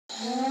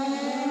Bomi,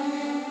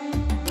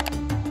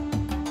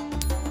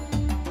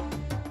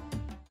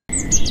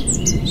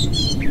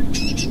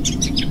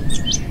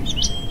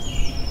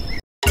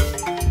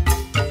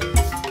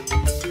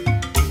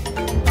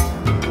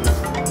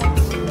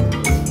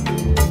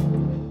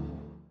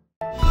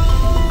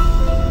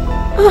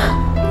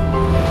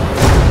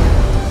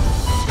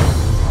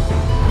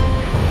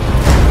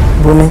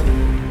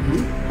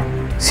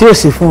 sí o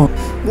sí fún ọ.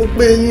 Mo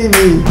pé yín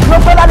ni. Mo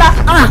pé lọ́la.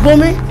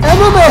 Bomi, ẹ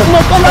mú bẹ̀rẹ̀ fún mo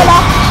pé lọ́la.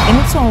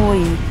 Èmi tó ń wo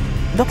yìí,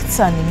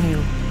 dókítà ni mí o.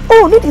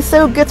 Oh, need the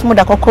surrogate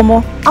mother kankan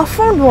mọ́. I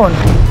found one.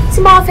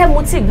 Tí máa fẹ́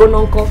mu tí ìgbóná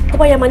nǹkan, tó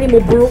bá yẹ máa ní mo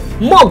burú.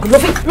 Mug ló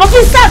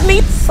fi serve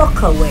me.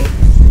 Suck away.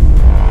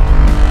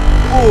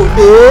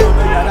 Òde.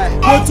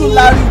 Mo tún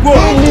láriwo.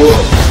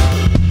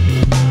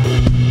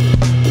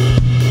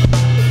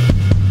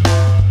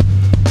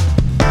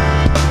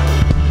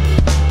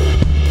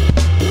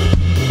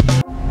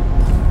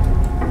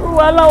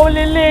 Wàhálà ò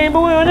lè lè ìbò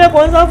wọn ọdẹ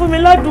kan sá fún mi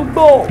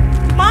ládùúgbò.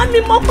 Màámi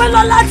mo pẹ́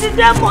lọ láti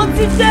dé mo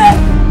ti dé.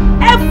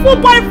 Ẹ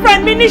fún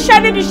boyfriend mi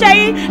níṣẹ́ níbi iṣẹ́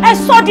yín, ẹ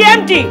sọ di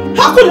MD.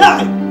 How could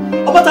I?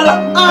 Obatala,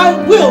 I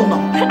will not.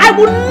 I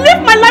will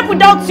live my life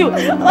without you.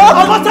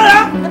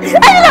 Obatala!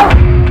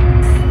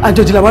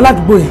 Àjòjì làwọn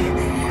aládùúgbò yìí.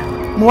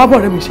 Mo wá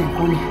bọ̀rẹ́ mi ṣe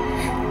nǹkan ni.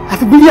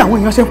 Àfi bí àwọn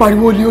èèyàn ṣe ń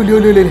pariwo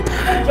olé.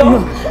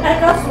 Ẹ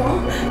ká sùn.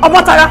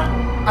 Obatala!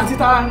 Àǹtí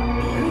Tara.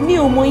 Mi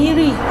ò mọ yín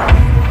rí.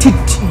 Did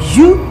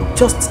you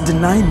just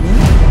deny me?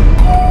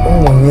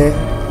 Ohun yẹn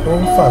ó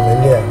ń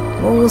familiar.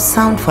 Ó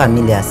sound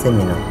familiar sí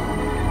mi náà.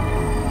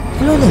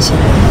 Kí ló lè ṣe?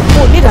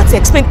 O need to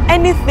explain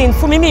anything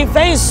fún mi. Mi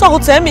ìfẹ́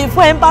insult ẹ, mi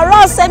ìfẹ́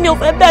embarrass ẹ, mi ò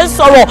fẹ́ bẹ́ẹ̀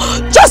sọ̀rọ̀.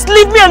 Just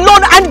leave me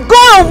alone and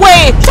go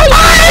away.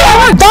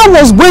 That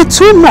was way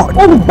too much.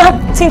 Oh, bad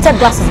tinted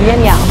glasses ní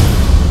ẹni àwọn.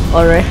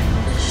 Ọ̀rẹ́,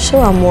 ṣé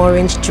wàá mu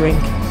orange drink?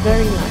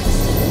 Very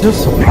nice.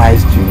 Just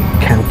surprised you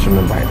can't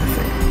remember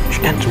everything. You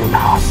can't remember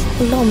us.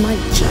 Lord, my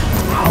G.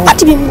 How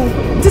did you move?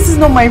 This is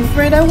not my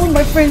friend. I want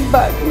my friend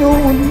back. No.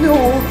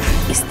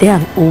 Is there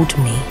an old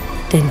me?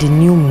 Then the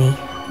new me?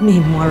 Me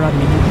more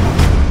me.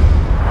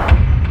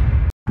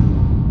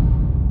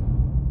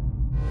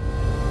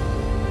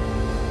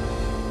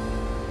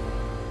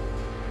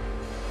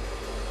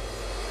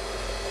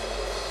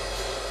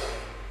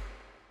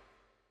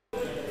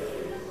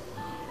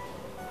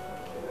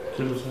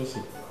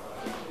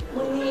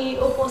 Mo ní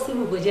ó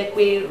possible kó jẹ́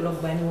pé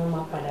Rogba ni wọ́n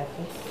máa padà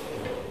fún.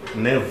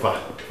 Never.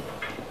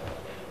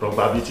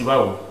 Rogba bíi ti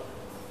báwo?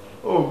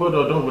 Ó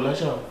gbọ́dọ̀ dánwò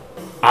láṣà o.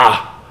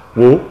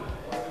 Wo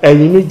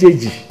ẹ̀yin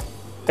méjèèjì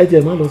ẹ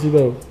jẹ́ má lọ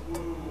síbẹ̀ o.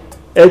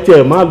 Ẹ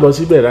jẹ́ má lọ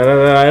síbẹ̀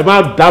rárá. Ẹ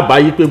má dábàá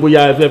yí pé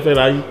bóyá ẹ fẹ́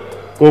fẹ́ra yín.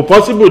 Kò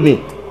possible ni.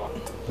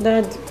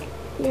 Dad,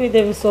 maybe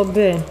they will sọ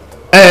bẹ́ẹ̀.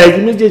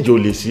 Ẹ̀yin méjèèjì ò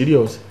lè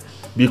serious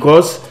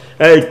because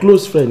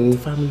close friend ni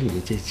family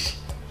méjèèjì.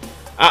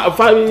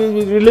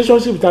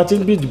 Relationship ta ti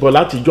ń bí ìdìbò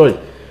láti jọ yìí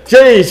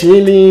ṣé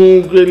ìsìn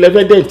ni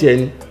lẹ́fẹ̀dẹ̀ntì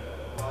ẹni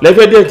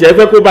lẹ́fẹ̀dẹ̀ntì ẹ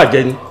fẹ́ kó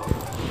bàjẹ́ ni.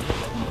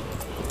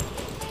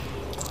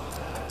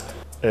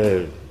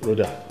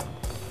 Rhoda,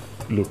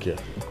 look here.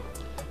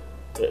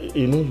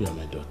 You know you are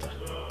my daughter.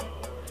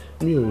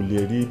 Mi ò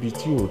lè rí ibi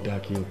tí ò dá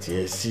kí n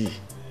tiẹ̀ sí.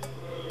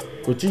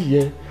 Kò tí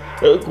yẹ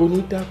kò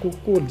ní dá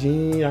kókó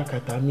ní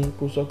akàtà mi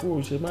kó sọ pé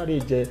ó ṣe má rè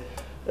jẹ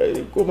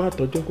kó má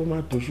tọ́jọ́ kó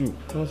má tóṣù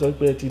wọ́n sọ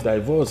pé ẹ ti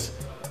divorce.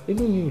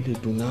 Inú mi ò lè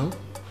dùn náà.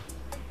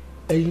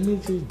 Ẹ̀yin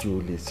méjèèjì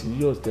ò lè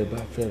serious tẹ́ bá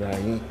fẹ́ra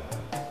yín.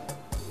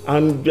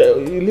 And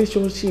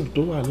relationship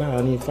tó wà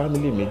láàárín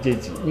family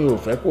méjèèjì mi ò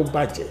fẹ́ kó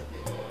bàjẹ́.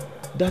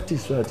 That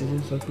is why àti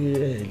sọ pé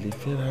ẹ lè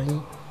fẹ́ra yín.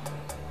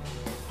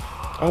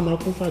 A máa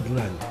kún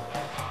fàdúrà ni.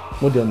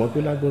 Mo dẹ̀ mọ̀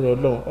pé lágbára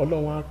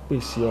Ọlọ́run á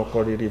pèsè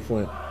ọkọ rere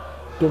fún ẹ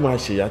tó máa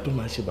ṣèyá tó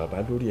máa ṣe bàbá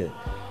lórí ẹ.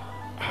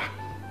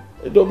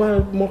 Tó bá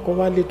mọ́kọ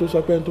wálé tó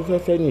sọ pé ẹni tó fẹ́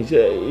fẹ́ ní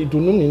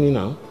ìdùnnú mi ni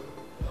now.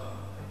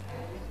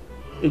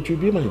 It will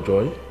be my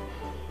joy.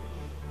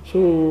 So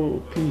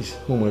please,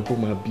 mo mọ̀ pé ó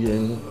máa bí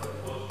ẹnu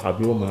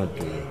àbí ó máa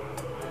dùn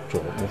jọ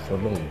mo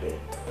fọlọ́run bẹ́ẹ̀.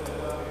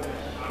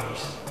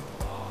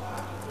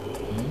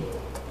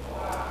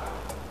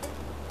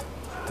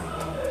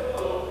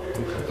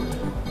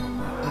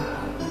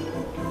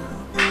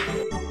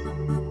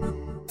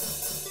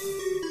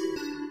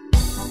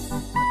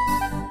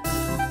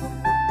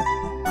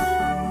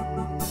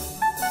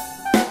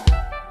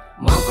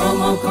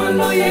 Mọ̀kànmọ̀kàn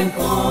ló yẹ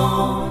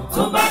nǹkan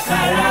tó bá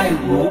kára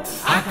ìwò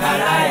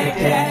àkàrà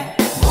ẹ̀dẹ̀.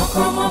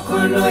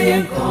 Mọ̀kànmọ̀kàn ló yẹ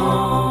nǹkan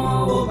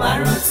ó bá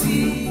rántí.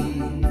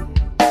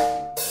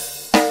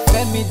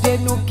 Fẹ́mi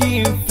dénú kí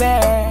n fẹ́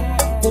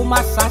kó má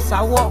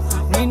ṣàṣàwọ̀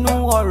nínú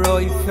ọ̀rọ̀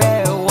ìfẹ́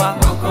wa.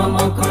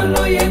 Mọ̀kànmọ̀kàn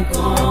ló yẹ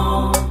nǹkan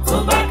tó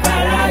bá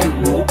kára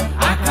ìwò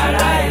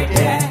àkàrà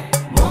ẹ̀dẹ̀.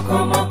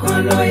 Mọ̀kànmọ̀kàn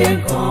ló yẹ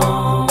nǹkan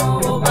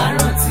ó bá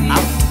rántí.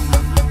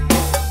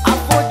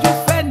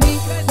 Àfojúfẹ́ ni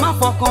má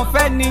fọkàn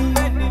fẹ́ ni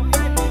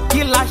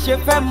kí la ṣe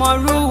fẹ́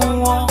mọrú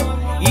wọn.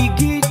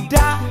 Igi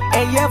dá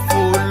ẹyẹ fò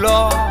lọ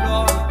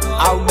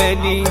àwọn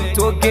ẹni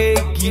tó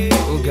géègì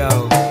ọ̀gá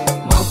o.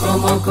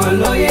 Mọ̀kànmọ̀kàn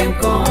ló yẹ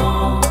nǹkan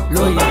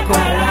ló yẹ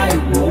kára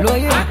ìwò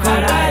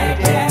àkàrà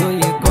ẹ̀dẹ̀.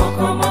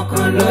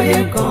 Mọ̀kànmọ̀kàn ló yẹ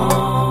nǹkan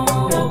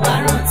ó bá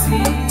rántí.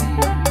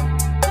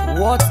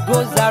 What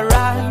goes around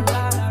around,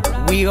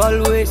 we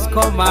always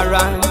come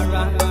around.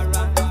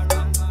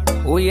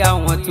 Oya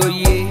wọn tó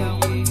yé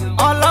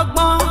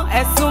ọlọ́gbọ́n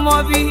ẹ súnmọ́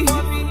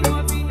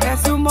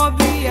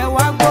bí ẹ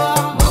wá gbọ́.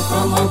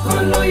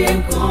 Mọ̀kànmọ̀kàn ló yẹ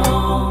nǹkan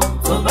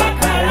tó bá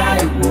kára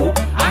ìwò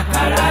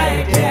àkàrà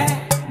ẹ̀jẹ̀.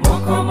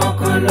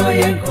 Mọ̀kànmọ̀kàn ló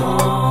yẹ nǹkan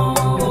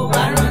tó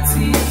bá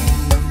rántí.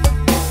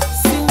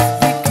 Since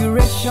the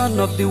creation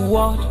of the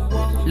world,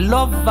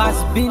 love has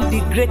been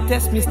the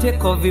greatest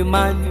mistake of a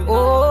man. Oh,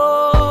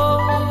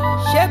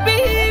 ṣebí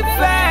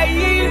ìfẹ́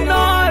yìí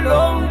náà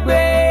ló ń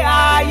gbé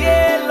ayé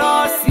lọ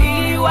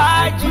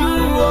síwájú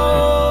o.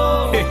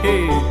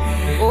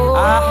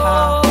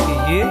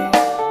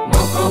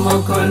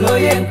 Mọ̀kànmọ̀kàn ló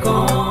yẹ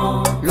nǹkan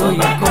ló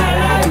yẹ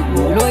àkàrà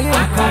ìwò ló yẹ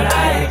àkàrà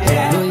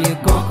ẹ̀jẹ̀ ló yẹ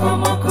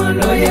mọ̀kànmọ̀kàn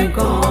ló yẹ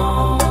nǹkan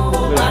ó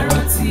bá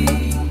rántí.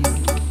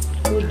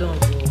 Hold on,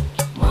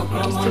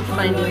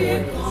 Mọ̀kànmọ̀kàn ló yẹ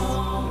nǹkan.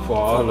 For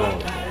how long?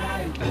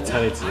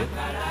 Eternity?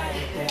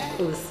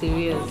 Oh,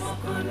 serious.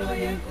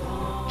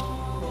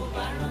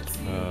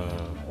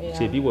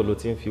 Ṣebí wo ló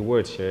ti ń fi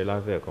words share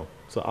láfẹ́ kan.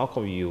 So how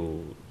come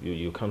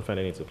you can't find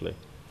any to play?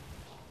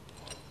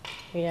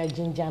 You are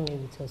ginger me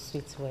with your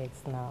sweet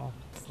words now.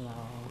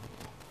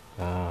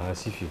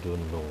 As if you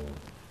don't know.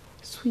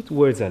 Sweet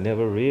words are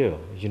never real.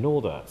 You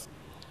know that.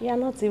 You are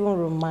not even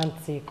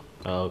romantic.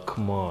 Oh,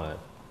 come on.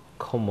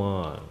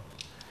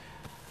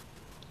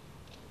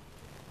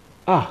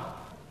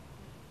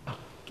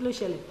 Kí ló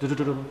ṣẹlẹ̀?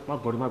 Má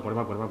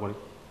gbọ́rí.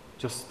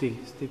 Just stay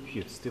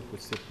put.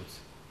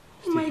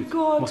 Oh my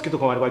God. Mosquito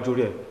kan wà níwájú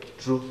orí ẹ̀.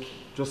 Dúró,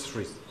 just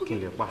freeze. Kí n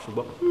lè pa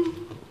ṣùgbọ́n.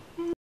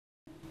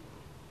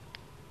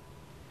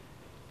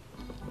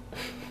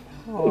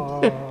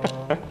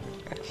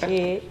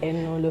 Ṣé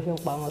ẹnu ló fi ń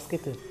pa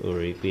mosquito? O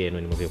rí pé ẹnu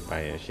ni mo fi pa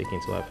yẹn, ṣé kí n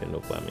tó wá fẹ́ ló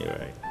pa mí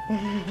right?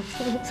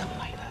 Something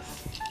like that.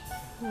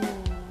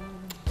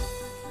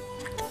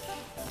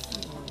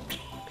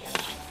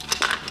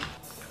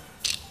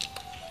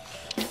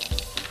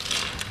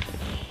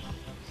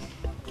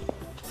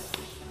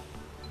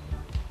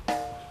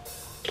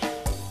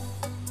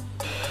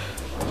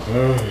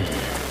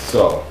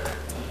 So,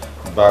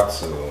 back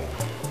to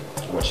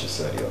what she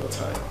said the other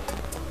time.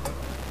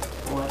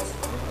 What?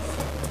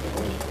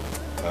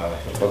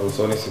 But it was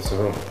only 6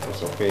 room.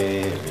 It's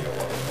okay.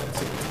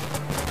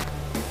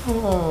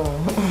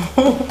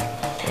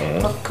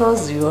 Of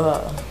course you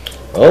are.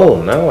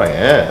 Oh, now I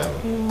am.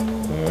 You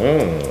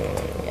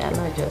are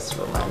not just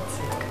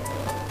romantic.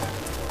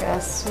 You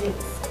are sweet.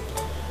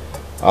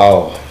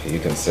 Oh, you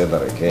can say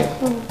that again.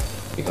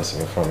 Because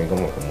I'm from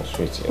Igomoko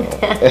Street, you know.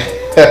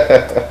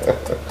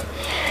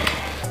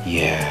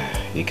 Yeah,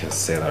 you can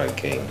say that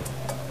again.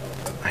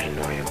 I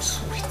know I am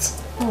sweet.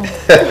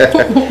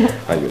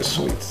 Are you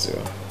sweet too?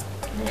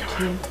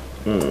 Thank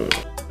you.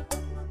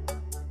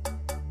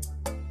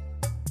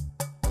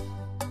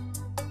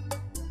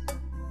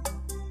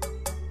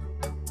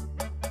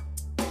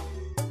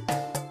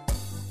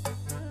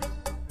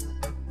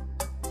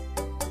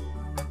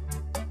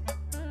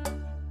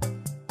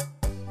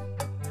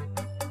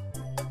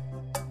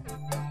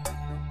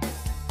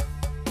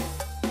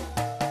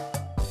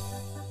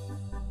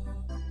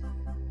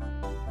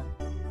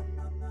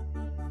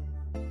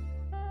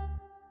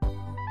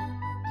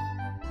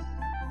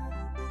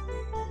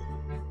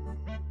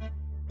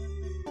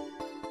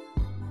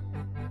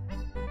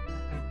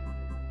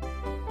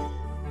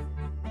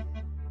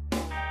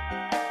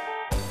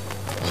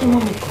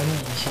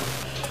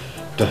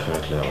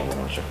 Definitely, I will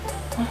watch it.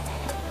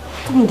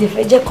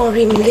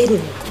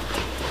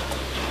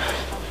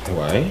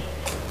 Why?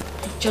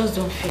 I just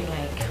don't feel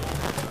like.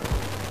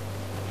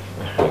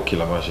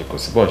 Kill a magic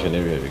because the bunch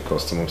anyway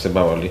because to say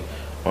about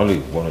only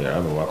one of your I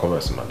walk over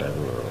to my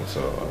dining room.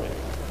 So I mean,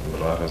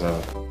 what has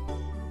happened?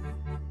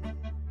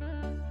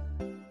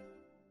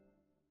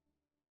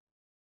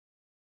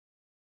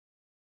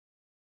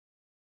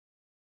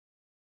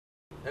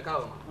 Ẹ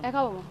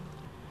káàbọ̀ mọ́.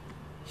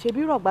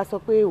 Ṣebí Rọ̀gbà sọ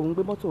pé òun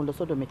gbé mọ́tò òun lọ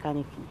sọ́dọ̀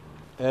mẹkáníìkì.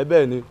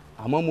 Bẹ́ẹ̀ ni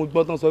àmọ́ mo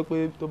gbọ́ tán sọ pé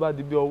tó bá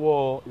di bí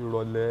ọwọ́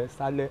ìrọ̀lẹ́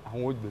sálẹ̀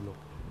àwọn ò gbé lọ.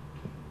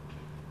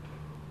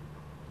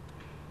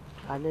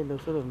 Alẹ́ lọ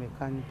sọ́dọ̀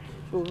mẹkáníìkì.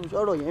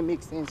 Ọ̀rọ̀ yẹn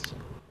make sense.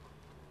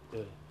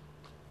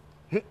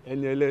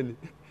 Ẹni ẹlẹ́ni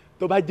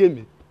tó bá jẹ́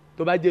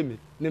mi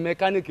ni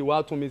mẹkáníìkì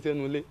wá tún mi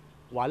sẹ́nu ilé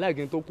wàhálà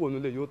ìgbín tó kù ònú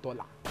ilé yóò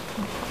tọ́la.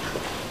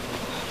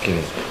 Kí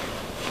ni?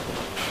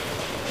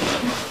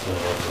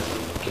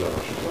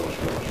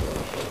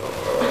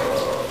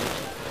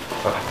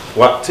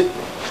 What?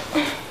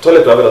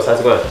 Toilet to have a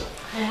starting one.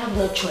 I have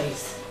no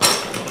choice.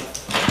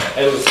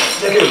 And it was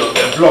taking a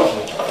block.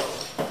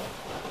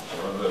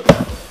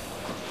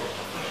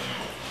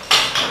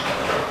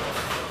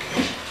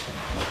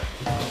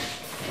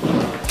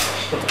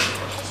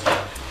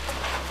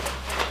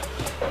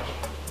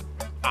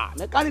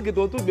 Mẹkáníìkì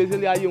tó ń tún gbèsè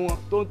lé ayé wọn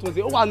tó ń tún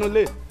ṣe ó wà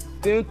nílé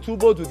tí ń tú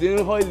bóòtù tí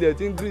ń họ́ ilẹ̀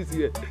tí ń gírísì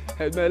rẹ̀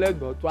ẹ̀gbẹ́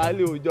ẹlẹ́gbọ̀n tó á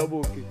lé òjọba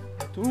òkè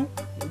tú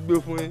gbé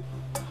fún yín.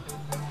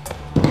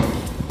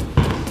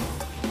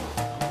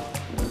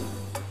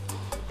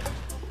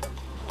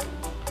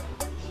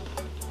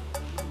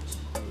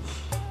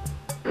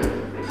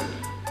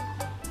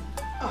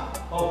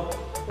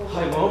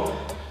 Hi, Mom.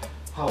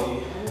 How are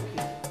you?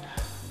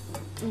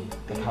 Okay.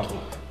 Thank you.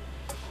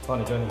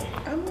 Funny journey.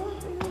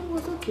 It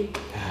was okay.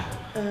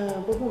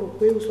 But mo rò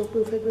pé o sọ pé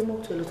o fẹ́ gbé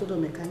mọ́tò lọ sọ́dọ̀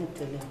mechanic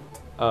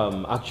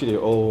tẹ́lẹ̀. Actually,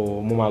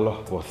 mo máa lọ,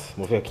 but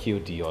mo fẹ́ kí o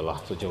di ọ̀la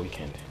tó jẹ́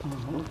weekend.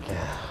 Okay.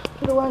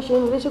 Kí ló wá ń ṣe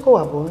ilé ṣé kò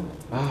wà bọ́?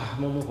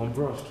 Mo kàn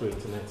brush straight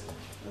tonight.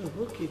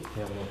 Okay.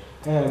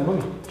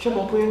 Mọ́mí, ṣé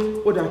mo pé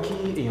ó dáa kí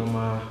èèyàn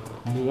máa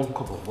mu 1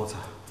 cup of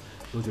water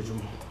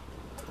lójoojúmọ́?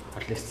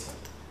 At least,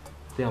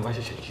 tí èèyàn bá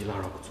ṣẹ̀ṣẹ̀ jí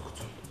láàárọ̀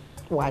kùtùkùtù.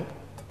 Why?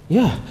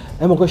 Yeah,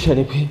 ẹ mọ̀ pé ṣe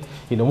ni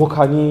pé mo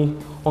kà ní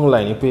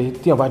online ni pé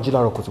tí èèyàn bá jí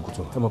láàárọ̀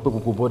kùtùkùtù, ẹ mọ̀ pé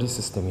gbogbo body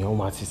system yẹn ó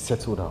máa ti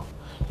settle down.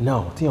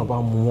 Now, tí èèyàn bá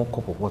mu 1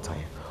 cup of water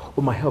yẹn,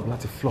 ó máa help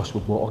láti flush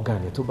gbogbo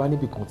organ yẹn tó bá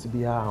níbi kan tí bí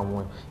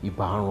àwọn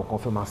ibà àrùn kan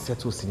fẹ́ máa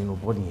settle sí nínú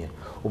body yẹn,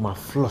 ó máa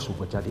flush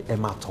gbogbo jáde, ẹ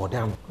máa tọ̀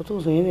dànù. Kò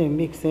tó sọ yẹn náà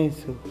make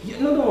sense o.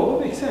 Yeah, no,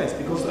 it makes sense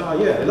because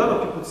a lot of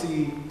people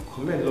ti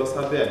comment lọ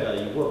sábẹ́ àgbà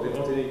yìí work they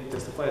want to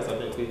testify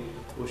sábẹ́ pé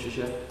ó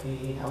ṣiṣẹ́.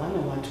 Àwa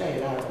náà máa try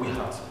it out. We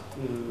have to.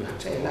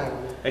 Try it out.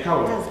 Ẹ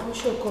káwọ́. That's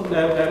sure come.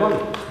 Mọ́mí,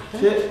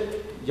 ṣé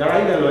yàrá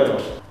ilẹ̀ lọ ẹ̀nà?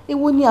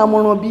 Èwo ni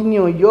àmọ̀ràn bí ní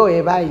ọ̀yọ́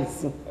ẹ̀ báyìí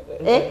sí?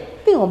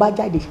 Téèyàn bá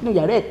jáde sínú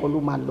yàrá ẹ̀kọ́ ló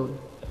máa lọ.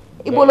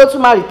 Ibo ló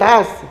tún máa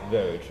retire sí?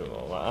 Very true,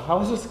 Mom. I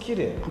was just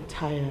kidding. I'm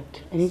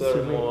tired. I need Sorry, to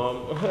rest. Mom.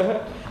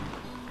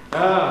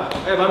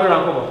 Ẹ bá mi ra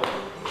nǹkan bọ̀.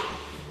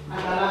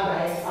 Àgbàlagbà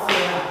ẹ̀ bá mi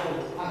ra nǹkan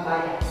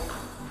àgbàyà.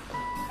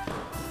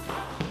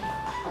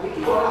 Àbí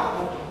kí wọ́n rà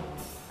kan.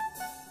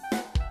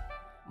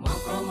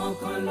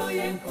 Mọ̀kànmọ̀kàn ló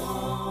yẹ nǹkan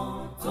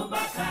tó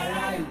bá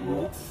kára ìwò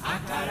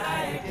àkàrà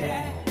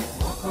ẹ̀jẹ̀.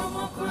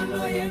 Mọ̀kànmọ̀kàn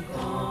ló yẹ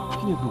nǹkan.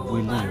 Kí ni gbogbo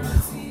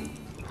eléyìí?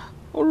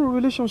 Oru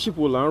relationship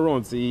wo la ń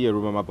ràn tí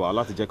ẹ̀rù máa bà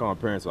láti jẹ́ káwọn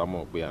parents wa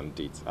mọ̀ pé à ń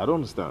date? I don't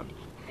understand.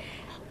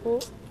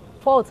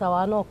 Fault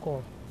àwa náà kọ́.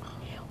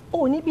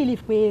 O ní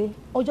believe pé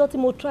ọjọ́ tí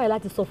mo try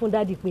láti sọ fún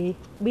daddy pé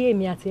bí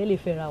èmi àti ẹ lè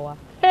fẹ́ra wa.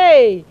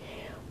 Hey!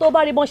 Tó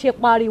bá rí bọ́n ṣe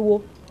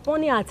pariwo, wọ́n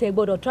ní àti ẹ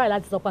gbọ́dọ̀ try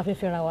láti sọ pé a fẹ́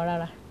fẹ́ra wa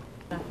rárá.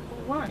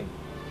 Why?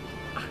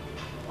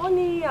 Wọ́n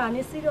ní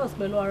àní serious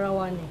pẹ̀lú ara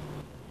wa ni.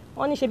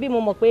 Wọ́n ní ṣe bí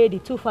mo mọ̀ pé the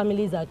two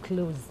families are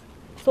close.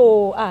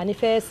 So àní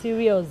fẹ́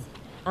serious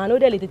and ó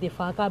dẹ̀ lè tètè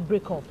fà ká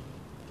break up.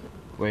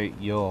 Wait,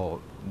 your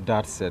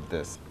dad said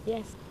this?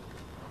 Yes.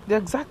 The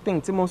exact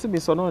thing tí mo sì bí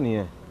sọ náà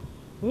nìyẹn.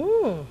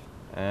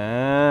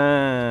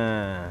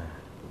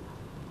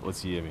 Ó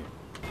ti yé mi.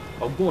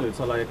 Ọgbọ́n ò lè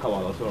tán láyé káwa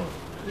lọ sọ̀rọ̀.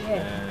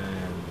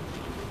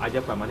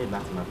 Ajẹ́pà máa ní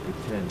láti máa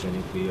pretend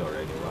ẹni pé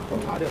ọ̀rẹ́ ni wa.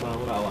 Àdé máa ń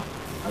múra wa.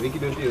 Àbí kí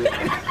ló dé o?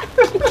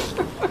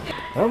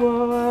 I'm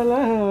all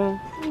alive.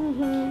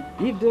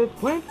 If the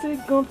point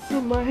take gun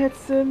to my head,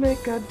 say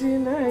make I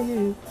deny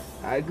you.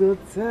 I go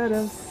tell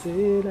them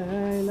say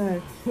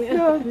lie,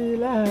 no be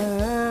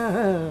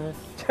lie.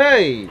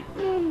 Hey.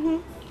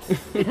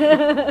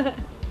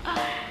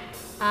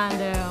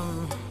 And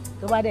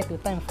tó bá dẹ̀ tó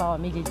time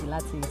fáwọn méjèèjì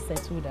láti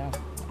settle down,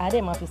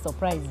 Adé máa fi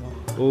surprise wọn.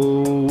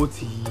 Oh, ó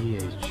ti yé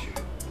ẹ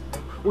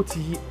jù. Ó ti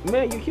yé.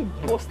 Man, you keep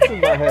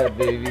busting my head,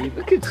 baby.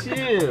 Look at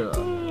you.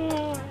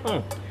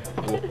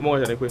 Mo wá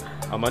ṣe ni pé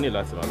a máa ní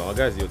láti máa lọ. Àwọn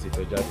guys yóò ti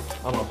fẹ́ jáde.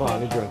 A máa bá wa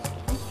ní joint.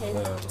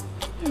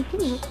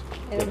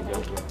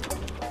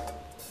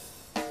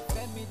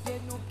 Fẹ́mi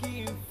dénú kí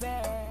n fẹ́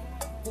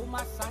kó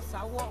má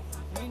ṣàṣàwọ̀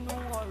nínú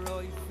ọ̀rọ̀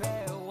ìfẹ́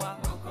wa.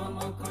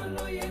 Mọ̀kànmọ̀kàn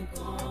ló yẹ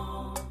nǹkan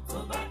tó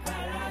bá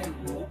kára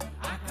ìwò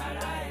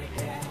àkàrà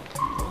ẹ̀jẹ̀.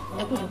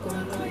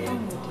 Mọ̀kànmọ̀kàn ló yẹ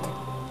nǹkan.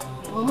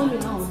 Ọmọ mi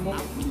náà ń bọ̀.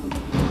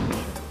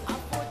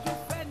 Àfojú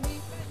fẹ́ ni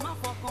má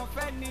fọkàn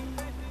fẹ́ ni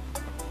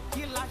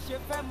kí la ṣe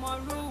fẹ́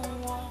mọrú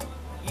wọn.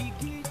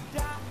 Igi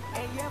dá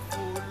ẹyẹ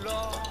fò lọ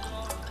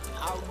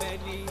àwọn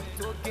ẹni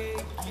tó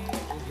géègì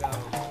ọ̀gá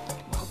o.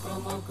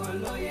 Mọ̀kànmọ̀kàn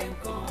ló yẹ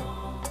nǹkan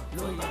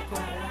ló yẹ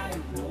kára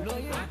ìwò ló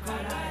yẹ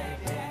kára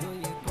ẹ̀jẹ̀ ló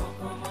yẹ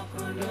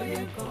mọ̀kànmọ̀kàn ló yẹ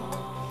nǹkan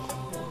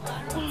tó bá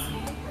rántí.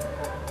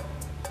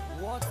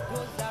 What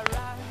goes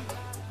around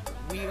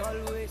will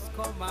always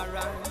come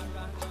around.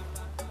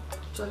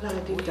 Jọlá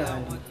Adé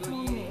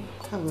darling.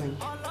 How are you?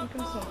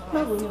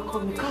 Báwo ni ọkọ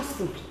mi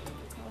kásùn?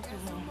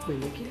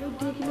 Pẹ̀lú kí ló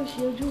dé kí ló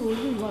ṣe ojú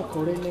ojú ìwà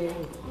àkọ́rẹ́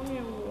lẹ́yìn?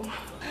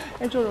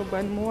 Ẹjọ́ Rọ̀gbà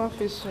ni mo wá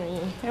fi sùn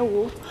yín. Ẹ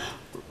wo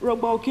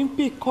Rọ̀gbà ò kí ń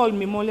pè call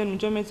mi mọ́ lẹ́nu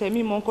ọjọ́ mẹ́ta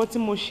mi mọ nǹkan tí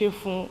mo ṣe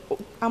fún un.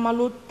 A máa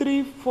lo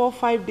 3, 4,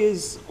 5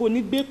 days kò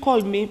ní gbé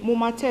call mi, mo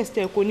máa text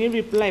ẹ kò ní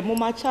reply, mo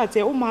máa chat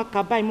ẹ ó máa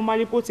kà báyìí, mo máa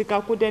rí bó ti kà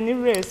kó dẹ ní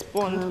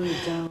respond.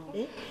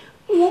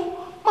 Wọ́n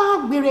máa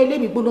gbére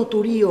ẹlẹ́mìí gbóná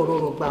torí ọ̀rọ̀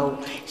Rọ̀gbà o.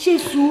 Ṣe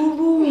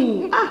sùúrù.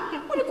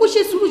 Wọ́n ní kó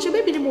ṣe sùúrù ṣe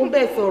bébí ni mo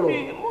bẹ́ẹ̀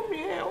sọ̀rọ̀.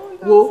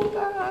 Wo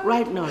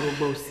right now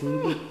Rọ̀gbà ò sí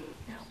nílé.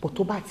 Bọ̀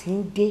tó bá ti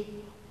ń dé,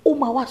 ó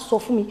máa wá sọ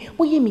fún mi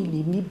bóyá mi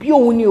lè ní bí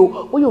òun ni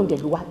o, bóyá òun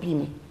dẹ̀ ló wá bí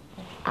mi.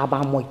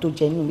 Àbàmọ̀ ètò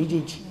jẹ inú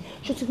méjèèjì.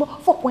 Ṣé o ti gbọ́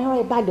fọkàn ẹran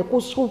ẹ̀ balẹ̀ kó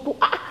ṣe tó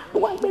ló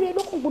wá gbére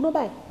lọ́kàn gbóná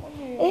báyìí.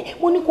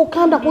 Mo ní kó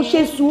calm down kó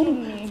ṣe sùúrù.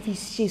 Fi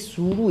ṣe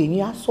sùúrù èmi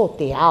á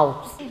sọ̀tẹ̀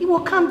out.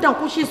 Ìwọ calm down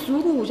kó ṣe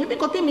sùúrù. Ṣé bí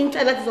kan tèmi ń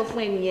try láti sọ fún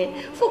ẹ nìyẹn?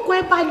 Fọkàn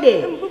ẹ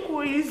balẹ̀.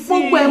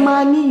 Gbogbo ẹ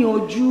máa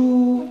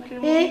níyànjú.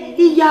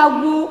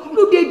 Ìyàwó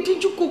ló dé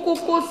díjú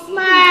kókókó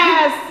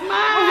smile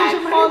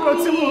for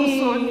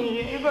me.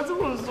 nǹkan tí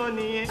mò ń sọ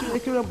nìyẹn. ṣé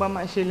kí Rọ́gbà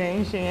máa ṣe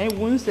lẹ́yìn ṣe yẹn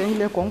ìwọ ń sẹ́yìn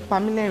lẹ́kọ̀ọ́ ń pa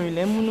mí lẹ́rìn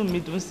lẹ́ múnú mi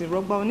dùn sí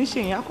Rọ́gbà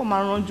oníṣèyìn á kò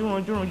máa ranjú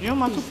yóò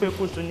máa tún fẹ́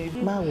kó tó ní.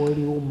 má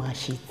wọrí ó máa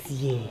ṣe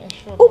tiẹ̀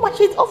ó máa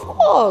ṣe of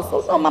course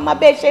ó sọ màmá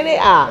bẹ́ẹ̀ ṣeré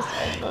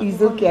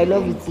it's okay I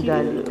love you too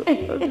darling.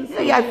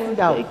 Yeah, sit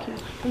down.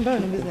 I'm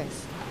done in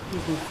business.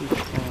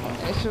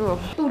 Sure.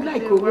 Oh,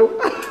 like owó.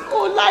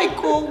 Oh, like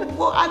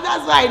owó. And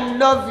that's why I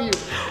love you.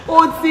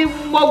 Oh, ti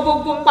mọ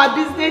gbogbo pa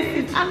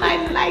business and I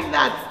like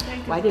that.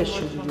 Why dey show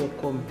you your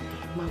come?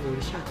 Ma wo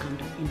ri calm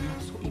down.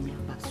 Èmi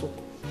àbá sọ.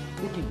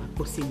 Ó dé ma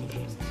gbọ́ sí mi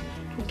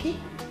lẹ́nu. Okay?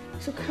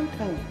 So calm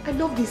down. I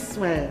love this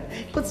smile.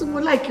 But you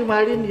more like you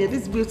marrying here.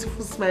 This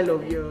beautiful smile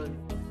of yours.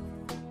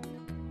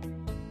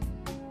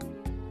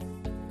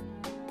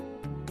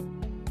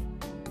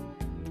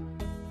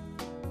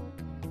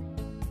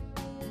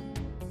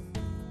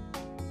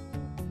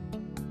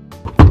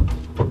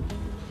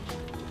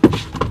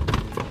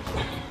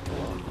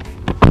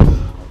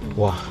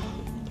 Wá,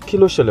 kí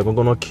ló ṣẹlẹ̀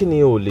gangan náà? Kí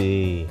ni o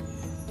lè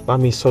bá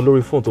mi sọ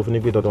lórí fóònù tó fi ní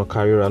pé dandan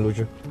káríra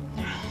lójú?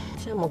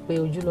 Ṣé mo pé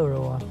ojú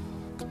lọ̀rọ̀ wa?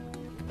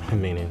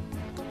 Meaning?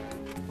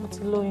 Mo ti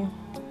lóyún.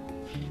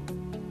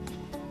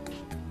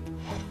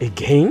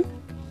 Again?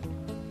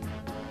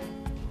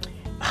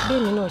 Bí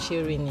èmi náà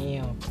ṣe rí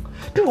nìyẹn o.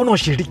 Bí wọn náà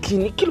ṣe rí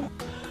kí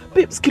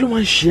ló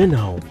máa ń ṣe ẹ́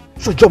náà?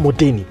 Ṣojú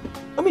ọmọdé ni.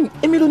 I mean,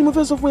 èmi ló ni mo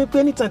fẹ́ sọ fún ẹ pé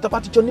anytime tá a bá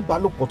ti jọ ní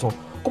ìbálòpọ̀ tán,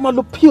 kó máa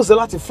lo pills ẹ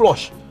láti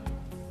flush.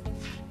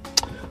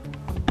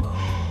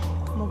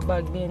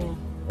 Gbàgbé ni.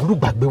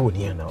 Olùgbàgbé wo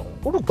nìyẹn náà?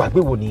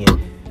 Olùgbàgbé wo nìyẹn?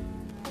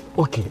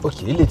 Okay,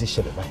 ilé ti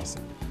ṣẹlẹ̀ báyìí sí.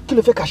 Kí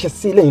ló fẹ́ ká ṣe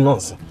sí eléyìí náà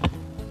sí?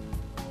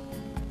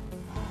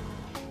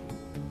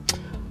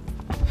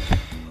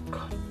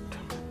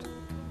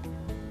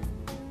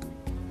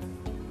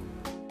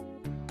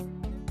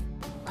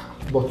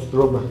 But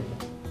Rogba,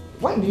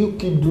 why do you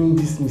keep doing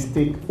this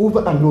mistake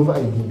over and over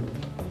again?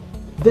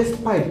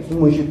 Despite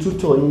when you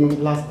tutor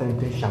in last time,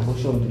 then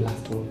abortion the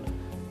last one.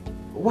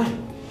 Why?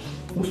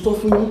 Mo sọ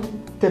fún yín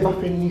tẹ́ bá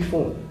fẹ́ ní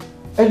phone.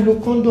 Ẹ lo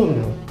condom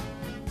now.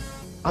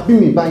 Àbí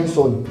mi bá yín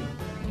sọ ni.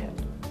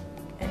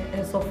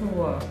 Ẹ sọ fún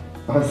wa.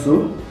 Àṣọ?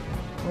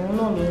 Òun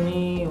náà ló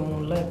ní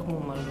òun like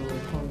òun máa lo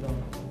condom.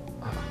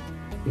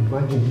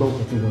 Imagine gbọ́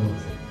nǹkan tí wọ́n náà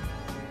sọ.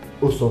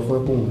 Ó sọ fún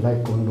ẹ pé òun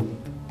like condom.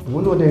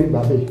 Òun náà dẹ̀ ń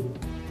gbà bẹ́ẹ̀.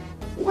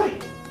 Why?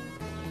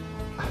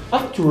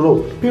 After all,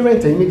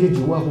 parents and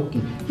méjèèjì wà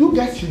okay. You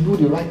guys should do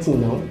the right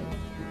thing now.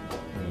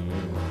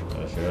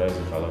 I should raise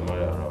a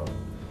calamari around.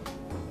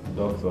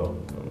 Doctor,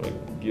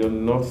 you're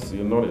not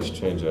a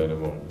stranger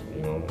anymore.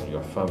 You know,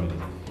 your family.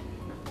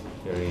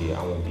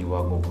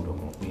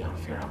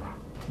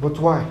 But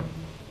why?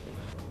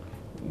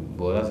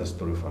 But that's a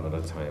story for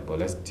another time. But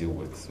let's deal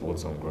with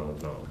what's on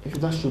ground now. If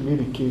that should be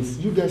the case,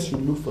 you guys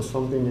should look for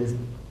something else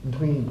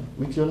doing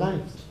with your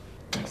lives.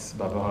 Yes,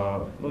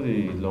 Baba, not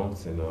the long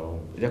thing now.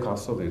 You can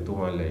solve the two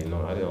one lane, you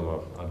know. I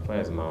don't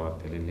advise now,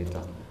 tell you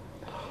later.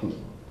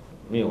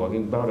 Me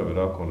walking better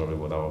without condom,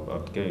 but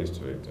I'll get used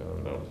to it.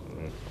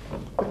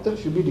 If that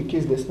should be the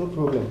case, there's no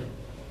problem.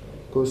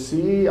 Because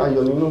see, I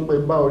only know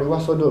pé bá orí wá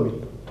sọ́dọ̀ mi,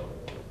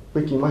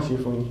 pé kí n má ṣe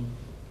fún yín.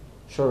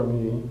 Sure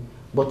me.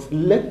 But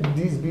let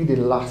this be the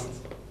last.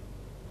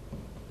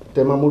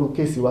 Tẹ́ máa múrú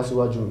case wá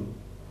síwájú mi,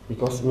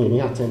 because me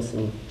ní attend sí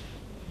mi.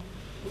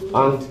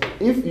 And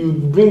if you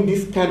bring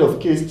this kind of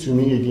case to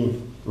me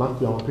again, má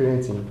pe àwọn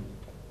parents mi.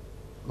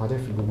 Má dẹ̀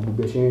fi gbogbo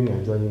bẹ́ẹ̀ ṣe ń rìn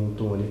àjọ ayé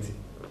tó wọn létí.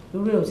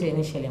 Lórí ò sí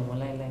ẹni ṣẹlẹ̀ mọ́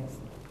láíláí.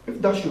 If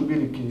that should be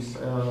the case,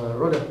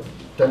 Rhoda,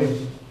 tell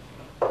him.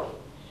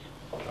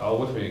 I'll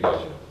wait for you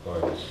guys. Go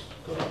ahead.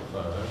 Go ahead.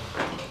 All right.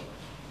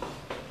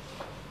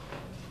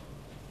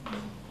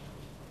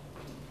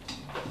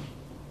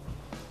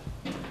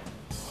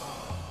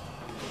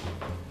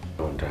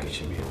 Don't die,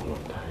 Jimmy.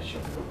 Don't die,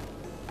 Jimmy.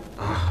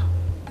 Ah,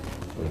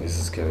 this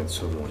is getting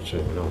too much.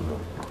 No.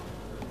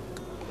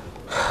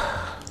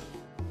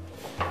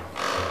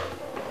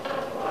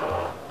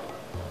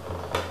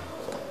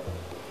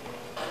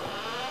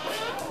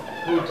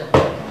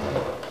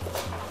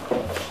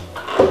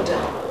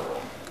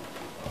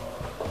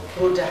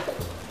 Rhoda,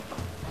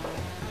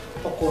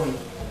 ọkọ mi.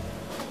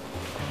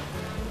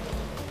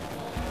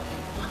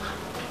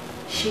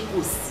 Ṣé kò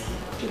sí?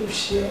 Kí ló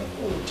ṣe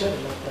ó jáde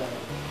látara?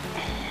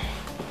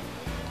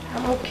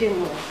 I'm okay,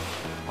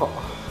 Mom.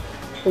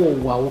 Oh,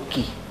 wow,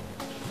 okay.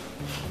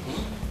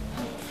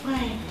 I'm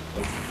fine.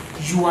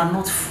 You are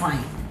not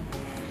fine.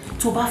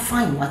 Tó bá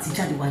fine, wá ti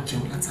jáde wá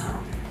jẹun látara.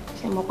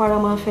 Ṣé mo para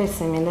máa ń fẹ́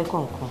sinmi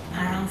lẹ́kọ̀ọ̀kan?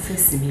 Ara ń fẹ́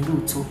sinmi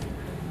lóòótọ́.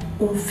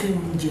 Ó ń fẹ́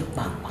oúnjẹ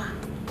pàápàá.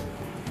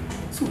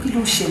 So kí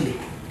ló ṣẹlẹ̀?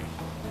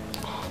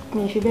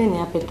 Mi fi bẹ́ẹ̀ ní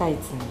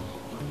appetite ni.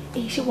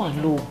 Èyí ṣé wà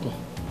lóògùn?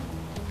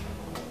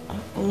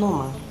 No,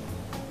 ma.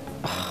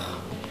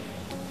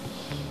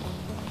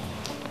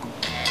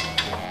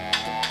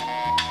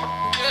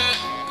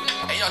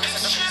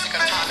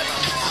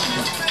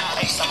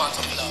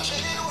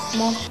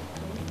 Mom,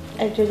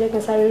 ẹ jọ̀ọ́ jẹ́ kí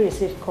n sáré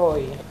receive call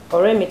yìí.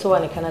 Ọ̀rẹ́ mi tó wà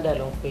ní Canada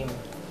ló ń pè mí.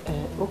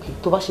 Okay,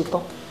 tó bá ṣe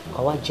tán,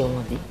 wá wá jẹun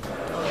àbí?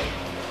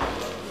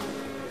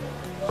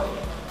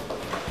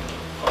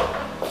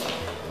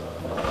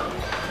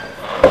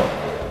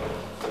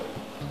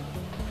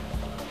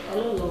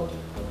 Hello.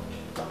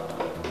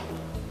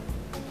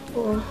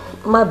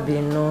 Má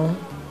bínú.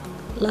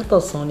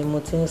 Látọ̀sán ni mo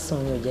ti ń sùn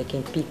ní ó jẹ́ kí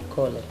n pick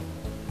call ẹ.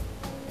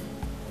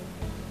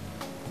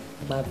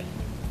 Má bínú.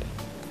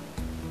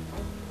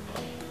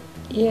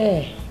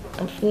 Yeah,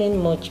 I'm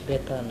feeling much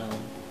better now.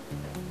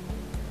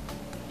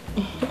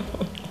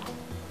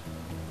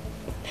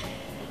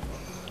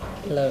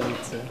 Love you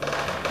too.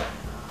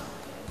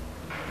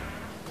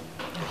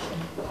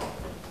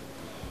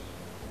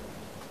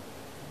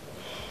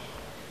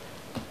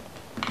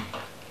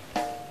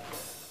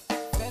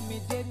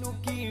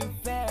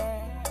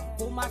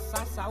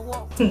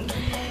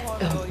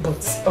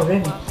 But ọ̀rẹ́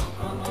mi,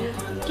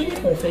 kí ni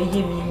kò fẹ́ yé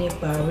mi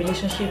nípa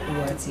relationship wa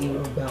àti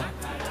Rogba?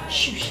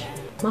 Shush,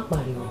 má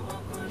pariwo.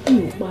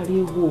 Mi ò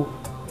pariwo.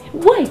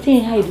 Why ten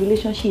hide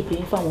relationship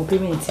yín fáwọn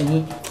parents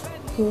yín?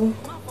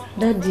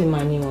 Daddy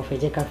mà ni wọ́n fẹ́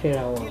jẹ́ ká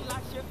fẹ́ra wa.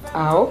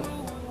 How?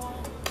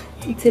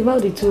 It's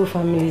about the two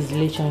families'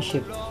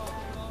 relationship.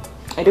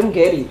 I don't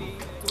get it.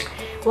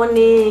 Wọ́n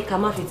ní ká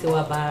má fi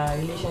tiwa bà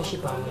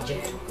relationship àwọn jẹ́.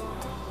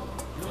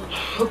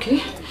 Okay.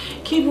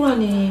 Kí wá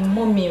ni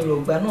mọ́mí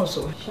Rogba náà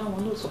sọ? Ṣé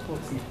àwọn náà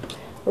support ẹ?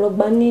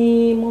 Rogba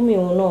ní mọ́mí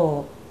òun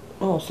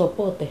náà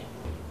support ẹ.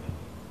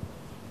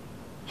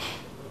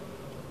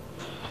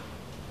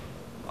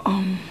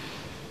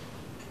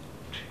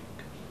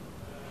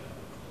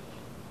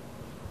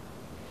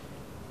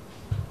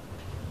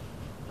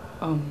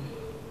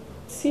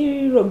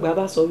 Tí Rogba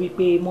bá sọ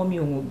wípé mọ́mí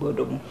òun ò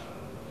gbọ́dọ̀ mọ̀,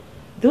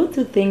 don't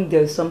you think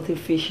there's something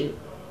fishy?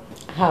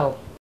 How?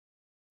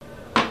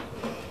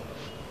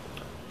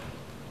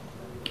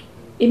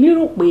 Èmi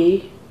rò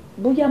pé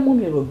bóyá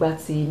mọ́mí Rogba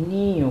ti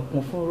ní èèyàn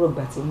kan fún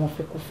Rogba tí wọ́n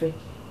fẹ́ kó fẹ́.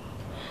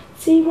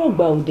 Tí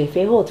Rogba ò dẹ̀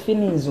fẹ́ hurt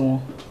feelings wọn.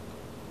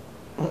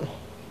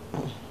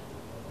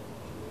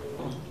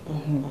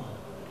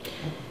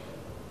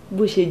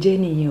 Bó ṣe jẹ́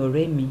nìyẹn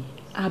ọ̀rẹ́ mi,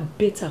 a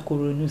bẹ́tà kó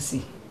ronú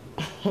sí.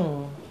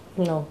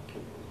 No.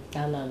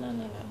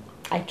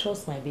 I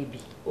trust my baby.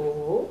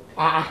 Oh.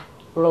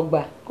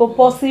 Rogba. Kò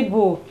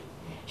possible.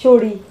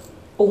 Sori,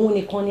 òun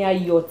nìkan ni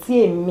ayọ̀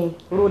tí èmi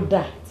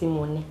Rhoda tí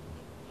mo ní.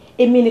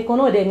 Èmi nìkan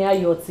náà dẹ̀ ni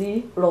ayọ̀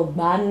tí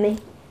Rogba ní.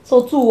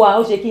 So two wa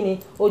ó ṣe kí ni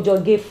ó jọ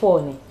gé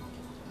 4 ni.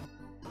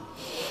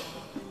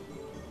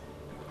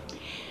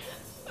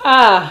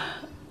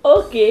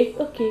 Okay.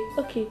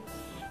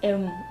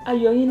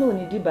 Ayọ̀ yín náà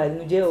ní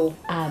dìbànújẹ́ o.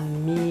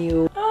 Àmín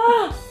o.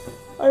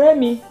 Ọ̀rẹ́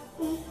mi.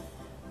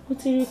 Mo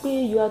ti rí pé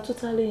you are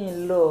totally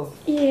in love.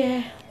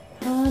 Yeah,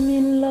 I'm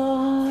in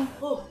love.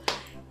 Oh,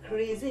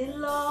 crazy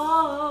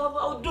love.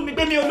 Ó dùn mí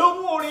pé mi ò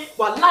lóhùn orin.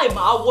 Wàláì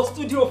máa wọ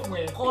studio fún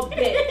ẹ.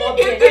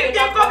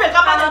 Kọ́bẹ̀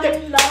ká máa dé.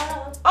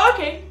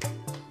 Okay.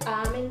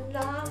 I'm in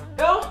love.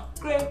 Oh,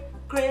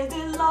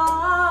 crazy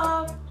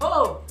love.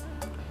 Oh.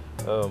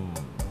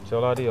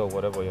 Cholade or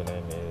whatever your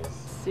name is.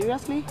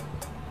 Seriously?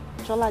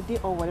 Cholade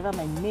or whatever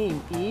my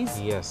name is?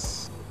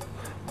 Yes.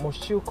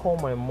 Must you call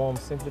my mom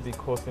simply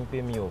because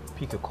simply me or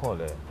pick a call?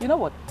 You know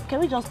what? Can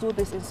we just do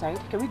this inside?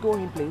 Can we go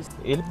in, please?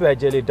 Really?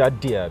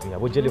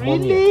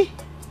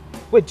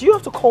 Wait, do you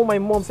have to call my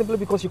mom simply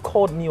because you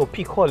called me or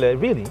pick call?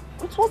 Really?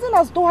 It wasn't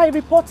as though I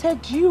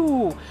reported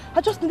you.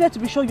 I just needed to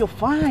be sure you're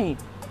fine.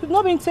 You've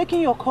not been taking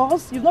your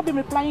calls. You've not been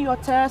replying your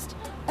text.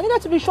 I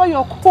needed to be sure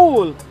you're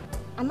cool.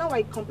 And now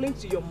I complain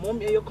to your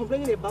mom and you're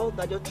complaining about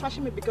that. You're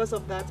trashing me because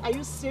of that. Are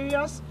you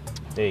serious?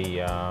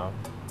 Hey,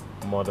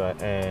 mother,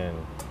 and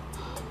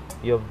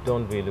you've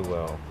done really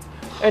well.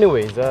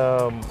 Anyways,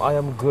 I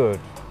am good.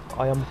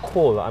 I am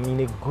cool. I'm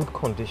in a good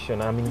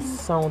condition. I'm in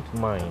sound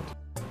mind.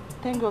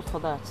 Thank God for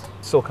that.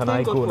 So can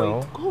I go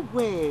now? Go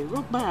where,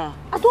 Rogba?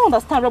 I don't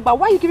understand, Rogba.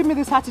 Why are you giving me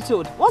this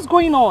attitude? What's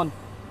going on?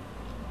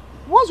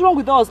 What's wrong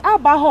with us? How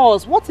about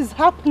us? What is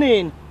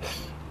happening?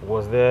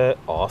 Was there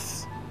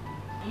us?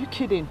 Are you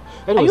kidding?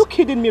 Anyways, are you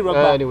kidding me,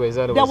 Rogba? Anyways.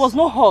 There was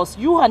no us.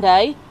 You and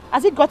I.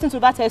 Has it gotten to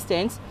that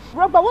extent?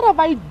 Rogba, what have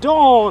I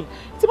done?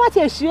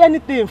 Timothy, share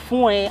anything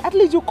for at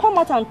least you come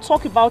out and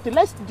talk about it.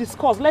 Let's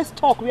discuss. Let's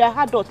talk. We are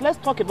adults. Let's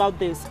talk about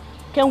this.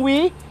 Can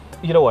we?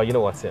 You know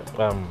what, Sim?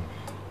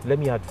 Let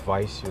me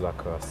advise you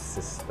like a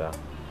sister.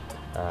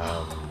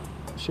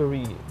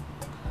 Shuri,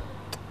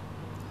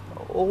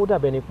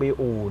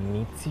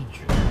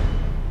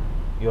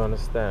 you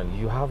understand?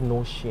 You have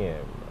no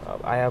shame.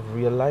 I have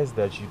realized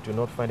that you do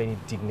not find any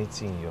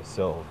dignity in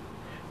yourself.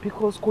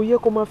 Because now.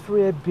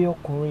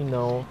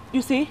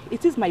 You see,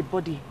 it is my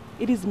body.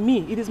 It is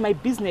me. It is my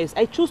business.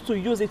 I choose to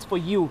use it for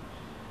you.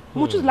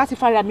 Mo choose láti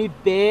fara mi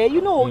bẹ́ẹ̀.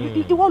 You know,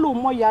 ìwọ ló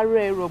mọ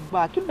yàrá ẹ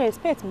Rogba. Kí ló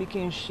expect me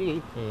can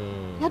ṣe?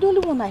 You're the only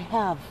one I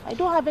have. I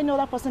don't have any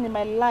other person in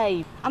my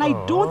life. And I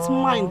don't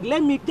mind.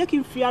 Let me take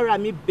him fara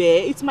mi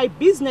bẹ́ẹ̀. It's my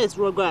business,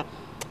 Rogba.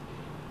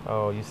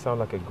 Oh, you sound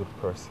like a good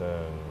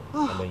person.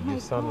 I mean, you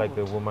sound like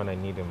the woman I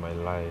need in my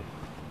life.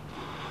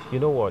 You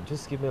know what?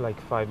 Just give me like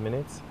 5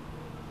 minutes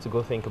to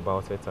go think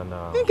about it and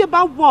think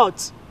about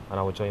what? And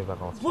I will join you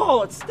back on.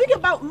 What? Think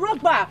about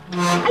Rogba.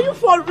 Are you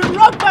for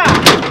Rogba?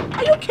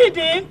 Are you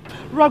kidding?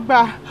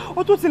 Rogba,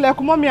 o tún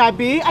tilẹ̀kùn mọ́ mi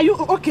àbí? Are you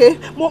okay?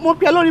 Mo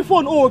pe lórí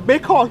phone, o gbé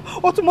call.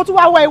 O tún mo tún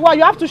wá.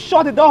 You have to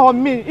shut the door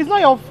on me. It's not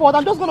your fault.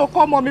 I'm just going to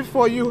call mommy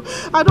for you.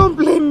 I don't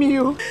blame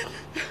you.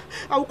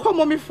 I will call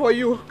mommy for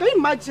you. Can you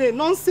imagine?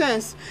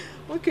 Nonsense.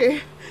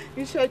 Okay.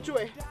 Ìṣẹ́jú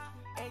ẹ.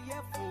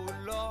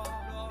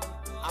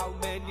 How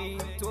many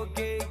to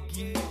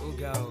gegi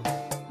oga o?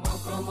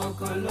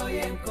 Moko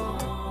lóye nǹkan,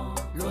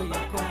 lóye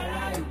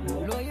àkàrà ìwò,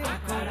 lóye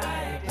àkàrà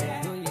ẹ̀dẹ̀,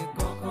 lóye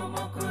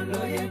moko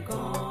lóye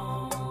nǹkan,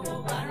 mo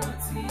bá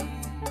rántí.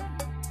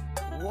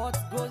 What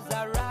goes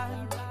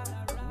around,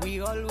 we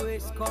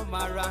always come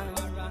around.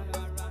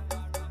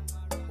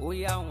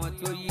 Oya wọn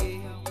tó yé,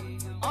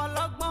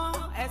 ọlọ́gbọ́n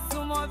ẹ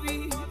súnmọ́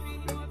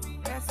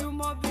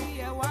bí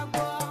ẹ wá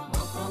gbọ́.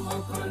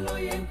 Moko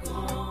lóye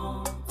nǹkan,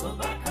 tó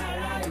bá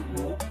kàrà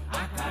ìwò.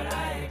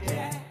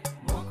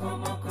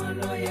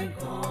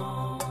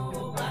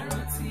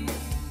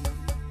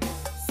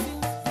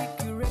 Since the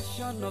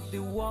creation of the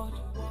world,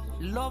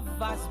 love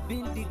has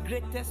been the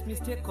greatest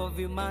mistake of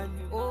a man.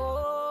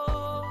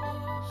 Oh,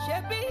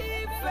 ṣebí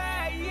ìfẹ́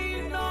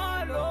yìí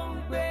náà ló ń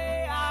gbé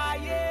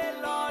ayé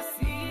lọ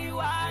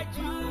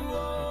síwájú o.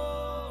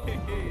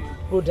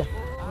 Rhoda,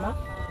 má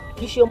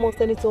kì í ṣe ọmọ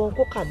sẹ́nitọ́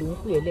Kókà ló ń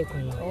pè ẹ́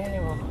lẹ́ẹ̀kan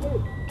yẹn.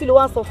 Kí ló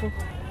wá ń sọ fún?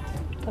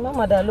 Ẹ má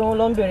má dá lóhùn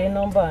ló ń béèrè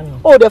nọ́mbà ni.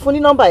 O ò dẹ̀ fún ní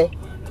nọ́mbà ẹ̀?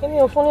 Èmi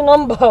ò fún ní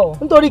nọ́mbà o.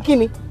 Nítorí kí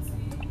ni?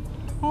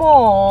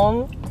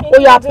 Mom, ó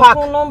yá park.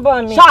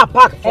 Ṣáà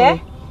park fún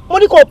mi. Mo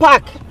ní kó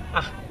park.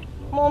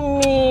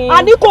 Mommy.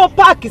 A ní kó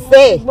park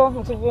sẹ́.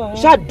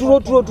 Ṣáà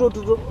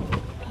dúró.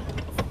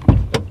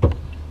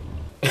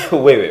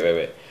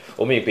 Wait.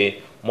 Omi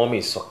pé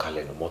mommy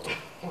sọ̀kalẹ̀ ní mọ́tò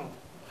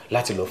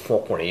láti lọ fún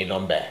ọkùnrin yìí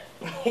nọ́mbà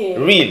ẹ̀.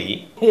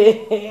 Really?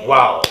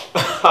 Wow.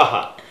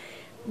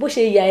 Bó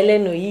ṣe yà ẹ́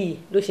lẹ́nu yìí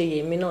ló ṣe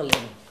yà èmi náà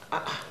lẹ́nu.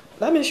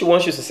 That means she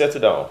wants you to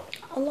settle down.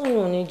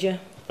 Ọlọ́run ò ní jẹ́.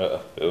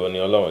 Èwo ni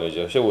Ọlọ́run ò ní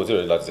jẹ́? Ṣé wo ti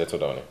rẹ̀ láti settle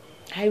down ni?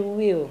 I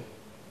will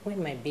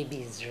when my baby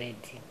is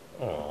ready.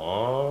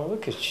 Oh,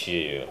 look at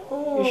you.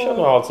 You sure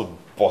know how to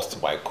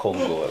bust my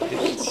Congo. Look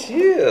at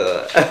you.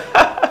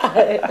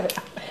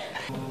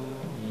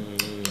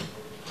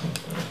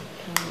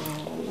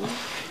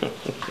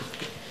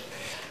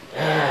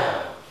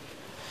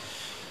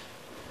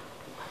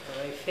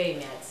 Ìfẹ́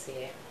mi àti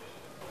ẹ.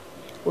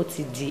 Ó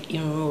ti di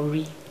irun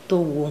orí tó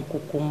wo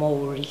nkoko mọ́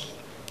orí.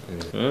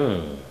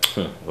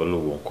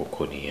 Olówó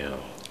nkoko nìyẹn.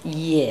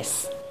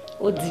 Yes,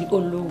 ó di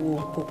olówó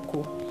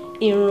nkoko.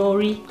 Irun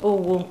orí ó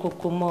wo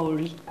nkoko mọ́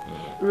orí.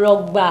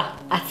 Rogba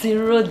àti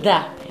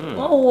Rohda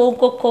wọ́n wo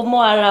nkoko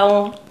mọ́ ara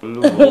wọn.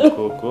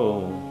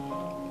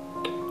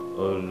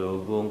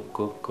 Olówó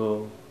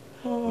nkoko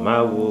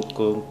máa wo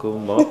kónkó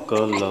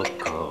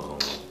mọ́kànlọ́kàn.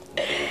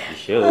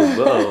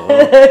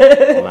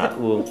 Ṣùgbọ́n máa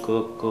wo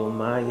nkoko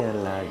máa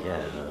yàrá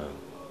yàrá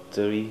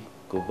torí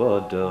kò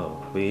gbọ́dọ̀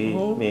pé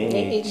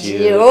méjì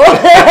o.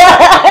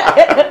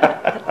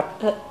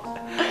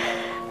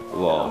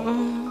 Well,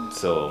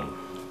 so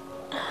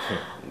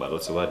gbàdọ̀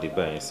tí wàá di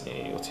báyìí sí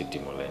ó ti di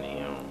ìmọ̀lẹ̀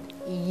nìyẹn.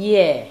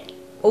 Yeah,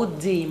 ó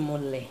di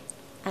ìmọ̀lẹ̀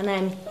and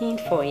I'm in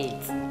for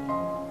it.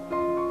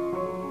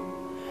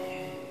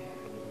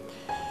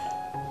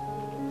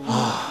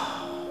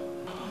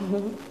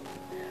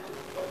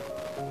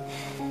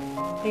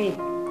 Babe,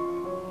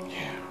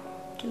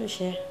 kí ló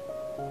ṣe?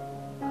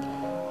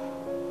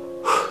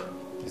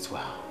 It's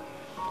well.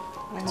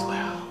 It's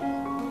well.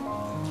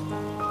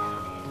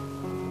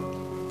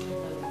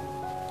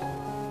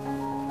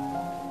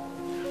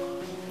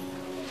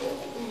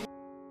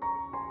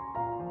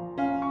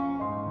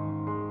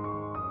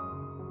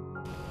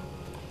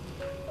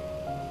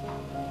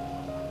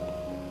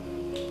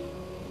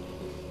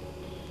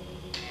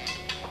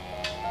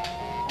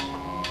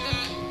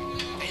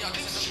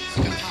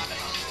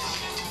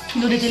 Kí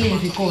ló dé tẹ́lẹ̀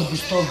fi kọ́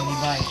disturb mi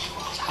báyìí?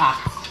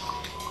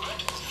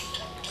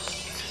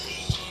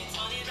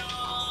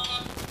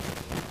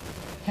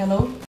 Hello?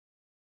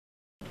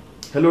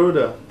 Hello,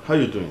 Rhoda. How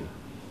you doing?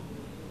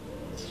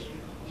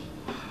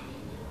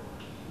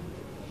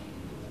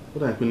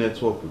 What are you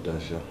network with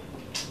Dasha?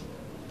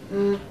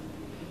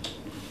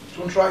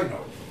 Don't try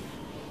now.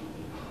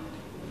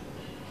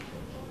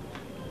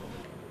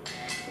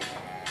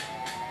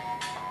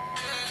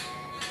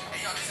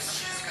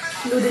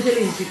 Kí ló dé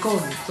tẹ́lẹ̀ fi kọ́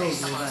disturb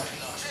mi báyìí?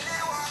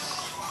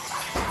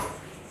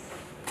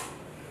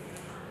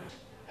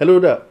 Hello,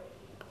 Rhoda.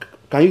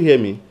 Can you hear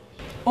me?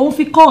 Òun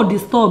fi call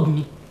disturb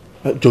mi.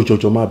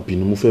 Jọ̀jọ̀jọ̀ má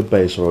bínú, mo fẹ́ bá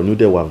ẹ sọ̀rọ̀ ní ó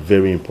dẹ̀ wà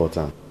very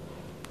important.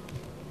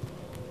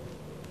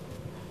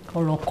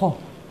 Ọ̀rọ̀ kọ́,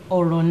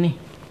 ọ̀rọ̀ ni.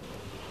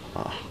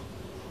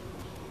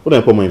 Ó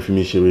dà pọ̀ mọ́ ìfi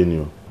mi ṣeré ni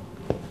o.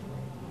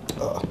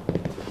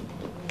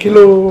 Kí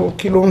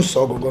ló ń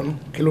sọ gangan?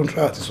 Kí ló ń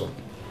try àti sọ?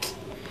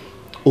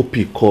 Ó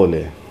pì call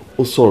ẹ̀,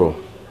 ó sọ̀rọ̀,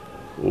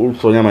 ó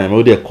sọ yàmàyàmà,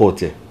 ó dẹ̀ call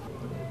tẹ̀.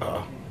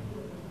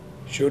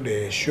 Ṣé o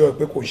dẹ̀ ṣọ́ ẹ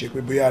pé kò ṣe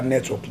pé bóyá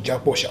network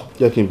jápọ̀ ṣá?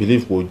 Jẹ́ kí n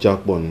believe pé ó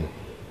jápọ̀ ni.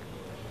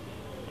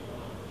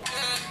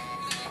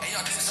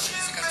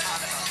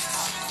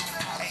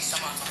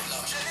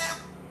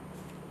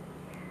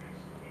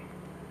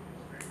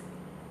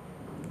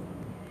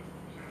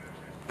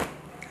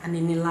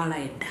 Aninilára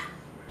ẹ̀dá.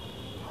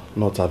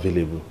 Not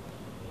available.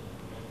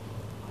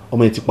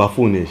 Ọmọ yìí ti pa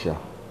fóònù ẹ̀ ṣá.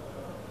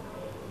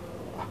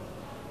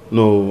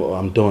 No,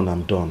 I'm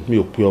done. Mi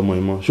ò pe ọmọ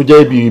yìí mọ́. Ṣó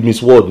jẹ́ bí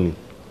Miss World ni?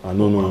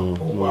 No.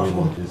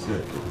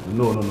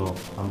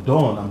 I'm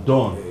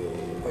done.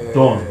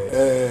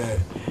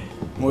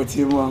 Mo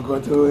ti mọ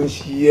nǹkan tó ń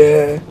ṣe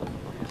ẹ́,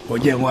 ó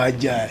jẹ́ wọn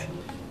ajá ẹ̀.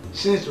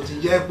 Since tó ti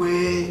jẹ́ pé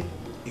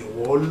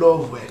ìwọ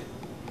love ẹ̀,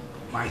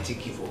 mighty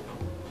give up.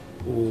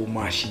 Ó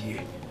máa ṣiyẹ,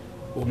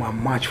 ó máa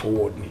march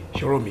forward ni,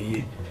 ṣọ́rọ̀ mi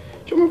yé.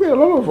 Ṣé mo fẹ́ a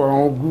lot of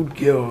our good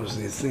girls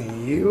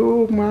nísìnyí,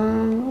 ó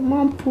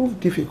máa prove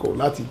difficult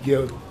láti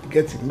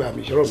get nígbà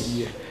mi, ṣọ́rọ̀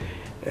mi yé.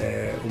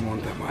 Ó mọ̀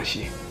níta máa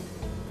ṣe.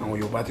 Àwọn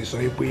Yorùbá ti sọ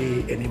pé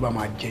ẹni bá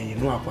máa jẹ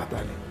inú àpáta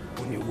ni,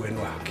 ó ní wọ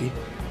ẹnu àáké.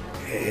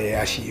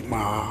 A ṣì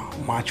máa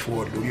march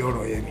forward lórí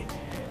ọ̀rọ̀ yẹn ni.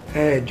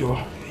 Jọ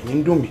ẹ̀yin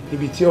ń dùn mí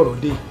níbi tí ọ̀rọ̀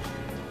dé.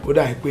 Ó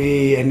dà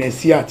pé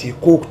NSC àti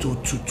coke tó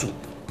tutù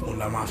òun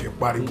la máa fi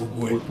parí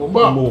gbogbo ẹ̀. Mo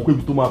mọ̀ pé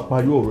ibi tó máa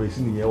parí ọ̀rọ̀ yìí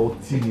sí nìyẹn,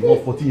 ọtí ni wọ́n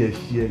fọtí yẹn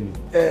ṣí ẹ ni.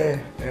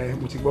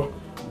 Mo ti gbọ́.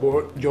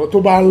 Jọ tó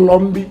bá ń lọ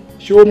ń bí,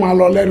 ṣé ó máa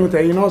lọ lẹ́nu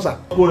tẹ̀yìn náà sà?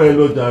 Kó rẹ̀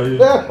lọ jàre,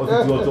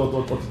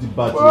 ọtí ti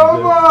bá ti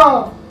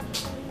jẹ́.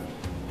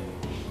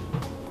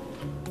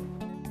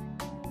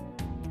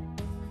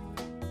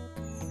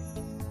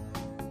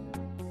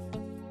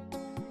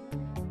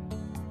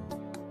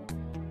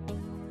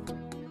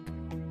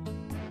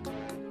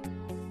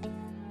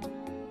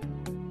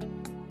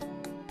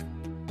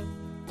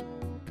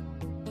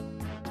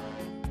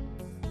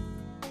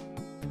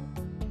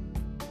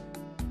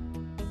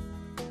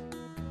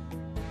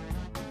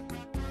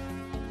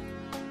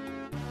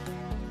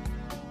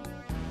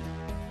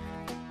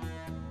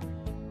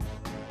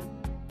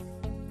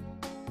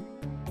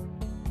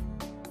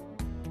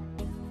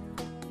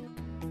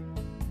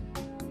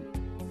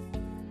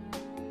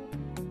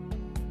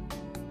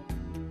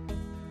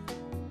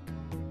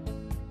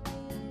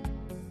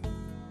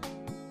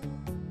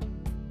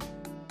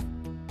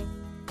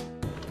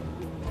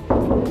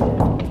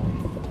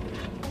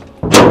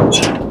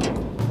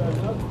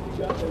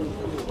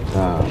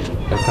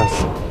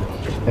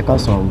 Ẹ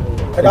káàsán o.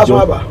 Ẹ káàsán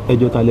bàbá.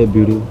 Ẹjọ́ ta lẹ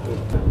béèrè o.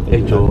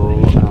 Ẹjọ́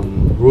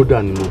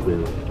Rohda ni mo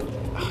bẹ̀rẹ̀.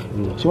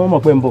 Ṣé wọ́n mọ̀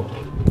pé ń bọ̀?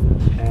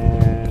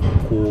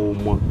 Kò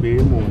mọ̀ pé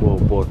mò ń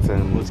bọ̀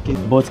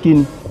but kí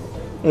ni?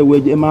 Ẹ wo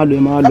ẹ máa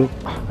lọ.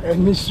 Ẹ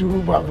ní sùúrù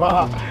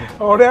bàbá,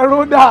 ọ̀rẹ́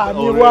Rohda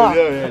ni wá.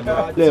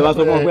 Lẹ́yìn wá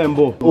sọ fún ọ pé ń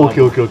bọ̀. Ok,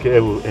 ẹ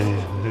wo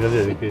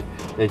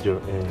ẹjọ́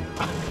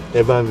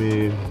ẹ bá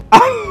mi.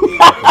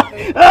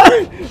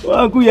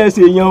 Wọ́n kú yẹ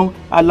ṣe yan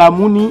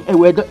Àlàmú ní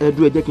ẹ̀wọ̀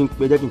ẹ̀dùn ẹ jẹ́ kí n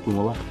pè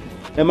wọ́n wá.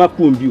 Ẹ má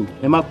kú òǹbí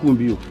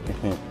o.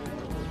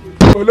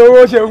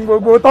 Olówó ṣeun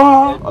gbogbo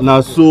tán.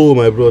 Na so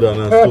my brother,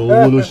 na so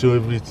owó ló ṣe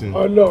everything.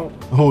 Ọlọ́run.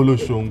 Owó ló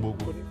ṣe ohun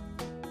gbogbo.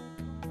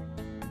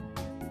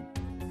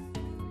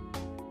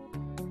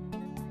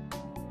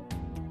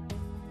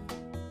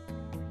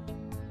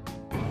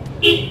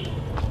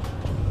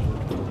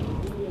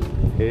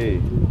 Hey,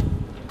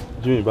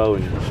 Jimmy, báwo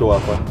ni? Ṣé wàá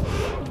pa?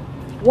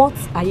 What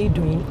are you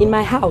doing in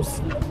my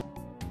house?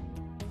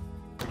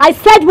 I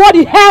said, what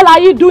the hell are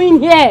you doing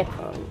here?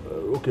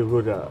 Okay,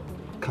 Rohda,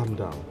 calm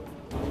down.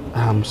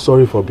 I'm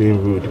sorry for being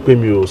rude. Pé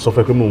mi ò sọ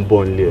fẹ́ pé mò ń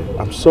bọ̀ nílé.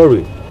 I'm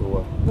sorry.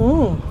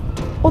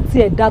 Ó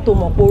tiẹ̀ dá tó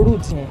mọ̀ pé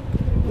rude yẹn.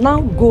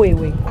 Now go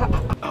away.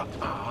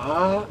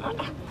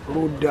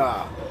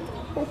 Rohda,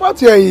 ó bá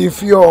tiẹ̀ yìí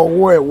fi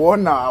ọwọ́ ẹ̀wọ́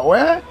náà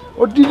wẹ́.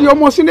 Odidi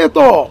ọmọ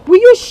sínétọ̀.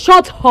 Will you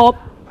shut up?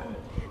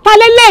 Ta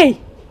lélẹ̀?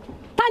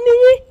 Ta ni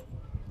yín?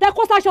 Tẹ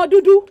kó sáṣọ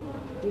dúdú.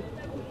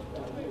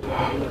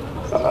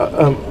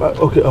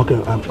 Okay,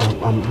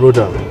 I'm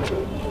Rohda.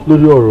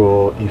 Lórí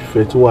ọ̀rọ̀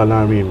ìfẹ́ tó wà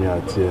láàrin mi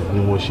àti ẹ ni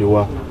mo ṣe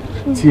wá.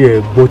 Tí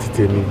ẹ gbọ́ ti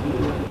tèmi,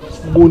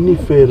 mo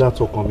nífẹ̀ẹ́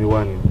látọkàn mi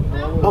wá ni.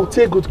 I'll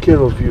take good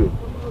care of you.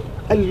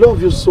 I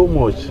love you so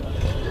much.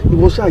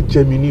 Ìwọ ṣáà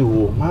jẹ mi ní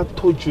ìwọ, máa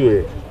tọ́jú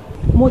ẹ.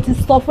 Mo ti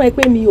sọ fún ẹ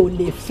pé mi ò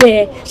lè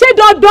fẹ́. Ṣé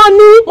dandan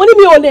ni? Mo ní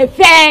mi ò lè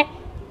fẹ́.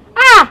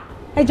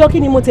 Ẹ jọ kí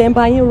ni mo tẹ̀ ń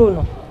bá yín rò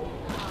náà?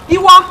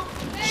 Ìwọ,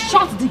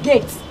 shut the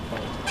gate.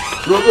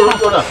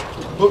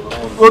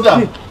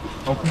 Rohda.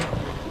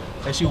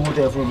 Ẹ ṣe owó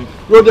tẹ fún mi.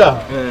 Rohda.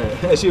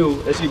 Ẹ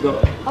ṣe gan.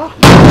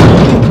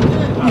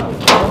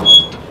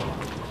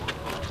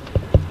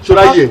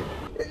 Ṣọ́ra yẹ.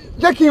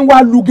 Jẹ́ kí n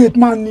wá lu gate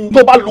man ni.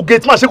 Tó bá lu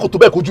gate man ṣé kò tó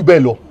bẹ́ẹ̀ kojú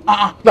bẹ́ẹ̀ lọ.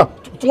 Now,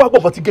 tí wọ́n á gbọ́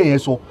fọ́tí gẹ̀yẹn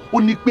sọ, ó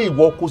ní pé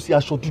ìwọ kó sí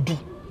aṣọ dúdú.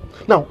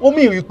 Now, ó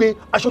mì rí pé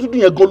aṣọ dúdú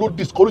yẹn gan ló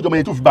discourage ọmọ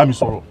yẹn tó fi bá mi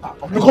sọ̀rọ̀.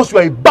 Because you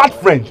are a bad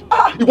friend.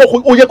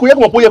 Ìwọ ó yẹ kó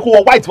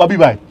wọ white wá bí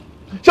báyìí.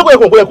 Ṣé kò yẹ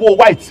kó wọ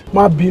white?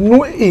 Má bínú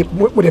mo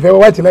dẹ̀ fẹ́ wọ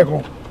white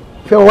lẹ́ẹ̀kan.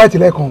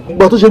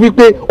 Ìgbà tó ṣe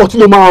wípé ọtí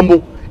ló máa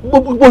mu.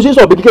 Bó ṣe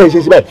sọ̀rọ̀ pé kíkẹ́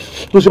ṣe síbẹ̀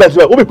tó ṣe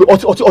báyìí ó bẹ̀ pé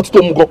ọtí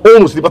tó mu gan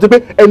oorun sí ni pàtó pé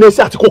NSC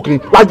àti coke ni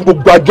lájú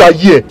gbogbo àjọ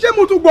ayé ẹ̀. Ṣé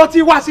mo tún gbọ́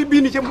tí wá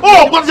síbí ni ṣe mo.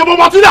 Ó gbọ́dọ̀ ṣe mo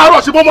mọtí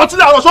láàárọ̀ ṣe mo mọtí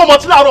láàárọ̀ ṣé o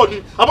mọtí láàárọ̀ ni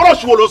àbọ̀rọ̀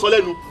ṣùwọ̀n ló sọ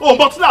lẹ́nu ó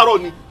mọtí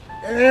láàárọ̀ ni.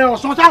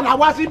 Ọ̀sán tá a là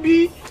wá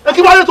síbí.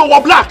 Kí wá lè tó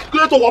wọ black kí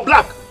lè tó wọ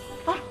black.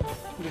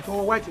 Ìfẹ́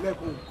wọ white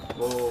lẹ́ẹ̀kan.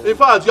 In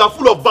fact, you are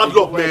full of bad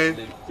luck, man.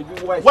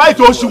 Why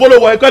tó ṣubú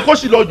lọ́wọ́ ẹ kó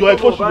sì lọ́jọ́ ẹ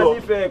kó sì lọ.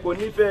 Kò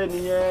nífẹ̀ẹ́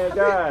nìyẹn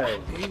guy.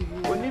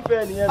 Kò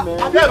nífẹ̀ẹ́ nìyẹn mẹ́.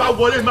 Ẹ bá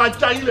wọlé máa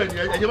já yín lẹ̀ ní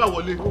ẹ̀jẹ̀ bá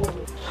wọlé.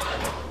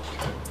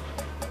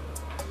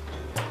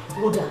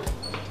 Rohda,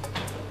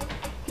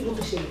 kí ló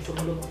ṣẹlẹ̀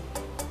sọ́mọ́ lọ́wọ́?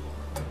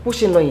 Bó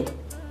ṣe ń lọ yẹn,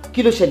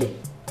 kí ló ṣẹlẹ̀?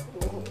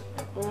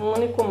 Mo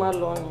ní kó máa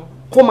lọ ni.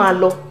 Kó máa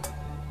lọ.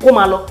 Kó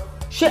máa lọ.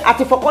 Ṣé a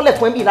ti fọkọ́lẹ̀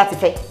fún ẹbí láti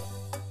fẹ́?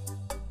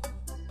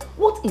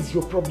 What is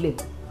your problem?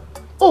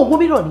 Oh, wo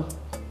mìíràn ni.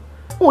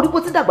 O rí bó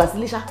ti dàgbà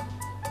sílé ṣá.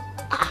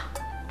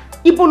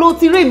 Ibo ló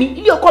ti rẹ́ mi,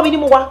 ilé ọkọ mi ni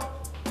mo wà.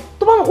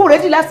 Tó bá wọn kó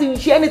ready láti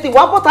ṣe anything,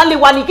 wàá bọ́ta lè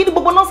wà ní kí ni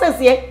gbogbo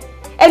nonsense yẹn.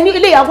 Ẹni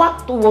ilé ìyá wa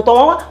tó wọ̀ tọ̀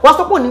wọ́n wá, wàá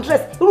sọ pé ò ní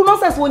interest. Irú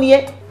nonsense wo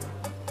nìyẹn?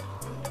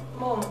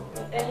 Mom,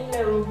 ẹ̀yin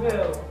lẹ rò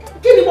bẹ́ẹ̀ o.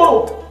 Kí ni mo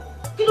rò?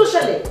 Kí ló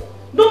ṣẹlẹ̀?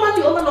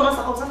 Normally under normal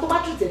circumstances tó bá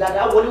treat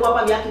dáadáa wọlé wá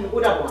bá mi á kí mi kó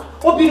dàbọ̀.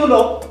 Ó bínú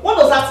lọ. What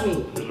does that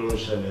mean? Kí ló ń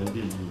ṣẹlẹ̀ níbí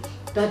yìí?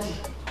 Daddy,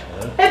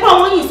 ẹ bá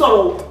wọn yìí sọ̀rọ̀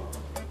o.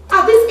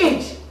 At this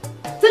age,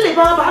 tẹ́lẹ̀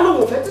bá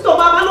lóun ò fẹ́, títọ̀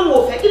bá lóun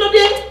ò fẹ́, kí ló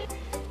dé?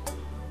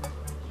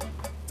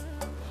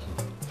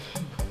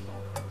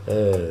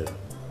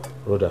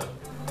 Rhoda,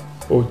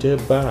 ó jẹ́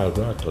bá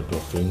àrùn àtọ̀dọ̀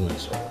fínú ẹ̀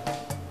sọ.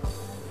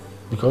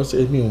 Because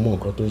èmi ò mọ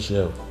nǹkan tó ń ṣe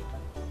ẹ́ o.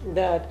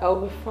 Dad, I'll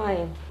be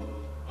fine.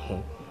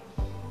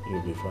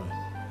 You'll be fine.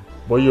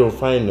 But you're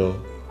fine o,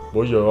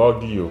 but you're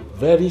ugly o.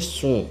 Very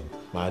soon,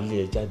 màá lé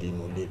ẹ jáde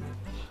inú ilé mi.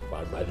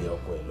 Wàá gbálé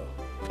ọkọ ẹ lọ.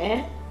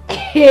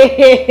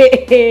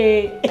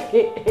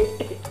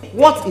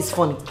 What is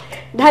funny?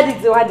 Daddy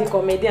ti wá di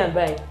comedian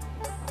báyìí.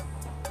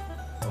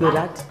 Your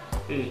dad?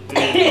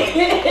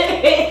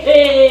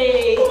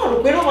 Come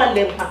on, we don't want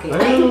them packing.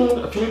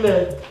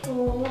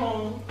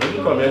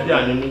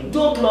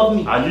 Don't love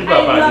me. I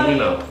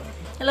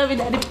love you,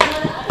 Daddy.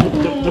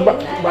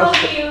 I love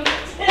you.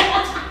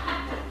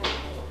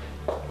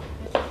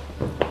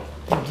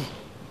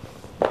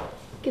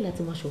 Kí la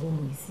ti máa ṣòro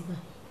ọmọ yìí sí bá?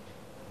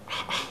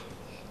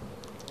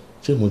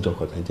 Ṣé mo jọ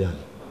comedian?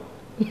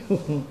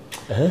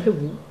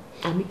 Ewu,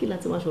 àmì kí la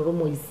ti máa ṣòro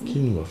ọmọ yìí sí? Kí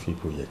ni wọ́n fi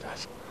ipò yẹ ká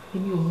ṣe?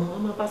 Èmi ò mọ, a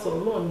máa bá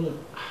sọ̀rọ̀ náà ni.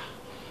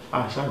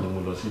 Àṣà ni mo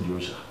lọ sí ìdí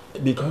òòṣà.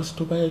 Because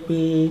tó bá yẹ pé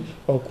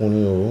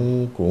ọkùnrin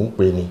òun kò ń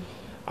pe ni,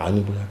 a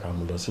ní bóyá ká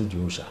mo lọ sí ìdí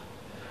òòṣà.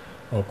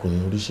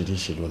 Ọkùnrin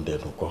oríṣiríṣi ló ń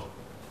dẹnu kọ.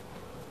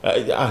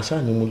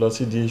 Àṣà ni mo lọ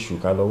sí ìdí èṣù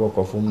ká lọ́wọ́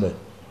kọ fún mẹ́.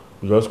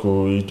 Because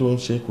kò èyí tó ń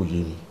ṣe kò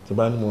yé mi. Tí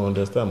bá ní mo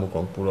understand mo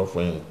kàn purọ́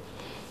fún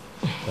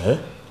ẹ̀yìn.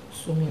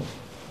 Sumi.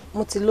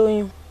 Mo ti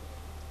lóyún.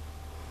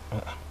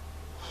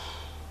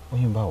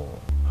 Oyún báwo?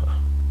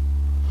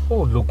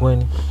 Ó lógún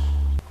ẹni.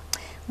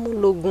 Mo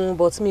lógún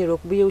but mi rò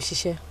pé ó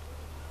ṣiṣẹ́.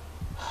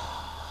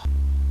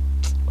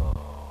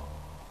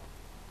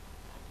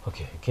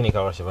 Okay, kí ni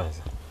ká wá ṣe báyìí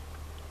sir?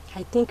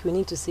 I think we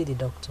need to see the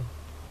doctor.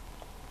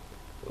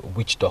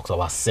 Which doctor?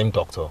 Our same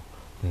doctor?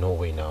 No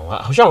way now.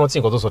 How shall I not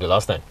think of those for the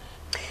last time?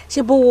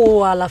 Ṣé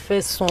bówó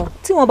àlàfẹ́ san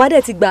tí wọ́n bá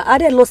dẹ̀ ti gbà á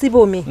dẹ̀ lọ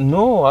síbòmí.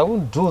 No, I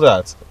won't do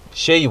that.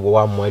 Ṣé ìwọ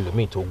wá mọ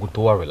ẹlòmíì tó good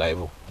tó wà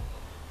reliable?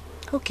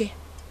 Okay,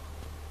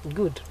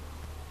 good.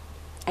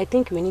 I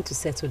think we need to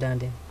settle down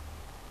then.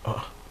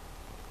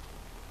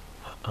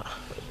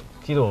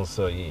 Kí ló ń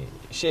sọ yìí?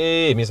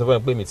 Ṣé èmi sọ fún ẹ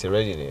pé mi ti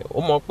ready ni? Ó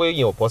mọ̀ pé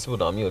yẹn ò possible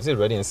now, mi ò tí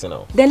ready nsìn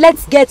now. Then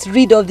let's get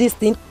rid of this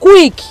thing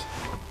quick.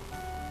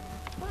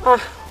 No,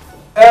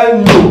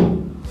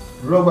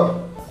 Rogba,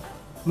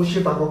 mo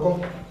ṣe ta kọ́kọ́,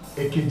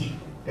 èkejì,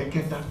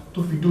 ẹ̀kẹta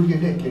tó fi dórí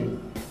ẹlẹ́kẹrin.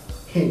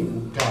 Hey,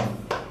 damn.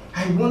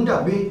 I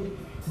wonder bí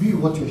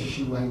ìwọ ti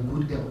ṣe wà in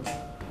good health.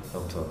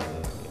 Doctor,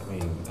 I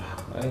mean,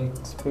 I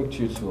expect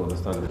you to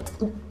understand it.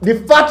 The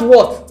fat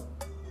what?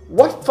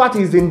 What fat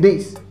is in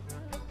this?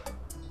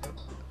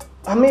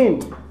 I mean,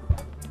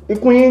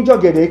 ikùn yín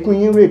jọ̀gẹ̀dẹ̀, ikùn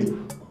yín ready.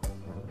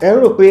 Ẹ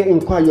rò pé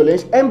nǹkan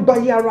ayọ̀lẹ̀ ẹ ń bá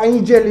yí ara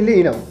yín jẹ́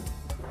lílé náà.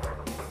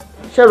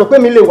 Ṣé rò pé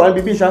mi lè wà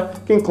níbi bí ṣá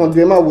kí n kàn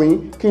dé máa wò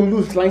yín kí n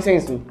lose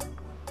license mi?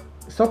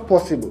 It's not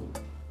possible.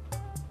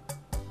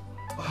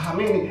 I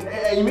mean,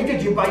 ẹ̀yin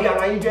méjèèjì ń bá yí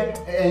ara yín jẹ́,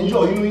 ẹ̀ ń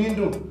yọ̀ inú yín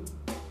dùn.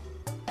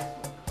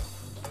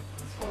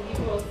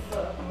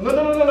 No,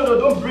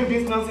 don't bring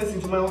this nonsense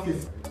into my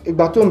office.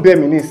 Ìgbà tó ń bẹ̀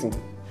mí nísìn.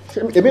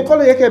 Èmi kọ́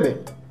ló yẹ kẹ̀bẹ̀.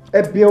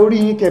 Ẹ bẹ̀ orí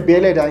yín kẹ̀bẹ̀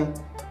ẹlẹ́dàá yín.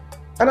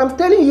 And I'm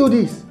telling you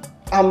this,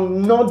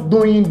 I'm not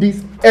doing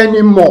this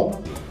anymore.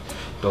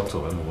 Doctor,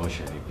 I'm going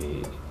to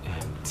be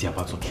tí a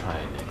bá tún try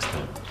next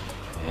time.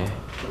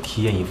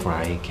 Kí ẹ̀yin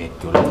fúnra yín kẹ́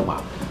pé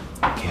ọlọ́pàá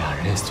kẹ́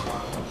arrest wa.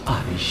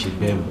 A lè ṣe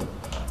bẹ́ẹ̀ mọ́.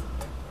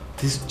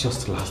 This is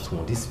just the last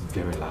one. This is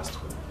very last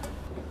one.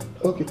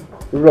 Okay,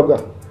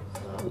 Rogba,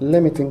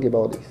 let me think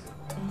about this.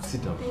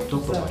 Sit down.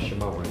 Doctor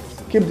Mashima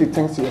worries. Keep the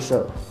things to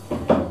yourself.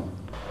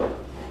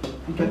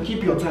 You can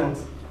keep your things.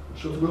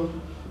 Should we go?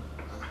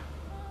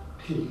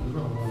 Hey,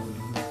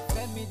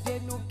 Fẹ́mi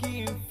dénú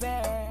kí n fẹ́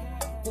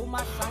kó má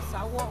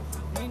ṣàṣàwọ̀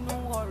nínú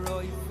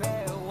ọ̀rọ̀ ìfẹ́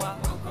wa.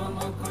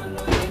 Mọ̀kànmọ̀kàn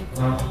ló yẹ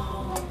kàn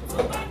tó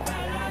bá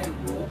kára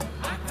ìwò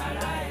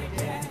àkàrà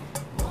ẹ̀jẹ̀.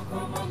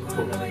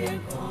 Mọ̀kànmọ̀kàn ló yẹ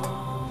kàn.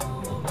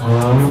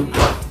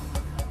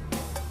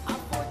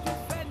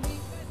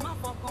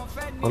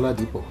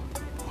 Ọládìpọ̀,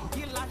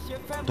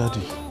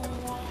 Daddy,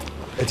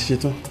 ẹ ti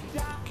ṣetán?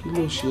 Kí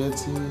ló ṣe ẹ́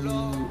tí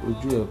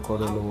ojú ẹ̀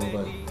kọ́rẹ́ lọ́wọ́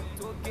báyìí?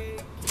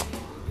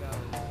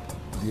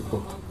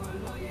 Dípọ̀,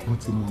 mo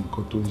ti mọ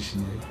nǹkan tó ń ṣe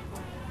ẹ́.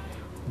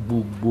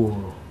 Gbogbo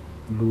ọ̀rọ̀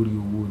lórí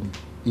owó ni.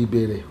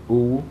 Ìbẹ̀rẹ̀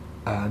owó,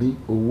 àárín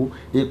owó,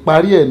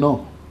 ìparí ẹ̀ náà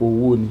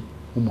owó ni.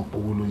 Mo mọ̀ pé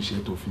owó ló ń ṣe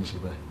tó fi ń ṣe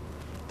báyìí.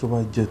 Tó bá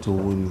jẹ́ tó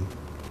owó ni,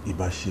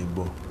 ìbá ṣe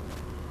gbọ́.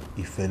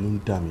 Ìfẹ́ ló ń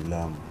dà mí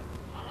láàmú.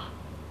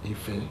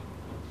 ìfẹ́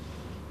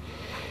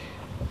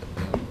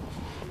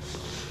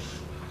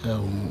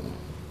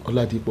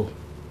Ọládìpọ̀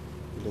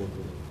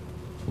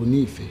oní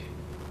ìfẹ́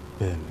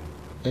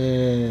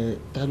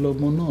ta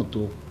lọmọ náà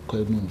tó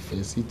kẹnu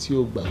ìfẹ́ sí tí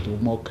ó gbà tó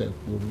mọ́kẹ́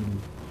porúurú.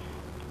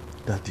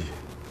 Dádì,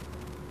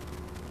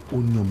 ó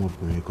ní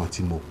ọmọbìnrin kan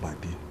tí mo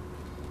pàdé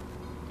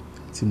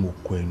tí mo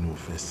kọ ẹnu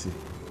ìfẹ́ sí.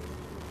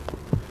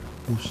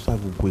 Mo sá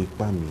gbogbo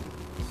ipá mi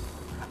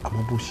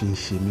àmọ́ bó ṣe ń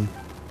ṣe mí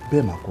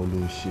bẹ́ẹ̀ mà kọ́ ló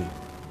ń ṣe.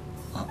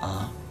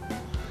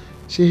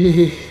 Ṣé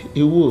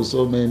ewu ò sọ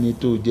ọmọ ẹni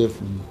tó jẹ́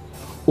fún mi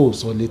ó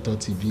sọ létọ́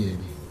ti bí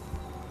ẹni.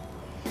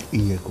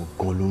 Ìyẹn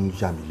gangan ló ń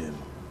yà mí lẹ́nu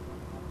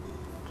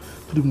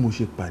torí mo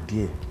ṣe pàdé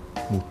ẹ̀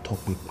mo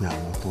tọpinpin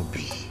àwọn tán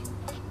bí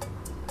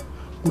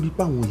mo rí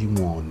pé àwọn yìí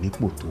wọn ò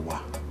nípò tó wà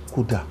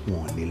kódà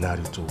wọn ò ní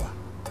lárí tó wà.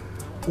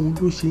 Òun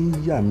ló ṣe ń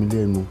yà mí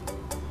lẹ́nu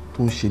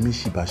tó ń ṣe mí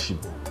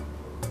ṣìbáṣìbọ̀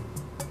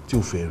tí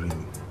ò fẹ́ rí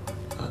mi.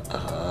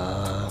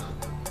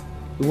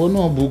 Ìwọ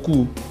náà bùkù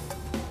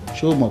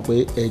ṣé o mọ̀ pé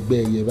ẹgbẹ́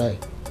ẹyẹ báyìí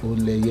òun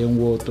lẹ̀yẹ ń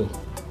wọ́ ọ̀tọ̀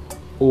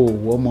o ò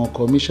wọ́ ọmọ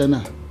kọmíṣánná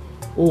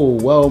o ò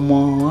wá ọmọ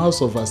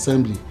house of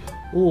assembly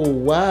o ò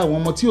wá àwọn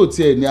ọmọ tí ò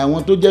tiẹ̀ ní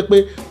àwọn tó jẹ́ pé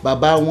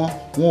bàbá wọn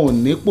ò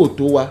nípò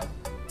tó wa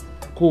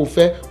kó o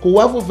fẹ́ kó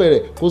wá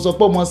fòfẹ̀rẹ̀ kó sọ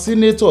pé ọmọ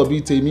senator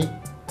bíi tèmi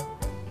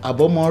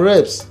àbọ̀mọ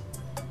reps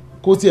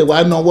kó tiẹ̀ wá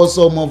náwó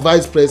sọ ọmọ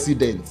vice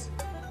president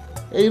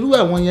irú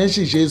àwọn yẹn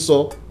sì ṣe sọ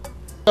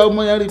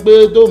ọmọ yẹn rí i pé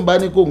tó ń bá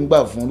ní kó ń gbà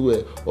fúnrú ẹ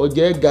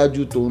ọjẹ́ ga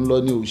ju tó ń lọ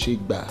ní ò ṣe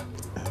gbà.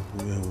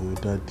 ẹ wo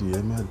dádì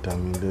ẹ má dá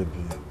mi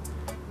lẹ́bi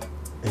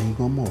ẹ̀yin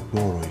gan mọ̀ pé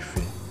ọ̀rọ̀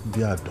ìfẹ́ bí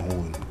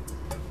àdánwò ni.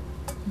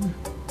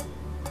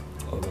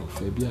 ọ̀rọ̀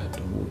ìfẹ́ bí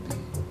àdánwò ni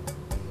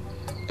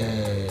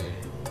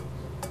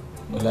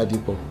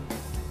Ọládìpọ̀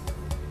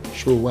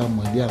ṣó o wá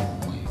mọ̀lé àwọn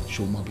ọmọ ẹ̀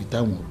ṣó o mọ ibi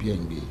táwọn òbí ẹ̀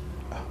ń gbé.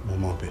 mo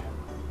mọ̀ bẹ́ẹ̀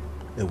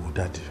ẹ wò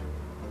dádì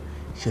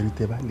ṣẹ́ni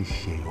tẹ́ bá lè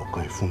ṣe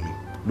ẹyọ̀kan ẹ̀ fún mi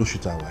lóṣù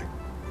tá a wà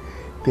yìí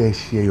tẹ́ ẹ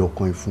ṣe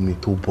ẹyọ̀kan ẹ̀ fún mi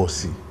tó bọ́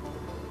sí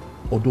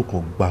ọdún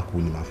kan gbáko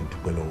ni màá fi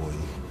dúpẹ́ lọ́wọ́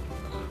yín.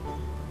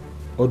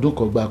 ọdún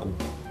kan gbáko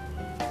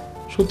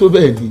ṣó tó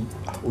bẹ́ẹ̀ ni.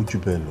 ó jù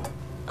bẹ́ẹ̀ lọ.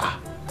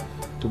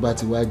 tó bá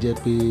ti wá jẹ́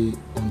pé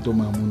ohun tó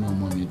máa múná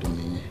ọmọ mi dùn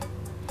nìyẹn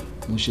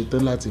mo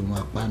ṣetán láti run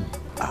apá mi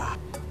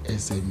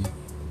ẹsẹ̀ mi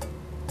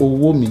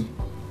owó mi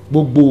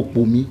gbogbo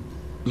òpó mi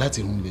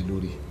láti run lé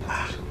lórí.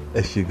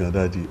 ẹ ṣe gan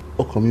dájú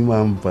ọkàn mi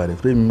máa ń balẹ̀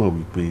pé mi mọ̀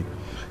wípé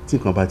tí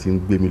nǹkan bá ti ń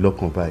gbé mi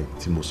lọ́kàn báyìí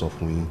tí mo sọ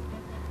fún yín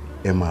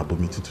ẹ máa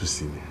bomi tútù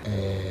sí mi.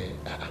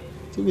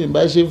 tí mi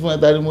bá ṣe fún ẹ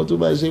ta ni mo tún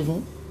bá ṣe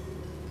fún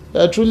you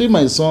are truly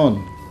my son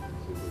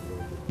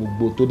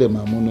gbogbo tó dẹ̀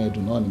máa múnú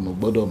ẹ̀dùn náà ni mo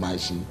gbọ́dọ̀ máa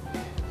ṣe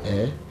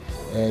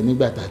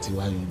nígbà tá a ti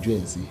wá yanjú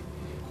ẹ̀ sí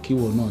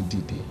kíwọ náà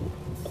dìde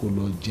kó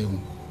lọ jẹun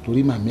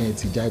torí màmá ẹ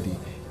ti jáde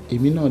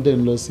èmi náà dẹ̀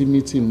ń lọ sí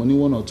meeting mo ní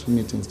 1 or 2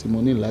 meetings tí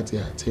mo ní láti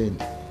attend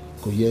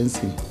kò yẹ ń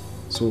sìn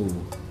so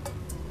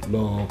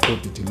lọ kó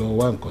tètè lọ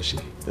wá nǹkan ṣe.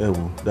 ẹ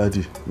wo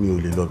dádì mi ò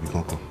lè lọ bí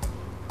kankan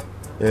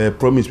ẹ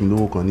promise mi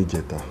lówó kan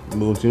níjẹta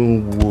mo ti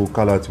ń wo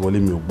kálá àti wọlé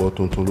mi ò gbọ́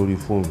tuntun lórí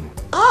fóònù.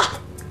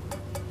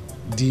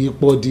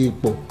 dípọ̀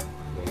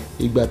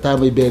ìgbà tá a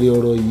bẹ̀rẹ̀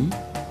ọ̀rọ̀ yìí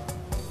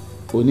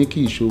oní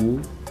kì í ṣòwò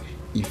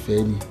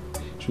ìfẹ́ ni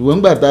ṣùgbọ́n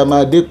nígbà tá a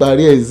máa dé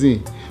parí ẹ̀ sìn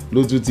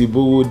ló tún ti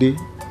bówó dé.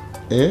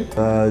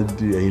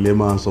 dáàdì ẹ̀yin lè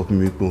máa ń sọ fún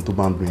mi pé ohun tó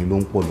bá ń dùn yín ló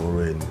ń pọ̀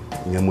lọ́rọ̀ ẹ̀ ni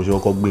ìyẹn mo ṣe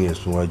kọ́kọ́ gbé yẹn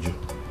súnwájú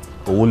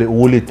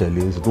owó lè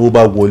tẹ̀lé nsìn tó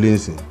bá wọlé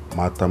nsìn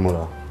máa ta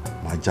mọ́ra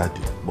máa jáde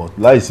but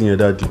láìsí yẹn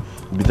dáàdì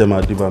ibi tẹ́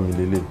máa dé bá mi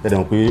lélẹ̀ ẹ̀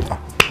dẹ̀ pé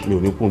mi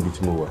ò ní kún ibi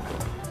tí mo wà.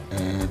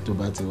 tó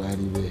bá ti wá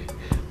rí bẹ́ẹ̀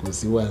kò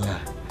sí wàhálà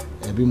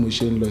ẹbí mo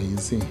ṣe ń lọ yìí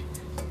sìn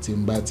tí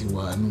n bá ti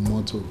wà nínú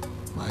mọ́tò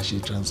máa ṣe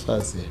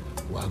transfer sí ẹ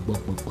wàá gbọ́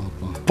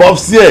pọ̀npọ̀npọ̀n.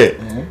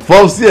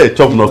 pọ́psí ẹ̀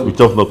chop knock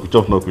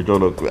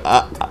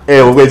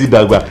ẹ ò fẹ́ ti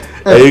dàgbà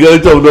ẹ̀yin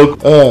kan chop knock.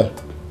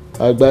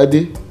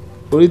 àgbàdé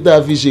orí tá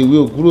a fi ṣèwé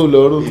òkúrò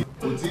lọ́rùn.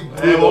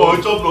 ẹ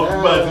wọ́n chop knock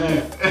gbà tí.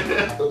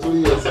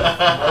 torí ẹ̀sìn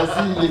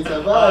àti ilé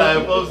sábà.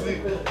 pọ́psí.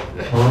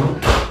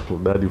 kò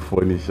dáàdi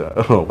fọ́ọ̀nì ṣá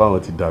ọ̀pọ̀ àwọn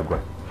ti dàgbà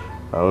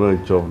àwọn náà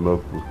chop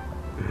knock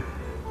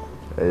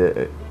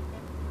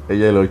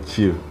ẹyẹ lọ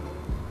chill.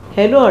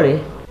 hello ọ̀rẹ́.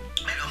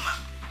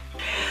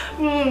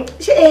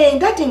 ṣé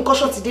dáàdi nǹkan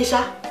ṣọ́ ti dé ṣá.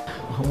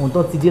 àwọn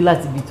tó ti dé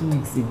láti bíi 2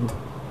 weeks ago.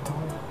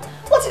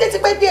 wọ́n ti dé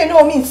tipẹ́ díẹ̀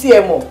náà mi ti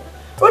ẹ̀ mọ̀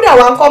Rhoda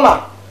wa ń kọ́ mà.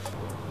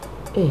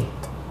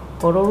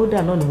 ọ̀rọ̀ Rhoda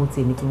náà ni mo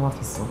tiẹ̀ ní kí wọ́n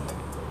fi sọ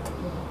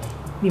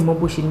mi mọ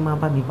bó ṣe ní máa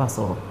bá mi bá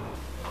sọ̀rọ̀.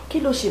 kí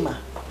ló ṣe mà.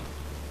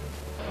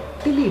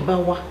 délé ìbá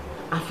wa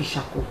a fi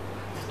ṣàkọ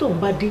tí tóun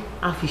bá dé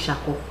a fi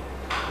ṣàkọ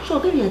ṣé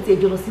ọ̀gá ìyá ti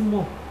ẹjọ́ lọ sí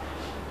mọ́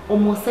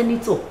ọmọ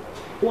sẹ́nítọ̀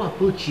ó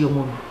àpòròchì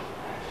ọmọ mi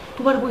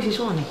tó bá rí bó ṣe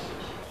ṣọ́ọ̀ ni.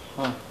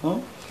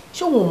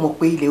 ṣé òun mọ̀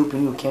pé ilẹ̀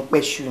obìnrin ò kí ń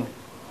pẹ́ ṣú ni.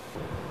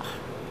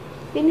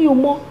 èmi ò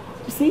mọ̀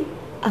sí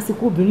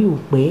àsìkò obìnrin ò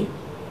pẹ́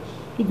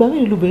ìgbà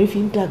mẹ́rin lobìnrin fi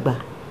ń dàgbà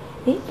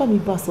bá mi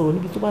bá sọ̀rọ̀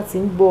níbi tó bá ti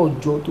ń gbọ́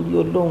ọjọ́ torí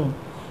Ọlọ́run.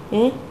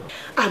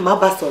 má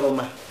bá sọ̀rọ̀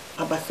má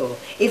bá sọ̀rọ̀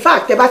in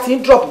fact tẹ bá ti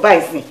ń drop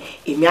báyìí sìn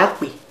èmi á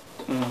pè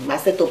máa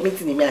set up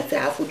meeting èmi àti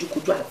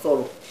àfojúkojú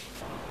àsọ̀rọ̀.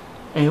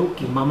 ok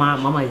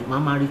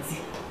màmá retí.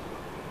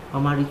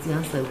 Mama retí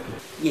answer òkè.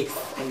 Yes,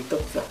 I'm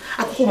doctor.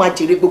 Àkókò máa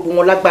jèrè gbogbo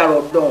wọn lágbára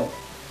Ọlọ́run.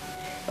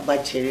 Bàbá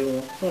jèrè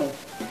wọn.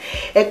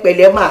 Ẹ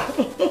pẹ̀lẹ́ mà.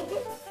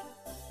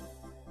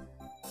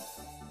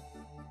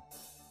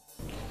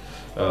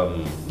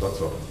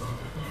 Doctor,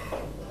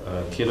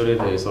 kí ló dé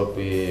tẹ́ sọ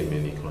pé èmi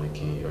nìkan ni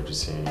kí n yọjú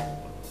sí yín?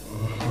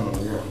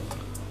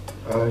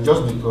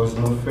 Just because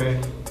mo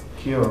fẹ́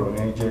kí ọ̀rọ̀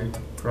yẹn jẹ́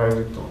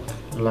private talk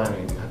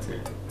láàrin àti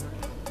ẹ̀.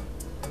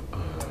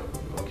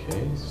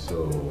 Okay, so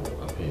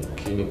I mean,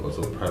 kí ni kò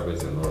so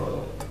private and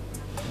all?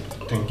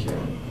 Thank you.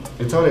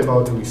 It's all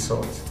about the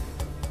result.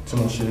 Tí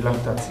mo ṣe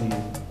láfta tí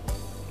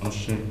mo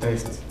ṣe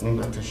test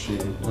nígbà tó ṣe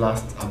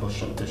last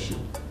abortion tó ṣe.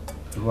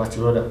 Ìwà àti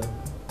Rhoda.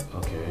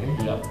 Okay.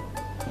 Yeah.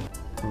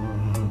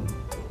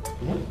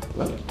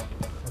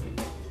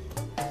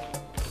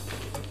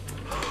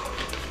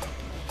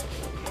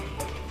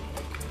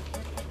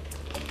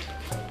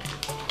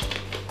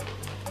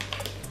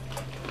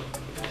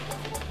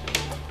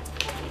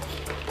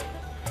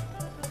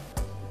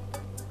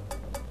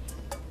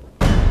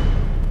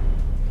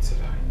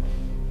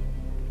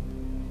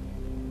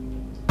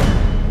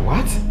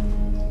 What?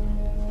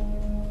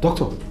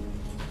 Doctor,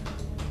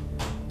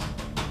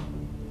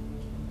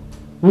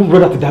 who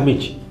brought out the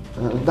damage?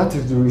 That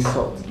is the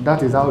result.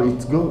 That is how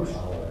it goes.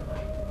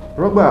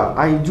 Rogba,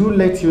 I do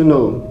let you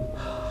know.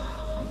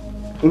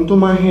 Into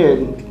my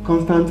head,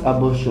 constant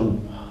abortion.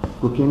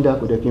 Kukinda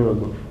kudekin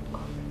Rogba.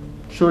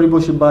 Shori bo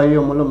ṣe ba ye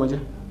ọmọ lọ́mọ jẹ́.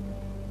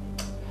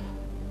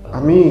 I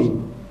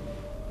mean,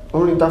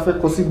 only ta fẹ́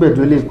kọ sí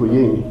gbẹ̀du ele kò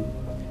yé mi.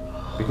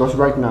 Because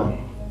right now,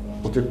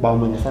 o ti pa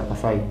ọmọ yẹn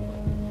sápasai.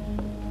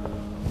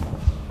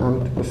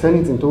 And if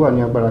anything tó wà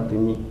ní agbára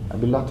tèmi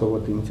àbí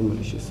látọwọ́ tèmi tí mo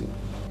lè ṣe sí.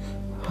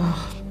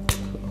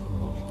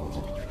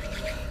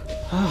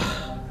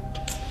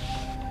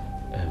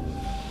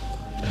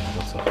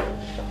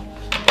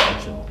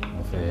 Doctor,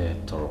 mo fẹ́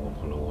tọrọ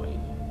kankan lọ́wọ́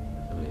yín.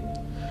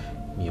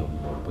 Mi ò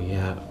mọ̀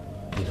bóyá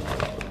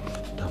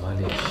tá bá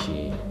lè ṣe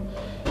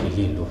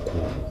ilé ìlókù.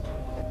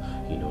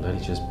 Let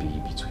it just be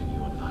between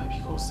you and I,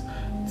 because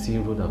tí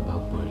Rhoda bá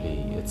gbọ́lé,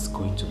 it's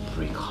going to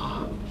break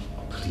her.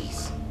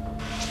 Please.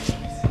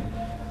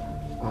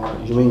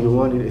 You mean you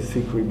wanted a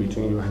secret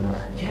between you and I?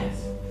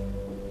 Yes.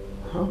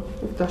 Huh?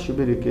 If that should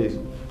be the case,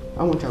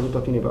 how much are we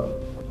talking about?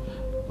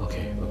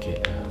 Okay.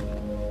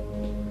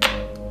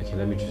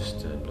 Let me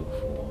just look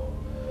for.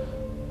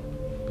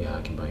 Yeah,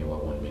 I can buy you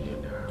 1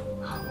 million naira.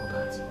 How about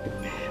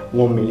that?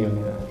 1 million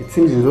naira. It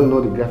seems you don't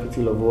know the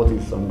gravity of what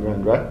is some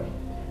grand, right?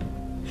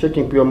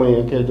 Shaking pure money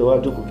and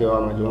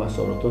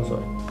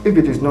if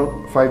it is not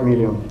 5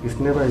 million, it's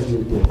never a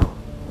deal here.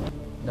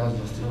 That's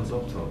just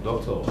it.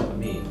 Doctor, I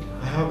mean,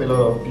 I have a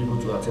lot of people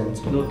to attend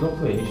to. No,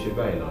 doctor, you should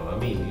buy now. I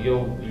mean, you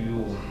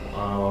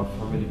are a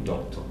family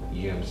doctor.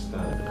 You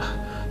understand?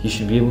 You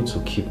should be able to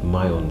keep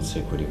my own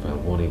secret if I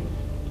want it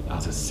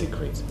as a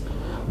secret.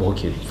 But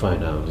okay,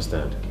 fine, I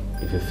understand.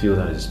 If you feel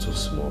that it's too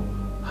small,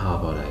 how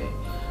about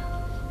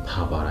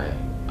I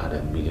add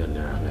 1 million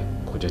naira,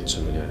 like project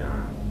 2 million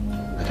naira?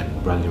 I can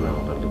rally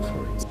around and look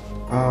for it.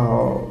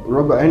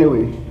 Robert,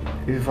 anyway,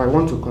 if I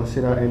want to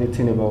consider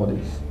anything about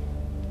this,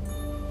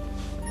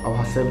 I'll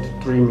accept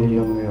 3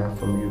 million naira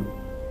from you.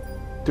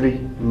 3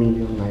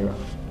 million naira.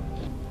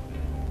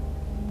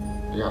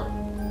 Yeah.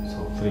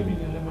 So 3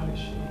 million, let me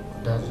manage.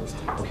 That's just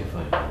it. Okay,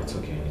 fine. It's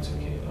okay.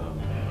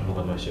 I'm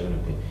not going to share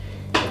anything.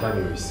 If I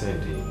may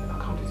resend the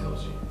account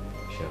details,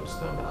 you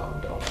understand.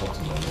 I'll talk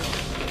to my mom.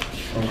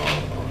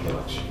 I'll get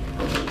back to you.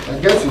 I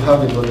guess you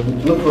have it, but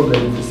no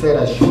problem if you said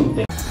I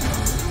should.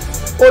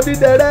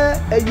 Odidẹrẹ́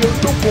ẹyẹ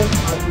olókun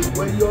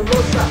àgbègbè ẹyẹ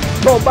ọlọ́sà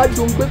náà bá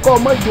jòun gbé kọ́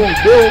ọmọ jòun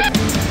gbé o.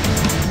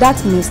 That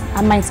means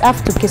I might have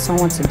to kiss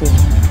someone today.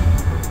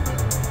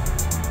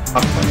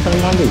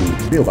 Àpàtàlálẹ̀ yìí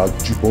bí ọba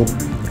ju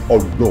bọ́ọ̀lù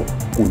ọlọ́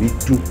kò ní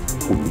dùn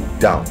kò ní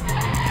dáhùn.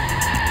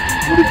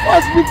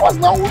 Because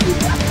now we do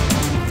that.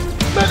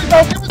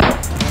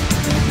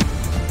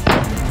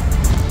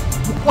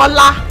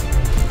 Bọ́lá,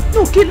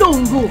 no kí ló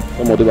ń gò.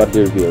 Ọmọdé bá dé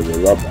ibi ẹ̀rọ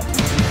rábà.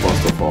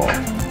 First of all,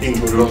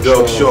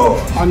 introduction.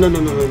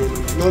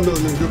 No,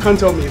 you can't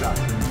tell me that.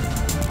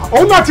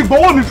 Oh, not to go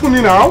on with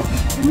me now.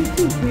 We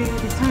think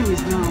the time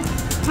is now.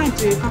 Time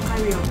to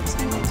carry out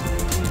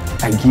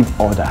assignment. I give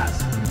orders.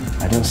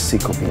 I don't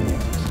seek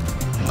opinions.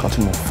 Got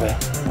to move fair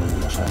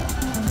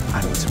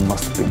and it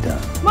must be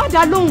done. Má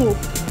dá lóhùn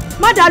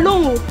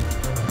o.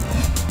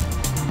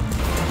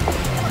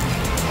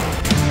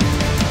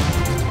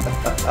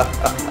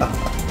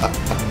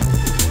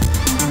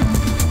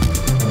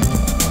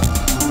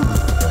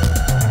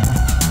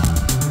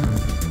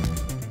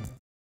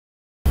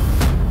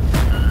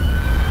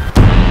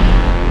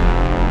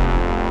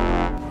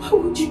 Why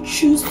would you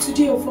choose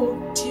today of all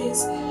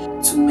days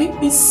to make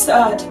me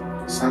sad?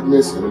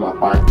 Sadness in my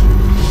heart.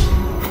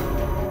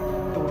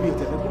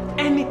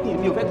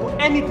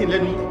 Anything,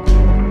 let me.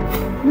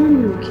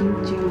 Mọ́mí ò kí ń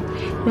jẹun.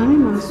 Ìgbà mi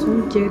máa sún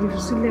oúnjẹ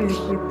sílẹ̀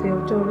rẹpẹtẹ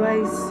ọjọ́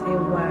ráìsì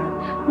ẹ̀wà.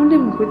 Wọ́n dẹ̀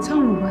mọ̀ pé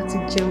táwọn bá ti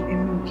jẹun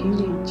ẹ̀mí ò kí ń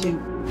lè jẹun.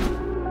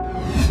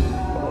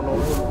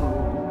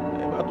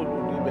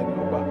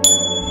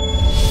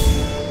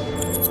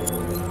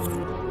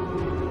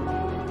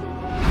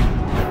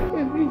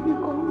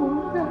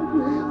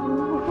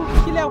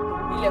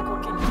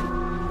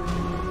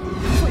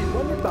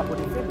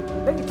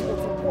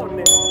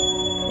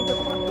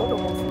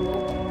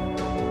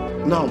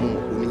 Now, Mom,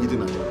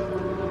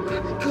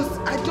 because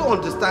I don't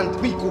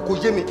understand. Me, Koko,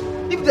 Yemi.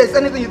 If there's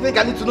anything you think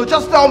I need to know,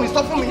 just tell me.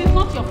 Stop for me. It's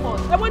not your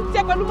fault. I want to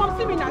take a look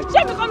at me now.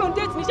 She me call on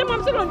date me. She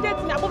mom still on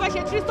date me. I'm over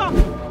here threesome.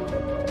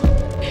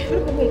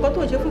 Nǹkan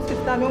tó ń ṣe fún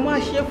sister mi, ó máa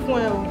ṣe fún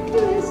ẹ o. Kí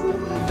ni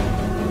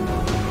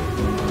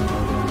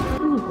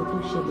nǹkan tó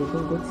ṣẹlẹ̀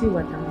gangan tí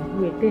ìwà táwọn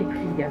àbúrò ẹ̀ tẹ́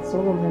fi ìyà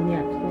sọ́rọ̀ mọ́ ní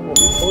àtúwọ̀?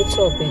 Ó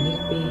tọ̀ bẹ̀ ni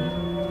pé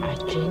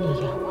àjẹ́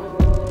nìyá wa.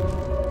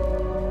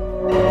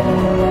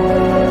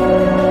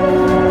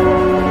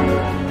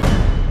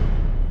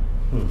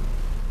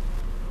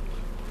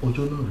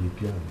 Ọjọ́ náà rí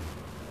bí àná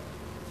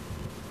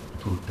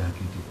tó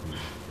dágídí kù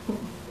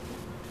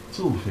tí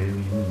ò fẹ́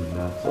rí inú mi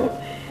láti.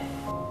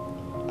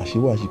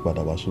 Àṣewà ṣì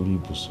padà wá sórí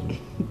ibùsùn.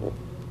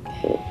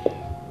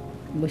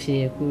 Bó ṣe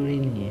yẹ kó rí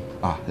nìyẹn.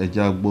 Ẹ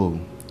já gbọ́ o.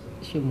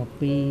 Ṣé o mọ̀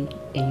pé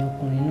ẹ̀yin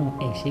ọkùnrin náà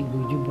ẹ̀ ṣe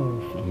gbójú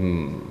bọ̀rọ̀ fún?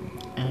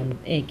 And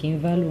ẹ kì í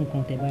value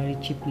nǹkan tẹ́ bá rí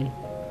cheaply.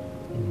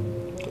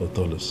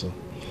 Ọ̀tọ̀ ló sọ.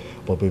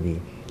 But baby,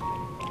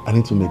 I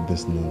need to make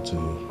this known to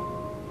you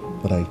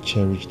that I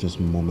cherish this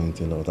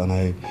moment a lot and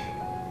I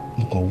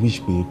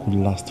wish we could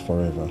last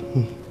forever.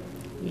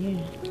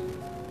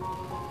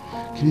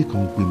 Kí ni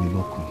kan gbé mi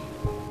lọ́kàn?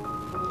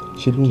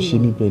 Ṣé ló ń ṣe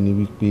mí bẹ́ẹ̀ ni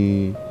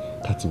wípé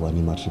ká ti wà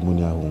ní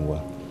matrimonial home wa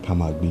ká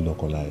máa gbé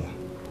lọ́kọ láya?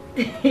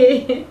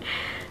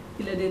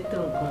 Kí ló dé tó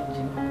nǹkan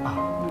jù?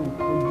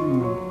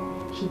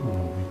 Ṣé mo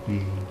mọ̀ wípé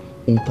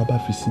ohun tá bá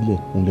fi sílẹ̀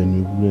òun lẹ́nu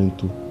ewúrẹ́ ń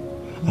tó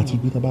àti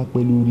pé tá bá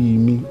pẹ́ lórí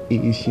mi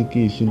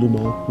èéṣin ló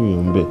máa ń pè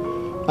yàn bẹ́ẹ̀.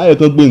 Ayọ̀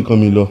kan gbé nǹkan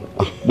mi lọ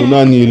mo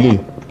náà ní ilé.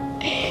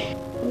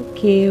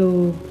 Okay o,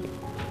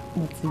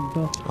 mo ti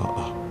gbọ́.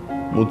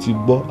 Mo ti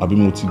gbọ́ àbí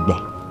mo ti gbà?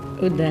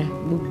 Ó dáa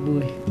gbogbo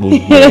ẹ̀.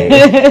 Gbogbo ẹ̀.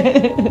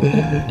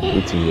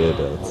 Good to hear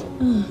that.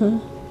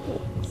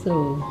 So,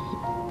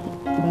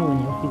 báwo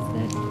ni ọ́fíìsì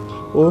dáadé?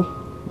 Oh,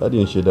 dáadé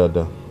ń ṣe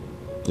dáadáa.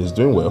 He's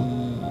doing well.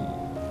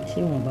 Ṣé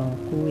wọ́n bá wọn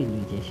kó èlò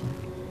ìjẹsà?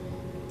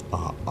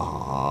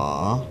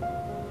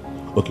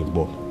 Okay,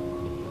 gbọ́.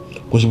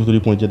 Kó ṣe nítorí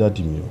pé wọ́n jẹ́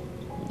dáàdì mi o.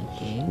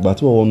 Ìgbà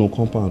tí wọ́n wọnú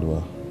compound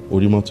wa,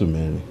 orí mọ́tò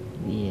 4.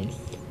 Yes.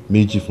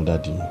 2 fún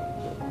dáàdì mi.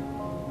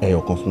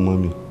 Ẹyọ̀kan fún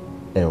mọ́mì,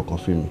 ẹyọ̀kan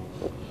fún mi.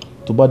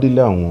 Tó bá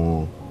délé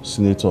àwọn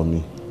senator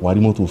mi, wà á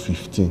rí mọ́tò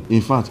 15.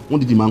 In fact, wọ́n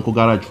dìde máa ń kó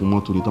garage fún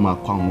mọ́tò ní tó máa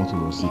kó àwọn mọ́tò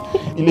lọ sí.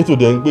 Ilé tó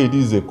dẹ̀ ń gbé,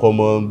 this is a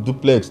common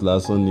duplex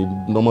lásán ni,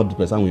 normal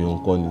duplex àwọn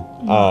èèyàn kọ́ ni.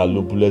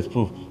 Lo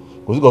bulletproof.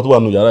 Kò sí kan tó wà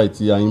nù yàrá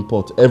ìtì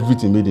import,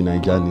 everything made in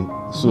Naija ni.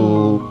 So,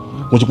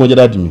 mo ti pọ́n jẹ́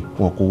dáàdì mi,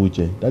 wọn kò wó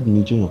jẹ. Dáàdì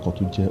mi jẹ́ èèyàn kan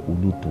tó jẹ́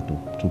olódodo,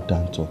 tó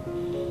dáńtọ́.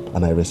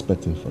 And I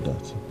respect him for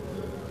that.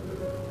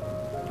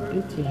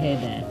 Good to hear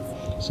that.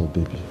 So,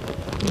 baby,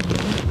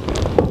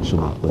 show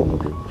me where you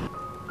go.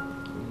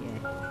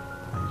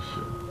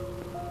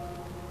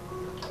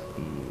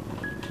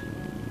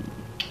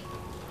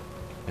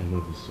 I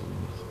love you so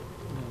much.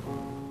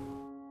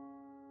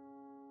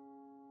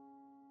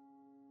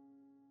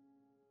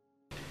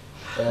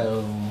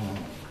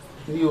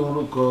 Ní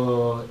orúkọ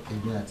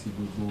èmi àti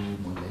gbogbo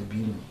mọ̀lẹ́bí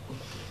mi,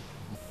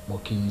 mo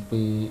kí i pé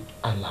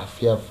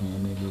àlàáfíà fún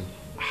yín nílé.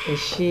 Ẹ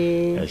ṣé.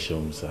 Ẹ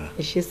ṣeun sá.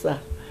 Ẹ ṣé sá.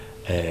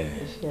 Ẹ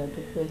ṣé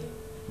àdúpẹ́.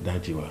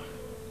 Dájì wa,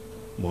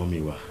 mọ́mì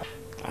wa,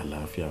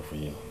 àlàáfíà fún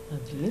yín.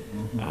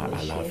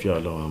 Àlàáfíà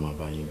Ọlọ́run á máa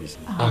bá yín bí sí.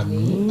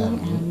 Àmín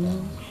àmín.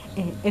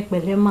 Ẹ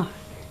pẹ̀lẹ́ mà,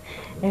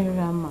 ẹ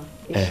rà mà,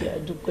 ẹ ṣé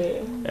àdúpẹ́.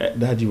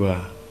 Dájì wa,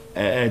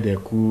 dẹ̀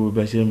kú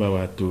bẹ́ ṣe ń bá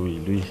wa tò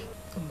ìlú yìí.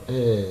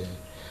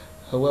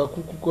 Àwa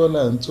kúkú kọ́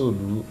là ń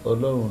tòlú,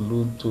 Ọlọ́run ló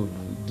ń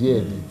tòlú,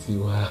 díẹ̀ ní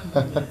tiwa.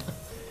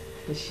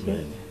 Ẹ ṣé.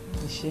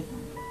 Ẹ ṣé.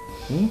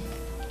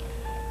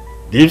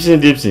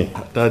 Dipsin.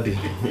 Daddy.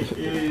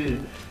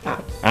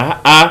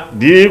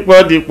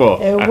 Dípọ̀.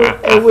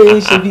 Ẹ wo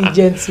yín ṣe bí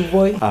gentle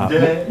boy.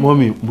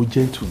 Mọ́mì, mo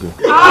gentle gan.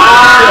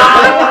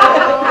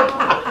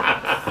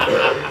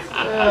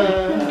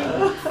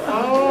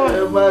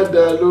 Ẹ má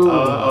dá lóhùn.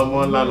 Ọmọ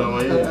ńlá lọmọ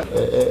yìí.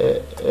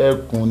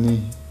 Ẹkùn ni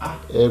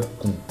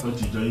ẹkùn.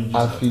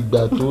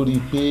 Àfìgbà tó rí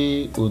pé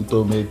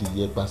òǹtọ̀ mẹ́dì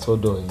yẹ pa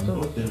sọ́dọ̀ yín.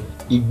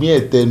 Ìgbín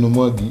ẹ̀ tẹnu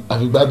mọ́gi.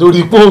 Àfìgbà tó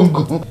rí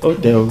pọ́ǹgùn. Ó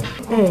tẹ o.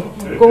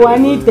 Kò wá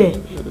ní tẹ̀.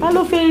 Ta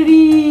ló fẹ́ rí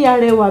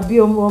arẹwà bí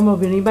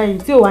ọmọbìnrin báyìí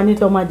tí ò wá ní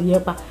tọmọ adìyẹ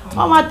pa?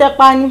 Wọ́n máa tẹ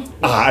pa ni.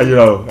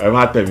 Ayọ̀ ẹ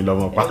má tẹ̀ mí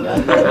lọ́mọ pa.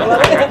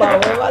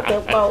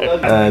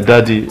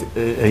 Daddy,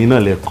 ẹ̀yin náà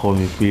lè kọ́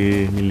mi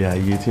pé nílé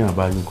ayé tí yàn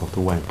bá rí nǹkan tó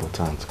wà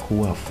important kó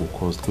wà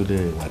focused kó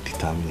dẹ̀ wà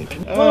determined.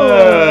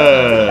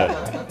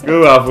 Kó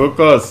wà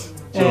focused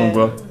tí ò ń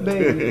gbọ́.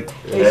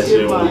 Ẹ ṣé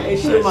mà, ẹ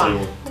ṣé mà.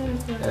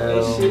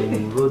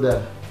 Rhoda,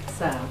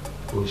 Sir.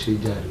 Ó ṣe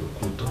jàre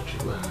òkú tọ́jú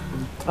wa.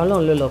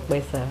 Ọlọ́run ló lọ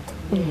pẹ́ sá.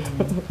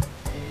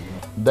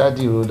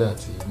 Daddy Rhoda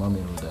àti Mommy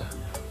Rhoda,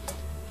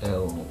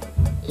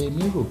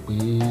 èmi rò pé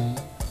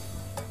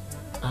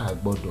a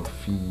gbọ́dọ̀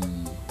fi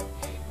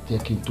jẹ́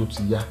kí n tó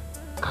ti yá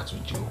ká tún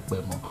jẹ́ òpẹ́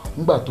mọ́.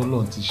 Nígbà tó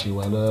lọ́n ti ṣe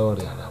wa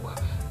lọ́rẹ̀ ara wa,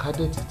 ká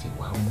dẹ̀ tètè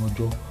wá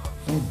mọ́jọ́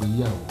fún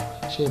ìgbéyàwó.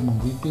 Ṣé mọ̀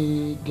wípé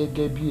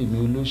gẹ́gẹ́ bí èmi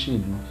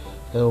olóṣèlú,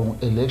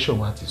 election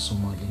wa ti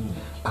súnmọ́lé,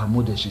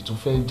 àmúdẹ̀ṣe tún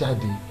fẹ́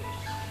jáde,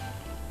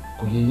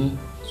 kò yé yín.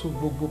 So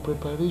gbogbo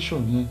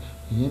preparation yẹn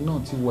ìyẹn náà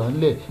ti wà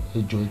ńlẹ̀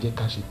ẹjọ́ ẹ jẹ́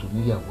ká ṣètò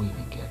níyàwó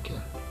ìní kíákíá.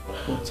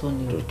 òótọ́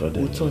ni òótọ́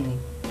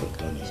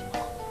ni.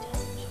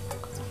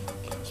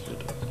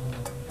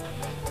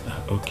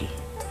 ok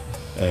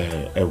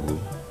ẹ wo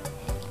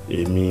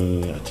èmi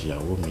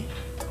àtìyàwó mi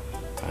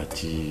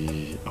àti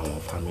àwọn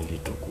fámìlì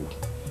tó kù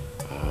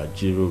a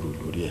jíròrò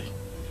lórí ẹ̀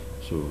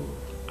so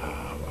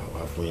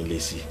àwa fún yín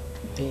lésì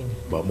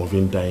bọ́ mo fi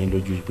ń dá yín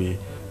lójú pé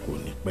kò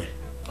ní pẹ́.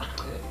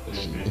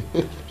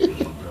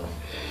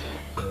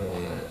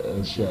 ẹ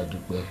ṣe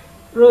àdúpẹ́.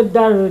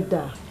 Ròdà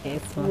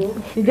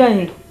ìjà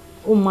yẹn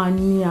ó máa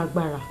ní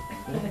agbára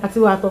àti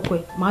wàá tọkọ ẹ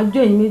máa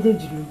jó ẹ̀yin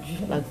méjèèjì lójú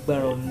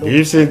lágbára Ọlọ́run.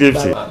 gífsìn.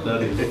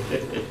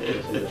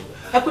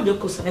 ẹ kú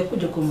jókòó sir, ẹ kú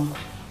jókòó mọ́.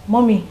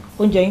 Mọ́mí,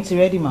 oúnjẹ yín ti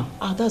ready ma.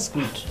 Ah, that's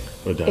good.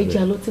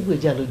 Ẹja ló tí kò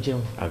ẹja ló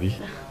jẹun. Àbí?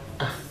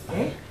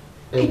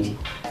 Ẹ̀jì.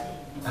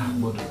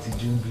 Àgbọ̀dọ̀ ti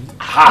jú bí.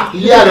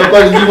 Ilé àlọ́kọ́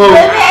ni bí wọ́n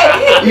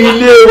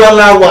ilé wa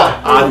la wà.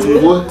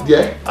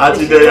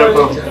 Àti dẹ̀yẹ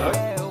kan.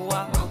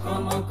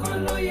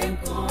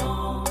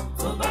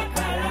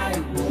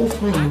 Ó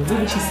fún ẹ̀yìn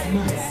lórí ṣe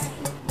smart.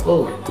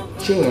 Oh,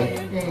 ṣé yẹn?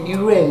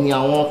 Irú ẹ̀ ni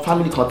àwọn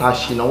family kan tá a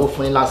ṣe ìnáwó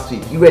fún yín last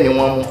week. Irú ẹ̀ ni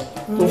wọ́n mú.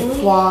 Ó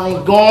fine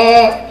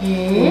gan.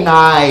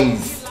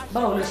 Nice.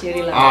 Báwo ló ṣe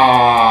rí lára?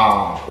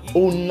 Ó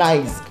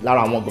nice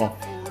lára wọn gan.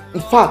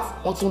 In fact,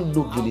 wọ́n tún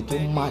lo gèlè tó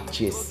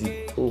match ẹ̀ sí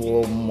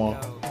ọmọ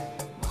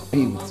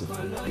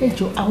beautiful. Ẹ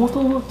jọ àwọn tó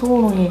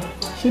rún yẹn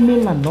ṣé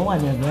mainland náà wà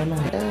ní àgbáyé náà?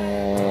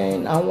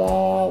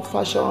 Àwọn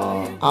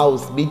fashion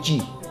house méjì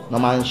náà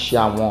máa ń ṣe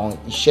àwọn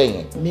iṣẹ́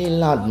yẹn.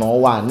 Mainland náà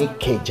wà ní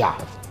Ìkẹjà,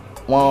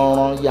 wọ́n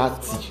rán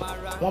yàtì,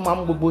 wọ́n máa ń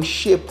gbogbo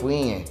shape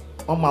yẹn,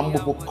 wọ́n máa ń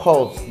gbogbo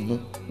curves yìí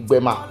gbẹ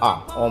máa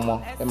ọmọ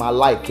ẹ máa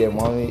like ẹ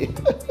mọ́ mi.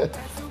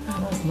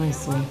 That's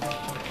nice one.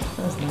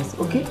 That's nice.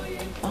 Okay,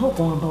 I hope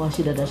wọn bá wa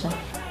ṣe dáadáa ṣá.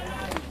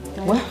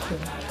 Wá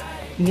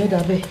ìyẹn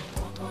dàbẹ́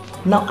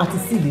now àti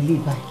sí ìlélẹ̀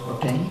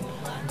báyìí.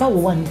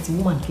 Báwo wà ní ti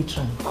woman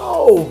catering?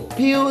 Oh,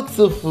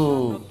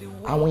 beautiful.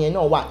 Àwọn yẹn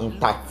náà wà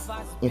intact.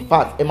 In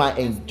fact, ẹ máa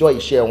enjoy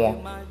iṣẹ́ wọn.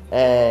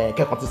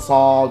 Kẹ́kọ̀ọ́ ti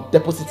san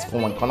deposit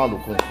fún wọn, ìkan náà ló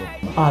kún fún.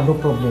 No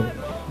problem.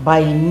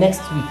 By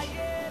next week,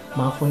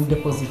 màá fún yín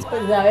deposit.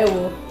 Ẹ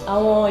wo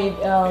àwọn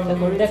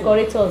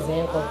decorators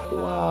yẹn kọ.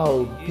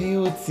 Wow,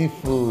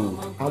 beautiful.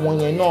 Àwọn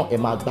yẹn náà ẹ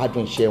máa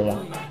gbádùn iṣẹ́ wọn.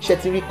 Ṣé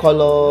ti rí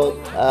colour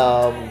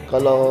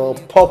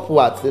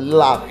purple àti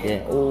black yẹn?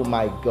 Oh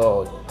my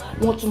God.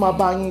 Wọ́n tún máa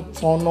bá yín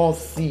tanná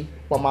sí,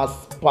 wọ́n máa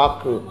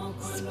sparkle.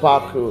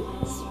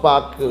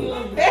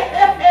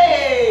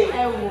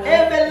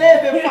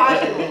 Ebelebe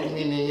fashion.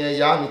 Mi nìyẹn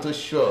ìyá mi tó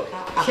sure.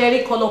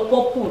 Ṣẹ́rí colour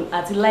purple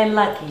àti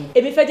lilac yìí.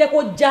 Èmi fẹ́ jẹ́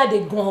kó jáde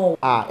gan-an.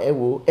 Ẹ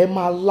wo ẹ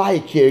máa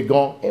like ẹ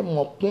gan, ẹ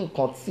mọ̀ pé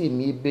nǹkan tí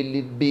èmi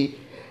Ebelebe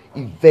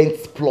event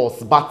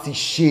plus bá ti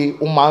ṣe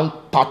ó máa ń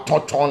ta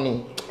tọ́tọ́ ni.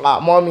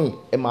 Mọ́mì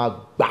ẹ máa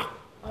gbà.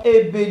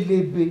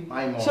 Ebelebe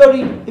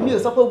sórí èmi ò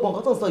sọ pé gbogbo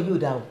nǹkan tó ń sọ yóò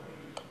dáa o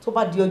tó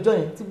bá di ọjọ́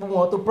yẹn tí gbogbo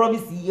wọn tó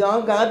promise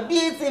young and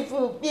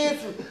beautiful tí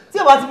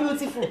o bá ti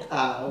beautiful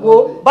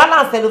wo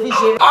balance ẹ ló fi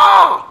ṣe.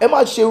 Ẹ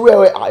má ṣe irú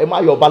ẹ má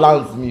yọ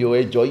balance mi o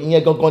ẹ jọ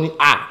ìyẹn gangan ni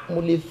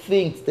mo lè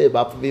faint tẹ́ ẹ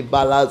bá fi mi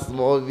balance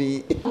mọ́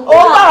mi.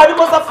 ó bára ní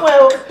mo sọ fún ẹ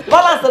o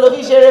balance ẹ ló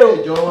fi ṣeré o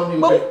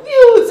mo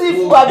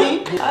beautiful àbí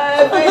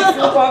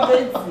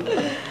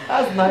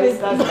that's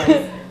nice.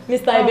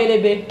 Mr.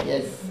 Ebelebe.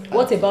 Yes.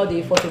 What about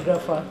the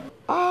photographer?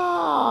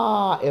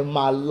 Ẹ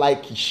máa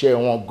like iṣẹ́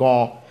wọn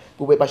gan.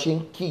 Gbogbo ìbá ṣe ń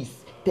kiss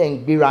tẹ́ ń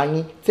gbéra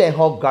yín tẹ́ ń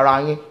hug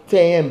ara yín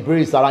tẹ́ ń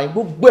embrace ara yín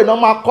gbogbo ẹ̀ náà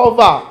máa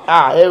cover.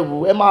 Ẹ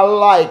wò ẹ máa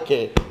like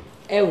ẹ.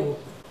 Ẹ wò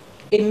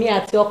èmi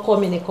àti ọkọ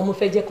mi nìkan mo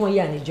fẹ́ jẹ́ kán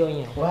yà níjọ́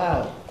yẹn.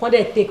 Wow. Kán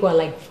dẹ̀ take one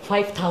like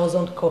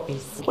 5,000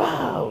 copies.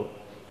 Wow.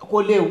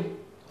 Kò léwu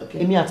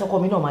èmi àti ọkọ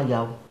mi náà máa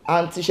yà o.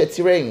 Àǹtí ṣe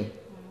tirẹ̀ yìí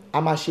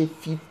a máa ṣe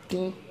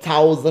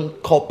 15,000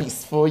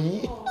 copies for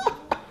yín.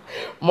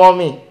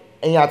 Mọ́mì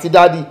ẹ̀yin àti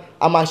dádì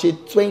a máa ṣe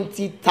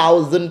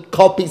 20,000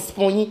 copies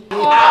fún yín.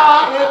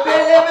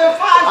 Ebelebe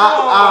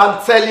fashion. I'm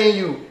telling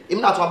you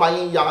èmi náà tún wá bá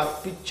yín ya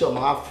picture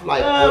máa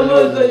fly.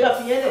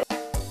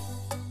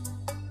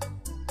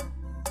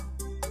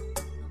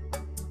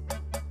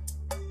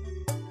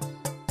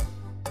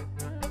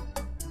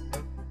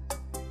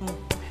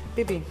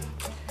 Baby,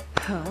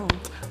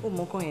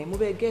 Mokan yẹn mo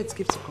bẹ get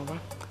gift kan wá.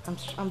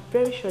 I'm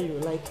very sure you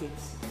will like it.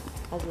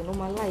 As you know,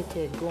 my like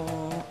it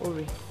gan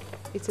ore.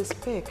 It's a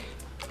spec.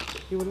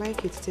 You will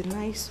like it. It's a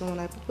nice one.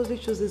 I purposely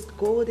chose this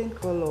golden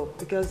color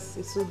because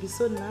it will be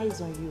so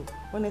nice on you.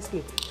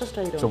 Honestly, just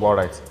try it on. So all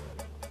right.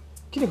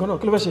 Kí ni gan-an?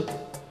 Kí ló fẹ́ ṣe?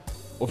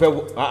 O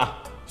fẹ́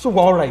so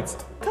we're all right.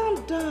 Calm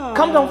down.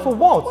 Calm down for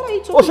what? What are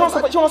you talking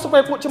about? Ṣé wọ́n sọ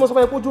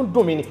pé ojú ń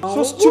dùn mí ni?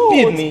 So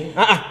stupid ni.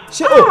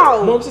 Ṣé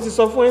mo ti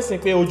sọ fún ẹ̀sìn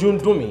pé ojú ń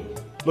dùn mí?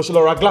 Lọ ṣe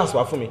lọ ra glass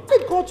wá fún mi. I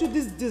got you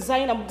this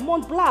design. I'm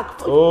Mont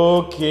Black.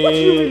 Okay. What do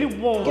you really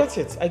want?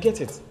 I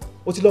get it.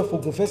 O ti lọ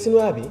fògùn fẹ́ sínú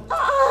àbí?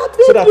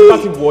 So that bá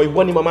ti wọ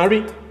ìwọ ni màmá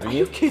rí. Are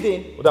you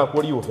kidding? Ó dà pé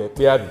orí ò fẹ́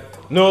pé àbí.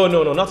 No,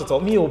 not at all.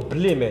 Mi ò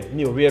blame ẹ,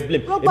 mi ò rí ẹ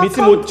blame. Rogba,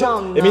 calm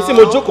down now. Èmi tí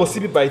mo jókòó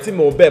síbí báyìí tí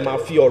mo bẹ́ẹ̀ máa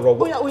fi ọ̀rọ̀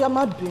gbọ́. Oya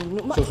má bínú.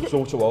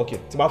 So wa okay.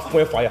 Tí bá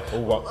fún ẹ fire, ó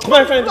wà.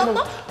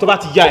 Tó bá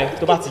ti yá ẹ,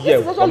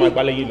 wọ́n máa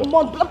gbalẹ̀ yìí lọ.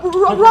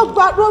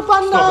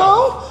 Rogba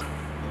now.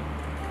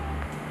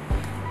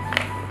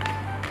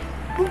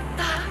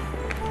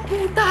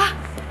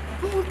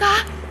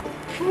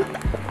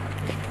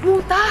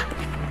 Muta.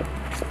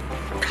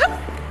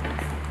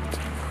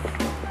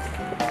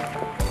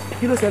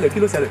 Kí ló ṣẹlẹ̀?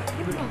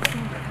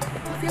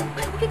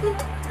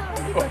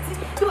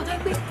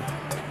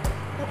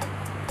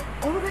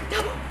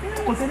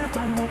 Kò sẹ́ni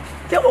pariwo.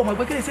 Ṣé o mọ̀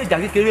pé kí lè ṣe ìjà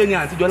kékeré ni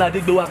àǹtí Jọlá Adé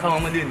gbé wá káwọn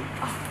ọmọdé ni?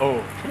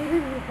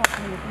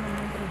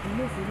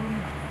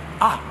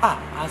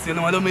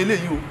 Àṣìrìn wọn lọ́mọ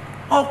eléyìí o.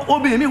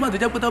 Obìnrin mi wà tó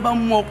jẹ́ pé tó bá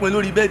mú ọkùnrin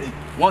lórí bẹ́ẹ̀dì,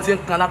 wọ́n ṣe ń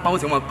kan lápá, wọ́n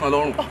sì máa kan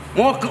lọ́rùn.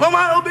 Obìnrin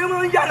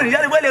máa ń yànnà ìyá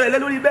rẹ̀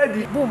lórí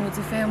bẹ́ẹ̀dì. Bó mo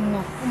ti fẹ́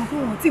mọ̀, ọmọ kí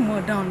wọ́n ti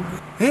mọ̀ dáhùn lù.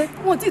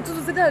 Wọ́n ti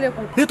tuntun sí dáadẹ́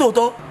kò.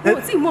 Nítòótọ́.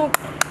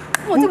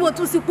 Wọ́n ti mọ̀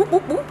tún sí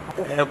púpúpú.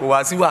 Ẹ kò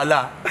wá sí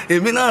wàhálà.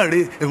 Èmi náà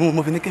rèé, èmi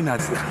mo fi ní kémi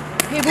àti.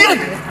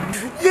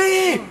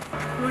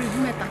 Lórí ibi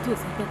mẹ́ta tí ò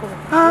sí pẹ́ kọ́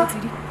wọ́n ti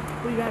rí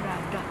orí rárá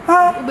àdá.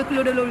 Ó gbé kí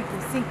ló dé lórí kò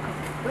sí nǹkan.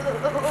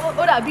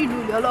 Ó dàbí ìlú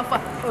ilẹ̀ ọlọ́fà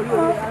orí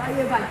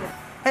aráyé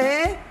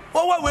bàjẹ́. Ó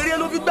wá wèrè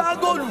ló fi gbá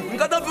góòlù,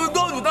 nǹkan tó fi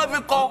góòlù tó fi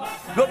kọ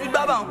ló fi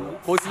gbá báwọn.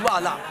 Kò sí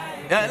wàhálà.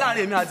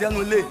 Láàrin èmi àti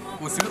ẹnu ilé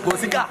kò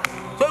sí gà.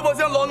 Sórí bó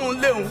ṣe ń lọ nù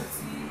ilé òun,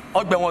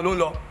 ọgbẹ̀ wọn ló ń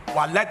lọ.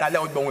 Wà láìtàlẹ̀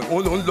ọgbẹ̀ wọn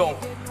òun ló ń lọ.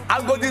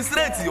 Agodi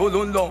straight òun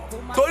ló ń lọ.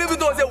 Torí bí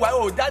tó ṣe wà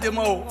ó jáde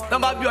mọ́ o. Tó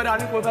bá bí ọ̀dà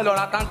ní kó fẹ́ lọ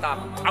ra táǹtà,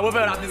 àwọn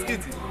fẹ́ ra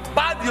bisikíìtì.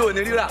 Páàdì ò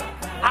ní rírà.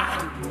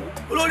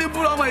 Olórí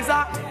búrú ọmọ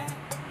ìsá.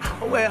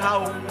 Owó ẹ̀ ha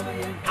o.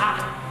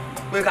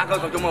 Pé kákan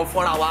kan jọ mọ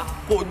fọ́ra wa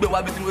kó o gbé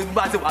wá bí tí mo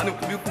bá ti wà ní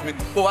kùbíkù mi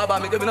kó wá bá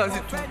mi kébí náà sì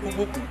tú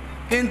gbogbo kù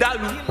kí n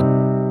dàlú.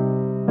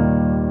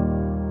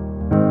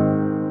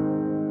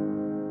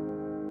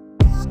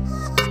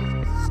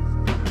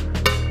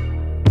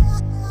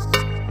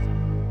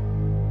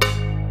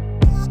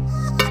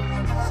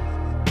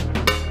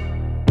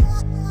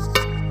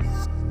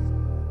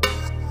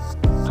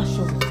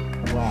 Aṣọ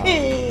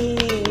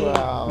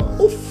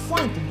ó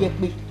fún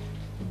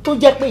tó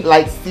jẹ́ pé.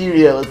 Like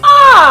serious.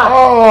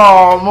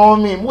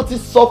 Mọ́mí mo ti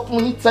sọ fún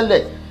yín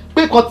tẹ́lẹ̀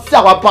pé kan tí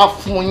àwa bá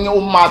fún yín ó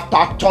máa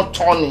ta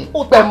tọ́ntọ́n ni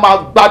ó pẹ́ máa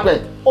gbádùn ẹ̀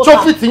tó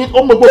fi tì yín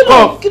ó mọ gbogbo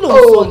kan.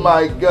 Oh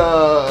my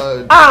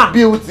God,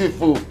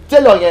 beautiful.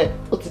 Tẹ́lọ̀ yẹn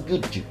ó ti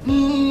good jù.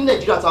 Ní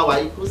Nàìjíríà tá a wà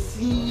yìí kò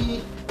sí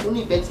oní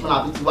ìbẹ́ tí mo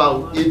náà fi ti wá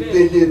o.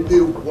 Ebelebe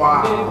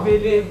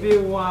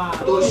wà.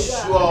 Tó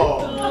ṣọ́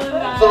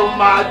tó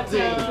máa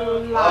dín.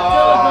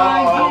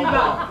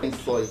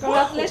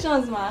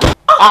 Congratulations ma.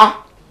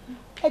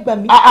 Ẹ gbà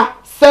mí.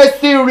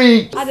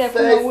 Cecily.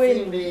 Adẹ̀kùn owó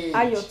èlò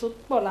ayọ̀ tó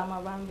pọ̀ la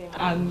máa bá ń bẹ̀.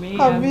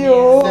 Àmín o.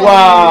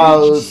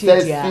 Wow,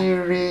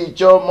 Cecily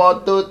jọmọ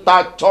tó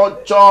ta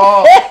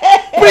chọ́chọ́.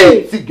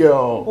 Pretty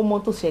girl. Ọmọ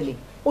tó ṣẹlẹ̀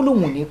ó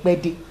lóun ò ní pẹ́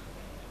dé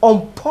on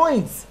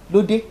point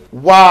ló dé.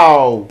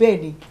 Wow.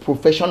 Bẹ́ẹ̀ni.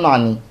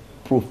 Professional ni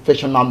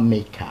professional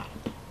maker.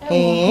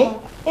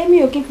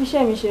 Èmi ò kí n fi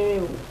iṣẹ́ mi ṣeré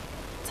o.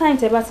 Time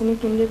tẹ́ bá ti ní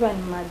kí n lé bá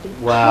ní máa dé.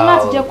 Wow. Mo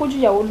láti jẹ́ kójú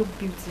ìyàwó look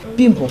beauty.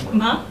 Bímbọ́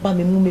bá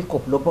mi mú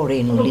makeup lọ́bọ̀ rẹ̀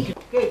inú ilé.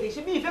 Kéde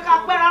ṣe bí ìfẹ́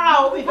ká pẹ́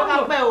rárá o, bí ìfẹ́ ká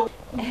pẹ́ o.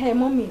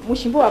 Mọ́mì, mo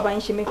ṣì ń bọ̀ wá bá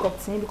yín ṣe makeup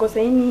tí because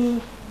ẹ̀yin ní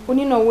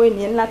onínáwó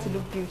ènìyàn láti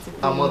look beauty.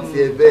 Àwọn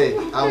tiẹ̀ bẹ́ẹ̀,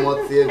 àwọn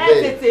tiẹ̀ bẹ́ẹ̀.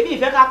 Ẹ tètè bí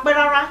ìfẹ́ ká pẹ́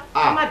rárá,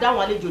 ká má dá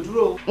àwọn àlejò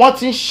dúró. Wọ́n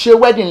ti ń ṣe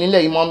wedding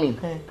nílẹ̀ yìí mọ́mì.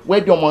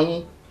 Wedding ọmọ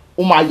yín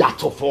ó máa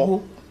yàtọ̀ fọ́.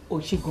 O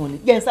ṣe gan ni.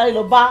 Jẹ́ n sáré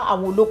lọ bá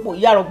àwọn olópò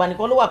ìyá àrọ̀gbà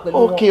nìkan ló wà pẹ̀lú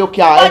wọn. Okay.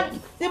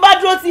 Tí bá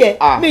dúró tiẹ̀,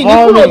 mi ní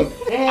kúrò.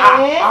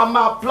 A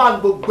máa plan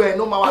gbogbo ẹ̀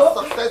ló máa wá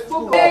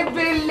successful.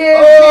 Bébélé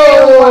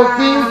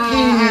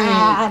Pinky.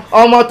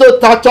 Ọmọ tó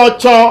ta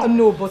chọ́chọ́.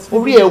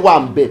 Orí ẹ̀ wà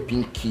ń bẹ̀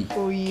Pinky. Kí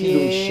ló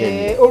ń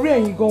ṣẹlẹ̀? Orí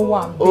ẹ̀yìn gan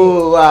wà ń bẹ̀.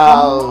 Oh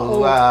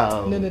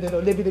wow. No,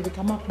 lébi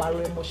ká má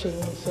parọ́ ẹ mọ̀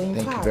ṣẹ́yìn. Thank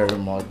you very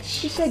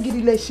much. Iṣẹ́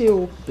gidi lẹ ṣe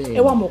o.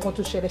 Ẹ wá mọ̀ nǹkan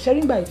tó ṣẹlẹ̀.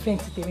 Ṣẹ́rí ńgbà ìfẹ́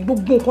ti tèmi.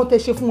 Gbogbo nǹkan tẹ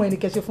ṣe fún ẹni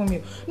kẹ ṣe fún mi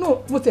o. No,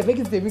 mo tẹ̀ fẹ́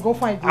kí tèmi gan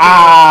fine.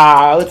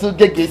 O tún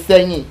gègé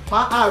sẹ́yìn.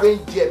 Má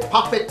arrange it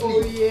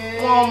perfectly.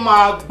 Wọ́n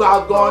máa gbà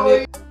gan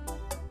ni.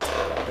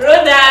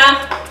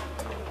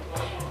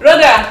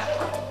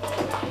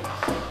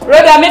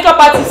 Rhoda, makeup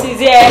artist is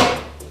here.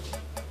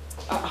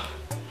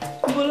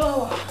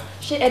 Bolo,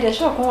 ṣé ẹ̀dẹ̀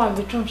ṣọ́ kan wà ní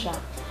bedroom ṣá?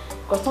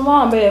 Customer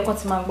wà ń bẹ̀rẹ̀ kan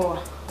ti máa gbọ́ wa.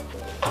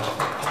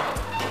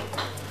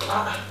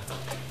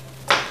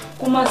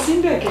 Kò máa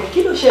sí bẹ́ẹ̀ kẹ́,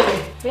 kí ló ṣẹlẹ̀?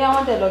 Bí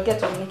àwọn tẹ̀ lọ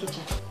get on ní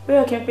kitchen. Bí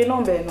o kí n pe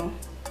nọ́mbà ẹ̀ náà.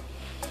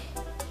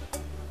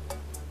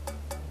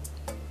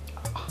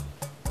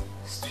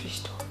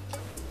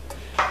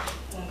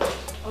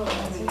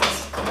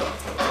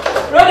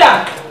 Rhoda!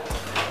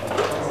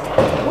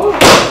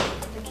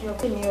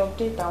 Let me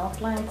update our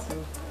clients.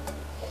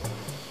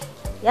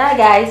 Yeah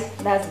guys,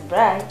 that's the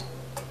bride.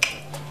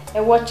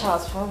 Watch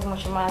out for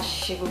much more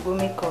she go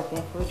makeup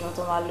and food don't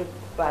want to look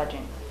bad.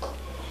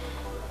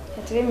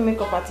 Let me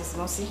makeup artist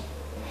no see.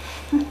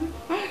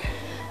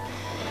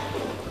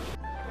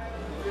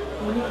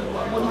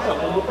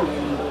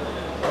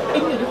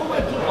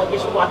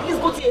 At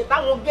least go to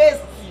táwọn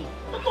guests.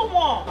 Tó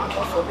mọ̀.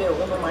 Àwọn sọ bẹ́ẹ̀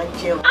wọ́n máa ń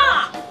jẹun.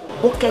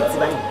 bọ́kẹ́tì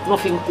báyìí náà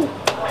fi ń kó.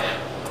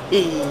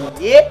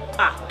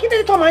 Kí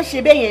ni tó máa ń ṣe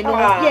bẹ́ẹ̀ yẹn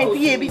náà bí ẹni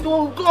tí ebi tó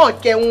kàn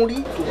jẹun rí.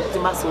 Tòun ti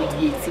máa sọ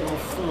iye tí mo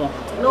fún wọn.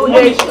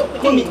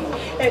 Mọ́mí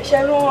ṣe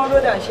rán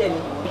Ròdà ṣẹ́ ni.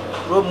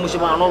 Mo ṣe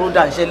máa rán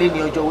Ròdà ṣẹ́ lé ní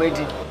ọjọ́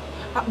wedding.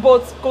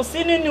 But kò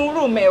sí nínú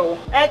room ẹ o.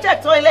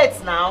 Check toilet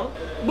now.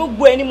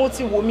 Gbogbo ẹni mo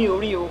ti wò mí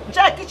orí o.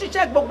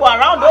 Check gbogbo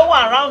around ó wà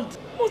around.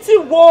 Mo ti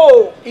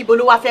wò. Ibo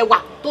ló wá fẹ́ wà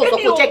tó sọ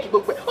kó check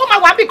gbogbo ẹ̀. Ó máa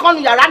wá bí kan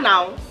nu yàrá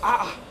now.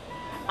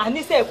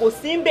 Àníṣe kò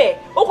sí ń bẹ̀,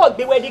 ó kàn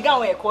gbé wedding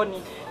gown ẹ̀kọ́ ni.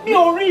 Mi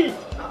ò rí.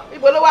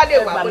 Ibo ló wá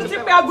lè wà. Mo ti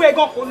pé aago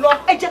ẹ̀gan kò lọ.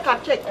 Ẹ jẹ́ ká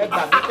check.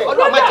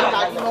 Ọlọ́run má jẹ́ ká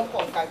yín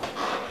lọ́kàn ká.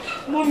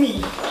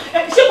 Mọ́mí,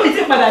 ṣé kò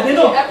tí ì padà dé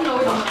náà?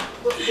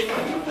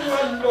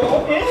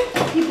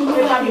 Ibo ló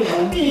wá lè wà.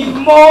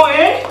 Ìmọ̀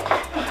ẹ́.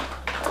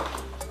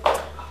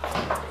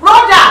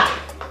 Rọ́dà!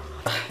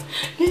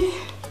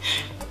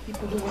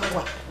 Ibo ló wá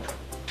wà.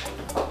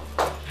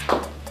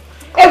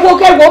 Ewo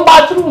kẹwo ń bá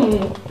túrùmù.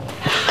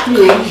 Mi ò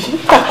rí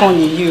kàkan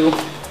nìyí o.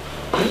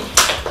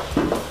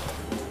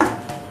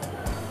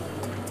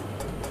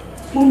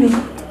 Mọ́mí,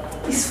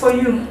 it's for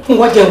you.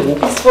 Wọ́n jẹ́ wo?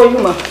 It's for you,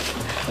 ma.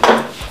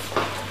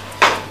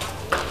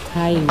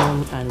 Hi,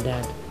 Mom and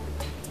Dad.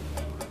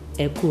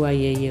 Ẹ kú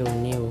ayẹyẹ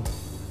òní o.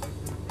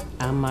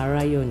 A máa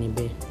ráyọ̀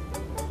níbẹ̀.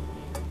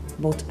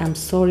 But I'm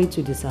sorry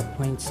to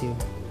disappoint you.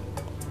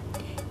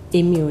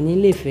 Èmi ò ní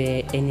lè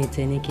fẹ́ ẹni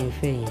tẹ́ni kí n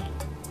fẹ́ yẹn.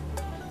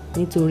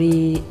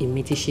 Nítorí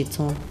èmi ti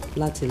ṣetán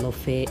láti lọ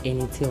fẹ́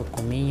ẹni tí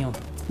ọkàn mi yàn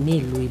ní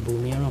ìlú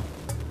ibòmíràn.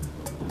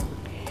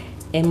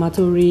 Ẹ máa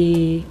tó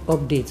rí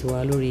update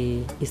wa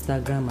lórí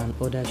Instagram and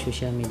other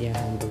social media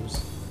handles.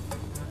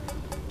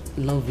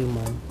 Love you,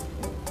 Mom.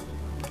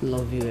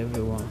 Love you,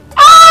 everyone.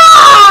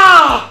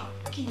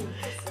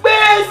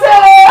 Gbèsè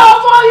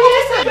ọmọ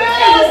yìí ṣe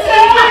gbèsè.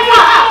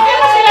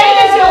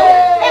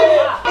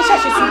 Ẹ ṣe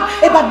àṣesù,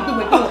 ẹ bá mi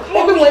gbé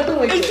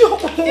wọn ìjọ.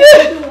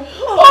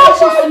 Ó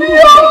ṣe fún mi.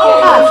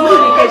 Àṣùrù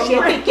ni kẹ̀ ṣe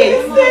kéèké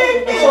sí.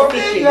 Ẹ ṣe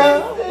kéèké.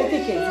 Ẹ kéèké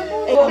sí.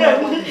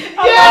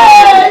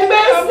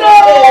 Gbèsè.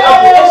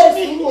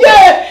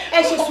 Ẹ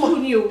ṣe sùúrù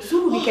ni o,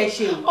 sùúrù ni kẹ̀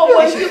ṣe o. Ọmọ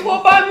ìṣe kò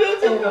bá mi, ó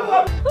ti kò bá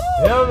mi.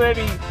 Yeah,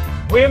 baby.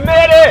 We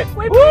made it!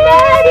 We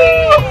made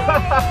it!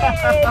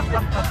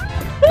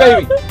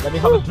 Baby, let me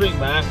have a drink,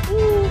 man.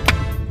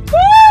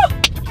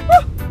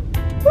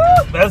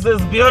 This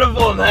is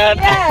beautiful, man.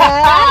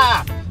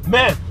 Yeah.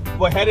 Man,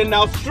 we're heading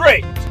now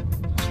straight.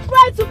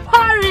 Straight to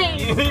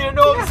Paris. You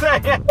know what I'm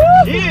saying?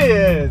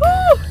 Yes.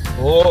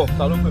 Oh,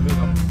 salute for me.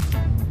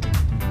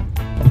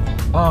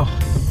 Oh,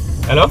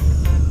 hello?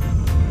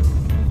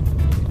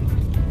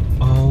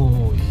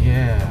 Oh,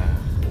 yeah.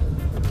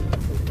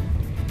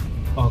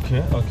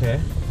 Okay.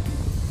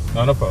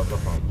 No problem.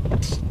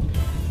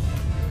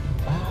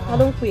 I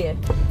don't fear.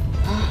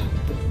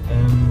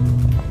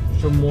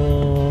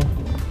 Ṣọmọ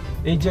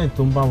agent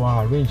tó ń bá wa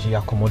arrange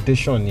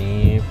accommodation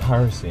ní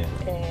Paris yẹn.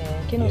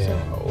 Kí ló sọ?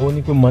 Ó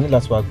ní pé mo ní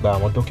láti wá gba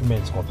àwọn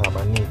documents kan tá a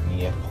máa need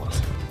ní airport.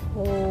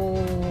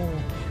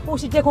 Ó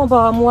ṣe jẹ́ kán bá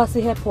wa mú wá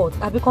sí airport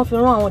àbí kán fi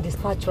rán àwọn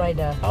dispatch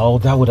rider. Oh,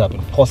 that would have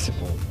been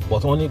possible.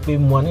 But wọ́n ní pé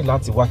mo ní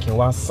láti wá kí n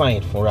wá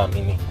sign fúnra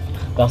mi ni.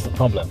 That's the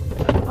problem.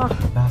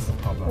 That's the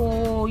problem.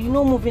 Oh, you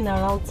know, moving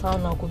around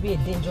town now could be a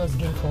dangerous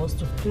game for us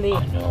to play.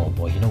 I know,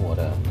 but you know what?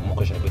 Mo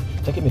question be.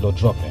 Take me to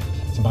drop it.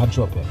 It's bad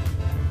drop it.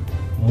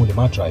 Mo lè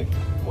má drive.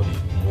 Mo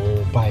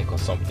bike or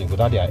something.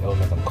 Without the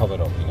helmet, I'm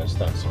covered up. You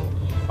understand? So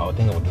I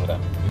think I would do that.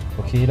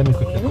 Okay, let me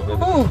quickly go,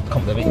 baby.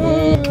 Come, baby.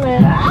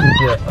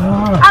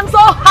 I'm so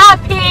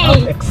happy.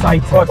 I'm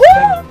excited.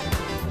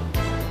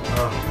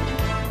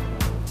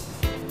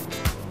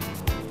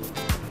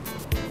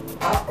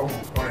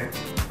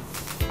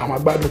 Àwọn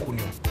agbádùn kò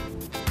ní o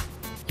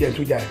jẹ́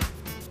tó jà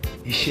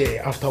iṣẹ́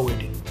after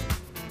wedding.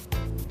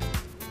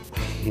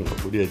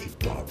 Orí ẹ ti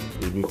dà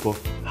èmi kọ́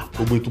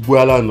gbogbo ìtúgbó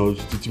aláàánú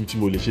títí tí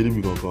mo lè ṣe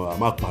níbi kankan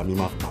má pa mí.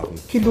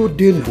 Kí ló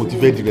dé nù? Mo ti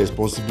fẹ́ di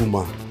responsible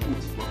man.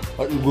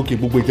 Gòkè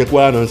gbogbo ìjẹ́kọ́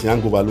aláàánú sí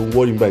hangover ló ń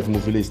wọ́ọ̀rì nígbà tí mo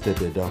fi lè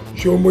step ẹ̀ down.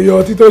 Ṣé o mọ iye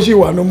ọtí tó ṣì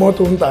wà ní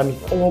mọ́tò ń ta ni?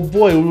 Ọmọ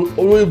bọ́ọ̀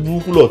olóyè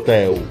burúkú lọ̀tá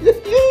ẹ̀ o.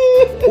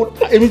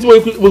 Èmi tí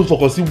mo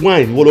fọkàn sí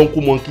wine wọ́n ló ń kó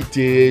mọ́ńkì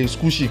tẹ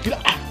skúṣì kí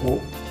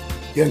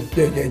jẹ́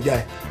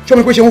ẹ̀ ṣé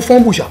omi pé ṣe ń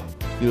fọ́nbù ṣá.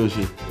 Kí ló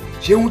ṣe?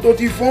 Ṣéun tó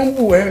ti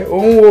fọ́nbù ẹ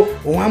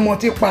òun á mọ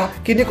tí pa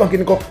kíníkan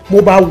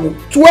mo bá wò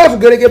 12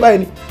 gẹ́gẹ́ báyìí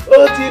ni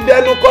ó ti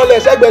dẹnu kọlẹ̀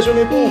sẹ́gbẹ̀ẹ́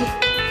sunmi bù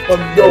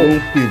ọjọ́ ó ń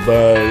pè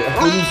báyìí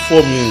ó ń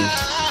fọ́ mi.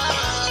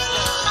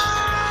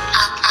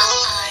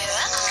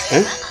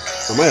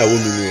 Màmá ìyàwó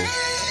mi ni o.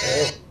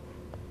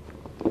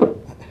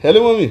 Hello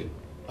mọ́mì.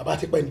 Bàbá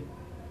ti pẹ́ ni.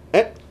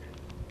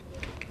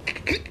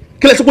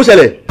 Kí lẹ sọ pé ó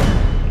ṣẹlẹ̀?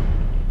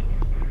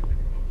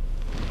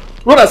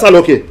 Rọ́dà sá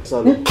lọ kẹ̀.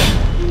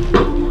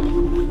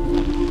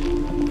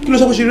 Kí ló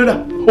sọ pé ṣe Rọ́dà?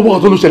 Ó mọ̀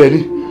ọ́ tó ló ṣẹlẹ̀ ni.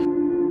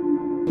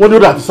 Wọ́n ní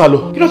Rọ́dà ti sá lọ.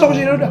 Kí ló sọ pé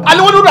ṣe Rọ́dà? Àní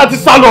wọ́n ní Rọ́dà ti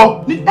sá lọ.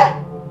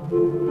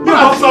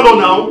 Rọ́dà ti sá lọ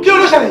náà. Kí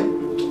ló ṣẹlẹ̀?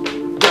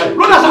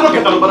 Rọ́dà sá lọ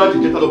kẹ̀.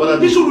 Jẹ́ta lọ bá dé.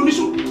 Nísùrù.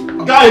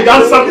 Guy,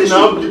 that's something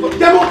now.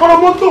 Jẹ́ mo kọ́rọ̀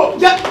mọ́tò.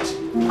 Jẹ́.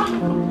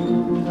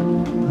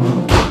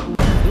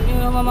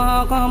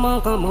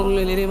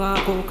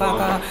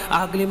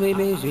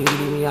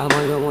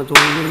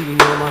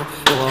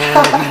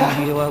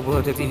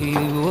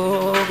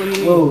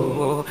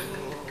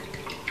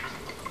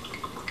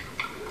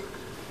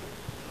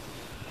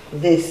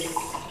 This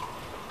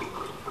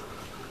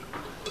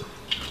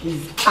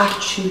is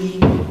actually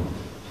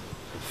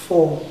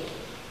for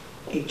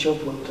a job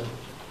well done.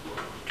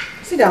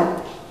 Sit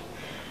down.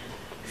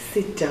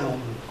 Sit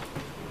down.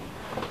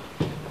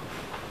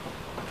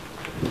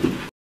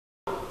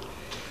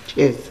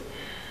 Cheers.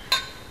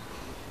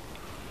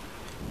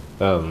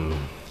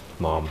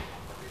 Mom,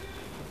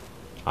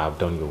 I've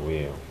done your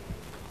will.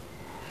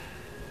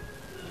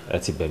 Ẹ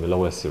ti bẹ̀ mí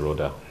lọ́wọ́ sí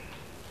Rhoda.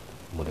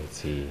 Mo dẹ̀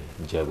ti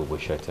jẹ gbogbo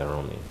iṣẹ́ tẹ́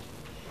rán mi.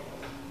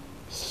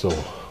 So,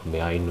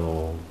 may I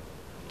know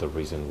the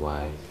reason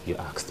why you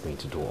asked me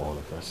to do all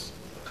of this?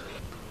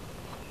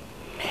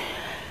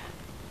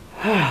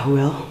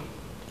 Well,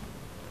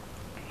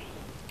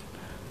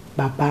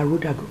 Bàbá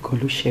Rhoda gangan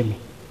ló ṣẹ̀ mí.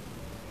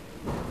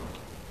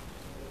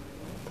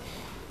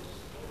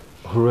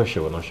 Who are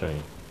you not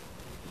showing?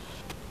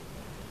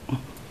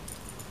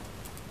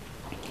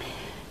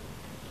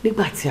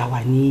 Nígbà tí a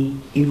wà ní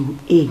irú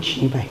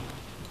age ní báyìí.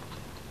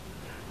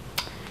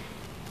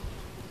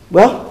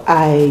 Well,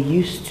 I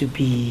used to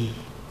be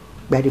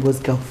Gbadebo's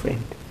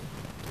girlfriend.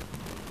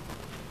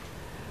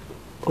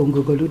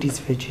 Ongogolodi's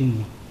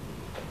virgin.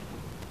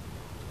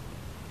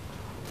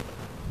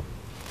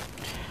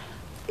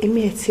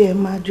 Èmi àti ẹ̀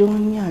máa jọ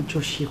ní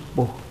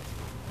àjọṣepọ̀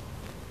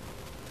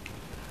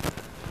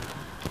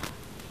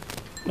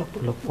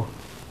lọ́pọ̀lọpọ̀.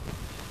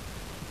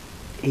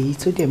 Èyí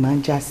tó dẹ̀ máa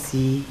ń já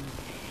sí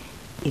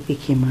ipe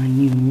kí n máa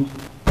ní oyún.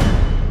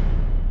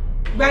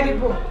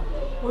 Gbadebo,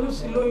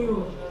 olùsí lóyún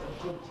o.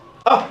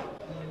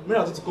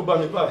 Mìíràn tó ti kó bá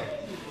mi báyìí.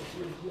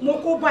 Mo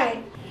kó bá ẹ.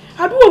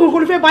 Àdúgbò gbogbo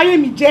ló fẹ́ báyé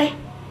mi jẹ́.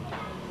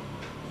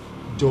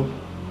 Jọ,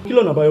 kí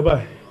lọ́nà àbáyọ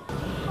báyìí?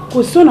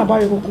 Kò sí ọ̀nà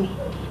àbáyọ kankan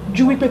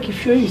ju wípé kí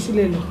fi oyún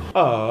sílẹ̀ lọ.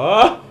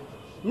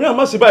 Mìíràn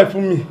má ṣe báyìí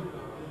fún mi.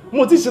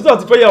 Mo ti ṣetán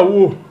àti fẹ́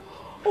yàwó.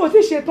 O ti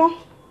ṣetán.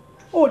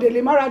 O dẹ̀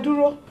lè mára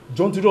dúró.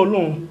 Jọ ń torí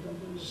Ọlọ́run,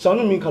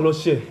 ṣàánú mi ká lọ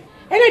ṣe.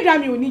 Ẹlẹ́dàá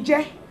mi ò ní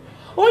jẹ́.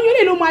 Oyún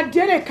lè ló máa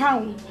dẹ́rẹ̀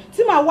karùn-ún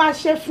tí màá wá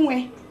aṣẹ́ fún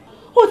ẹ.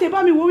 Ó ti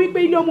bá mi wo wípé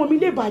ilé ọmọ mi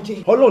lè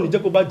bàjẹ́. Ọlọ́run ní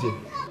jẹ́ kó bàjẹ́.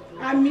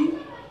 Àmín,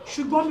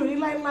 ṣùgbọ́n mi ò ní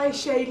láíláí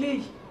ṣe ilé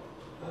yìí.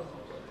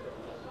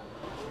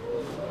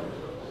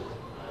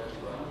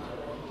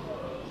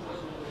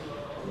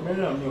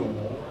 Mẹ́rin mi ò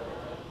mọ̀.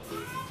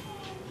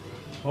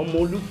 Ọmọ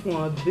Olúfún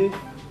Adé.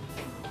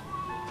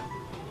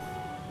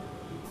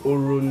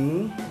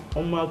 Òrònú,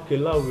 ọmọ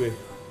Akẹ̀láwẹ̀.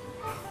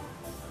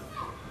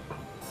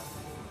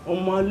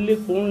 Ọmọ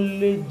alépo ń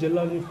lé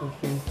jẹlá ní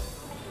funfun.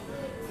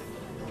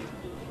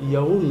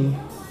 Ìyàwó mi.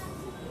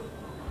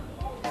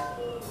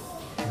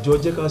 Jọ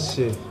jẹ́ ká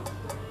ṣe.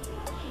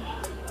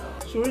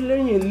 Sórí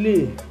lẹ́yìn ilé,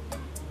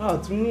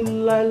 àtún ní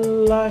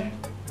láíláí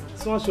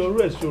tí wọ́n ṣe ọrú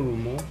ẹ̀ ṣòro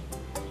mọ́.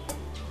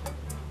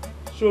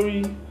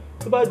 Sórí,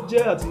 tó bá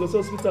jẹ́ àti lọ sí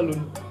hospital ló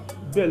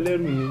bẹ́ẹ̀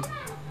lẹ́rù ni,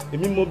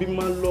 èmi mọ bí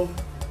máa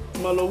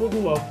lọ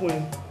wógùn wá fún ẹ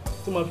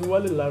tó máa fi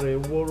wálé lára ẹ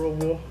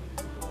wọ́rọ́wọ́.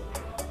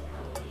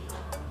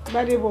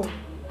 Gbadebo,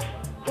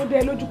 ó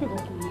dẹ lójú pé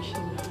kankan ló ṣe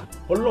mí.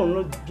 Ọlọ́run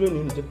lọ́jọ́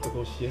ènìyàn ní jẹ́ kí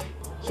kankan ṣe ẹ́.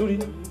 Sórí,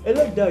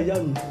 ẹlẹ́dàá ìyá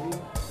mi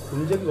kò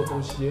ní jẹ́ kí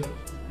kankan ṣe ẹ́.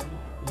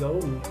 Ìyàwó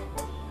mi,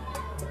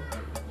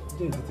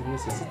 jẹ́ ìtètè mi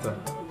ṣe síta.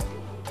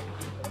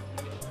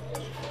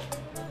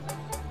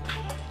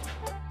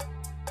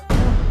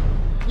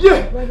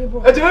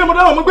 Ẹ ti rẹ́ mo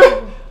dáhùn mo gbé.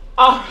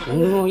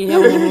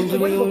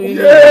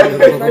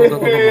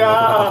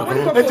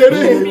 Ẹ jẹ́ rí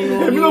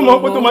èmi ló mọ̀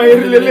pé tó máa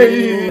yẹrí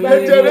lélẹ́yìí. Ẹ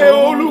jẹ́ rí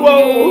Olúwa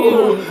o.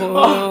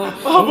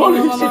 Àbọ̀ lè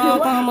ṣe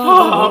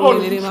àbọ̀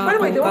lè ṣe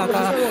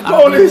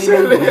báwo lè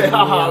ṣẹlẹ̀.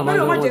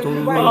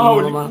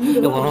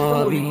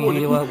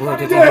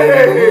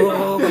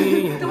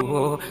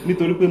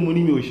 Nítorí pé mo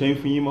ní mi ò ṣẹ́yìn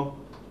fún yín mọ́.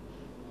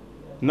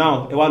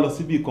 Now ẹ wá lọ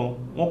síbì kan,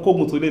 wọ́n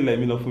kógun tó lè là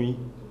mí lọ fún yín.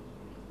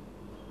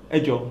 Ẹ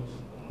jọ,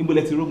 níbo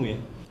lẹ ti rógùn yẹn?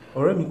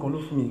 Ọ̀rẹ́ mi kan ló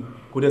fún mi,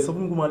 kò dẹ̀ sọ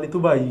fún mi kó máa lé tó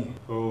báyìí.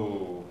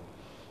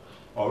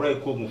 Ọ̀rẹ́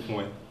kógun fún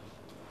ẹ.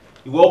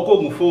 Ìwọ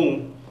kógun fóun,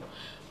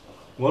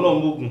 ìwọ náà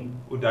mógun,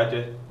 ó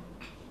dájẹ́.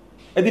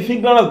 Ẹ ti fi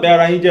gbọ́ràn bẹ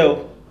ara yín jẹ́ o.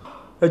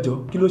 Ẹ jọ,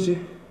 kí ló ṣe?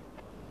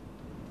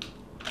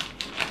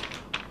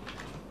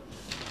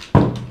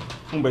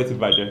 Fún bẹ́ẹ̀ ti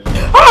bàjẹ́.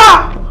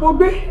 Mo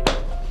gbé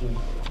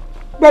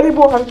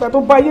Gbadebo àgbà tó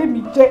bá yé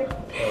mi jẹ́.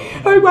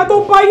 Àgbà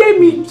tó bá yé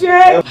mi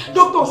jẹ́.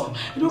 Dókítà,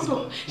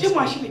 ṣé mo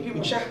àṣìlè bí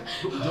mo ṣá?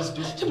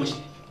 Ṣé mo ṣe?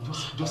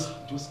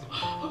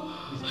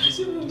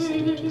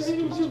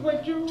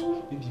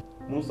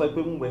 Mo sọ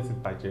pé mú bẹ́ẹ̀ ti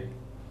bàjẹ́.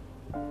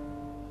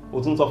 O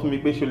tún sọ fún mi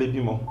pé ṣó lè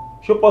bímọ.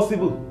 Ṣó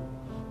possible?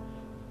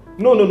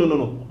 No.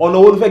 Ọ̀nà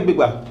wo ló fẹ́ gbé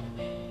gbà?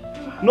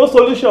 No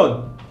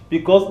solution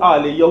because a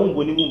lè yọ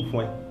wúńbo ní wúńbo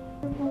fún ẹ.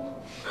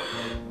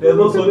 There's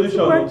no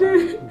solution.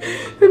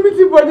 Èmi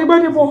ti bàjẹ́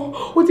Gbadebo,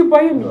 ó ti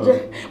báyé mi jẹ́.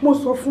 Mo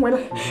sọ fún ẹ.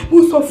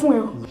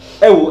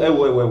 Ẹ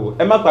wò,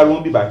 ẹ má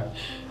pariwo bí báyìí.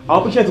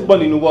 Àwọn patient pọ̀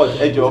nínú ward,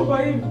 ẹ jọ̀ọ́. Ó ti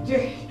báyé mi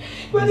jẹ́.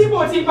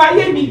 Gbadebo ti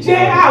báyé mi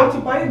jẹ́. Ó ti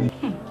báyé mi.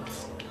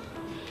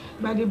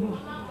 Gbadebo.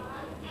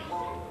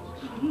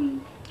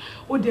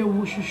 ó dẹ̀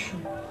wo ṣùṣù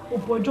ó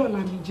bọjọ́ ọ̀la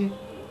mi jẹ́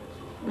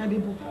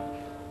Gbádébọ̀.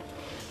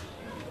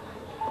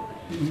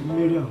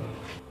 Mariam,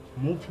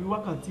 mo fi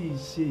wákàtí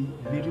ṣe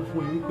ìlérí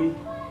fún ẹ wípé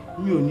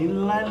mi ò ní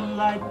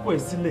láéláé kọ̀ ẹ́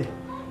sílẹ̀.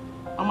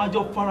 A máa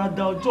jọ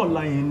farada ọjọ́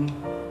ọ̀la yẹn ni.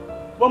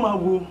 Wọ́n máa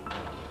wo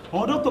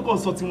àwọn dókítà kan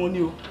sọ tiwọn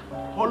ni o.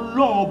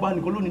 Ọlọ́run ọba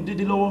nìkan ló ní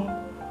déédéé lọ́wọ́.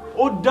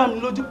 Ó dá mi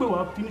lójú pé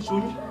wàá fi ní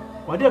ṣoyún.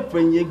 Wàá dẹ̀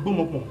fẹ̀yìn ẹ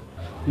gbọ́mọpọ̀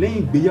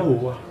lẹ́yìn ìgbéyàwó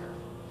wa.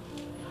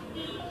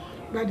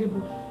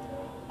 Gbádébọ̀,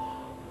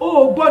 o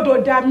ò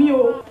gbọ́dọ̀ dà mí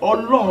o.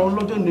 Ọlọ́run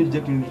ọlọ́jọ́ ní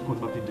jẹ́ kí n rí nǹkan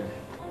tó máa fi dà ẹ́.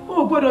 O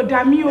ò gbọ́dọ̀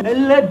dà mí o.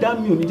 Ẹlẹ́dàá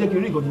mi ò ní jẹ́ kí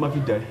n rí nǹkan tó máa fi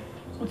dà ẹ́.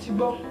 Mo ti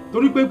gbọ́.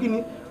 Torí pé kí ni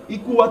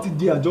ikú wa ti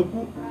di àjọkú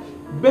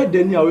bẹ́ẹ̀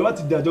dẹ̀ ni àwẹ̀ wa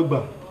ti di àjọgbà.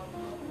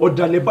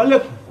 Ọ̀dàlẹ̀ balẹ̀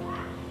kù.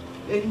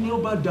 Ẹni ó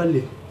bá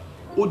dalẹ̀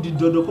ó di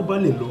dandan kó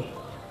balẹ̀ lọ.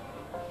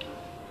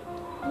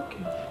 Ok,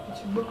 mo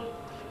ti gbọ́.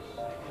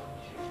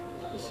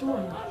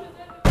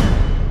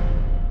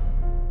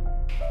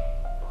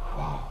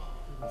 Wow,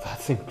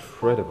 that's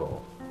incredible.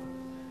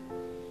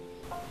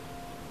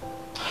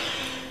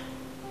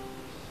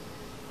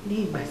 Ní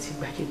ìgbà tí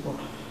Gbádébọ̀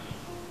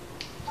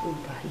tó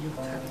bá yóò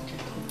tàbí jẹ́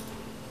tán.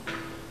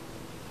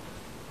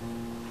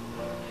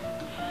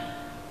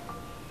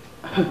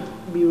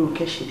 Bí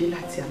Ronke ṣe dé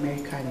láti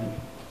Amẹ́ríkà ni.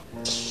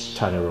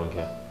 Tani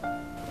Ronke?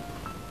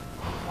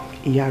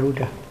 Ìyá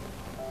Rhoda.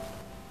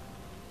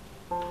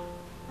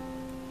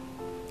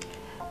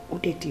 Ó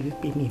dẹ̀ di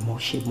wípé mi mọ̀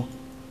ṣe mọ́.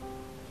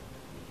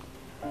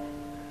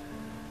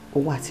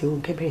 Òun àti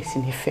Ronke bẹ̀rẹ̀ sí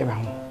ní fẹ́ra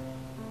wọn.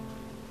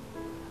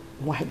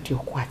 Wọ́n á di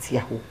ọkọ àti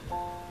ìyàwó.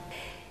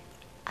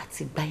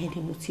 Àti ìgbà yẹn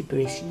ni mo ti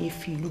bẹ̀rẹ̀ sí ní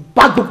fi ìlú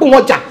bá gbogbo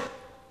wọn jà.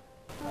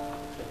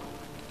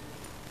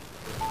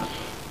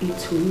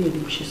 Nítorí ẹ̀ ni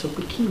mo ṣe sọ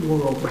pé kí ìwọ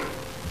Rọ̀gbà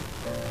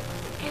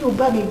kí o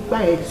bá mi gba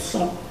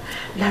ẹ̀san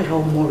lára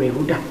ọmọ rẹ̀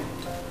Rhoda.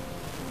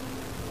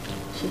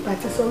 Ṣé bá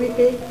ti sọ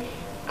wípé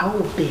a ó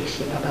bẹ̀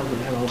ṣe bàbá wò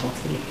lára ọmọ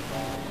sílẹ̀.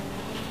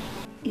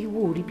 Ìwọ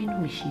ò rí bínú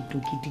mi ṣe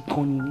dùn gidi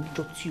gan ni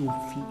níjọ́ tí o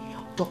fi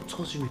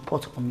doctor's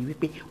report hàn mí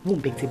wípé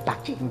wọ́n bẹ̀ ti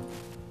bàjẹ́ mi.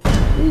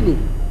 Really?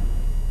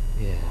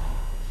 Yeah.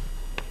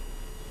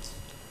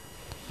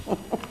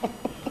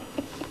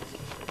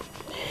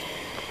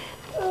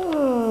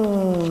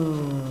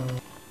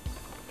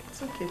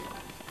 It's okay.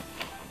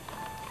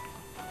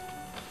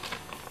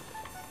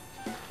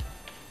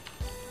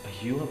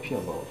 Are you happy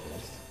about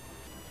this?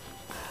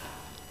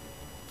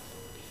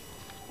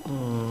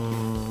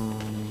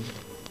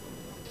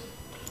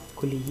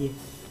 Kò lè yé.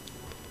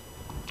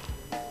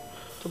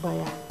 Tó bá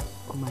yá,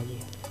 ó máa yé.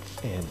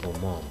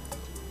 But mom,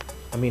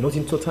 I mean,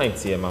 nothing to time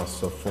tí ẹ máa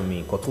sọ fún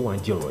mi nǹkan tó wà ń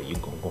jẹ́ ọ̀rọ̀ yìí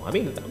gangan. I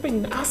mean, I've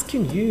been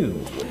asking you.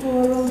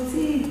 Ọ̀rọ̀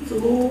tí tó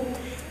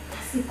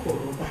lásìkò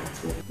ọ̀rọ̀ bá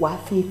tó. Wàá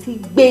fi etí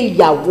gbé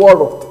ìyàwó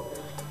ọ̀rọ̀.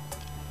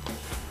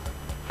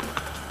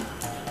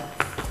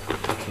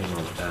 Okay,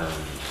 mom.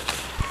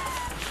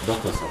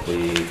 Doctor sọ pé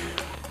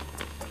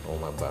òun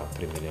máa gba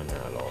 $3 million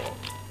lọ.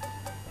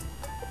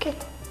 Okay.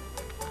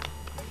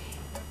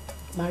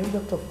 Màá rí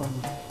doctor fún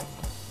mi.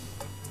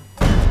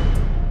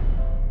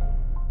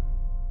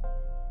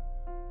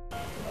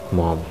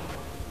 Mom,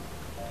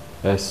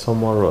 ẹ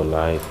sọmọrọ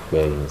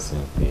láìpẹ́ yìí sí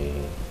pé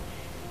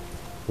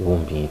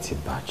wombi ti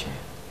bàjẹ́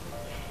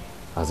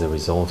as a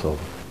result of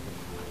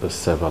the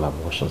several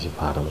abortions you've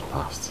had in the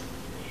past.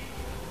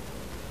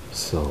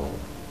 So,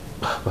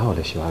 báwo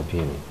lẹ ṣe wá bí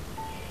mi?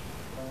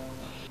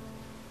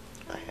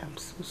 I am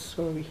so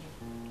sorry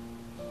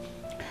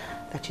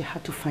that you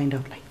had to find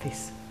out like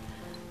this.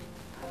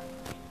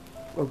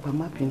 Rọ̀gbà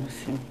má bínú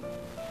sí mi.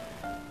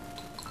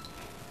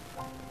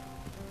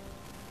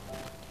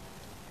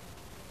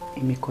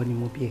 Èmi kọ́ ni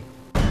mo bí ẹ.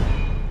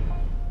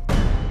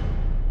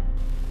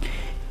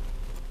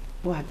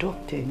 Mo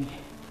adopt ẹ ni.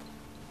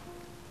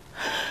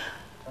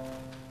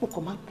 Mo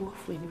kàn máa gbọ́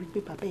fún ẹni wípé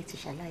bàbá ẹ ti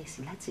ṣaláìsí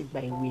láti ìgbà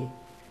èwe ẹ.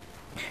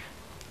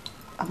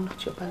 I'm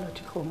not your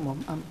biological mom.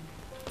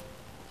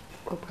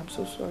 Rọ̀gbà, I'm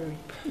so sorry.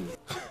 Please.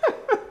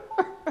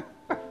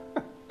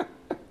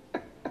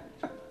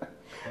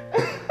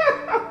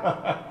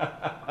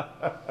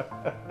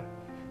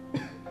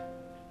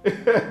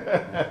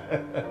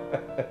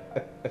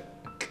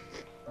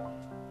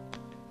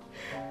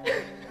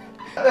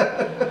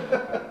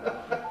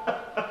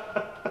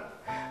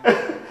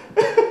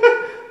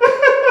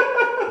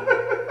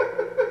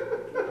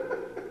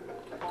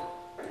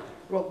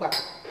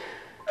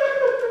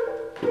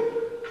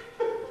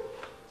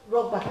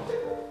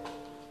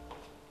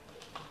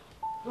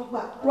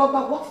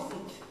 Rogba, what is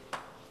it?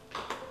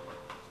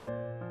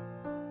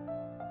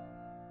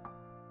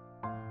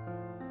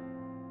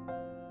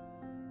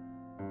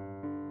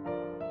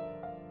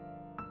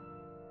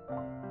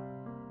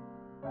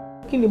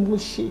 Kí ni mo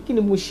ṣe? Kí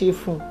ni mo ṣe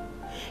fún?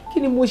 Kí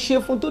ni mo ṣe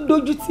fún tó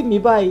dójú tì mí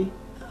báyìí?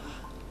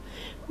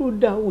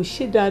 Rhoda, ò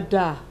ṣe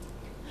dáadáa.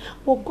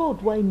 But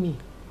God, why me?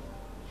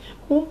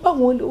 Mo ń bá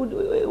wọn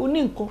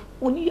oní nǹkan,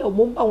 oníyàwó,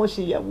 mo ń bá wọn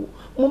ṣe ìyàwó.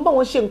 Mo ń bá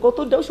wọn ṣe nǹkan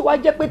tó dá, ó ṣe wá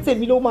jẹ́ pé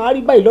tèmi ló máa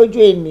rí báyìí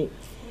lọ́jọ́ ẹni.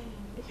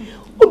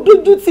 Ó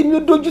dójú tì mí, ó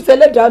dójú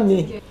tẹlẹ́dàá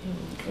mi.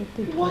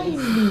 Why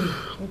me?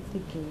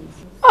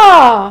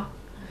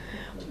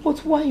 But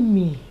why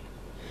me?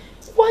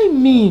 Why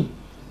me?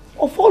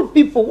 Of all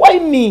people, why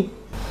me?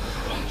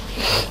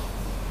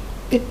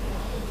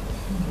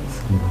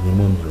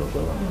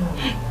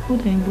 Ó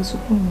dẹ̀ ń bọ́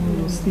sọ́kùn mi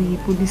lọ sí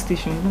police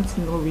station láti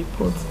lọ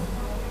report.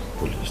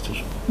 Police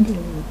station?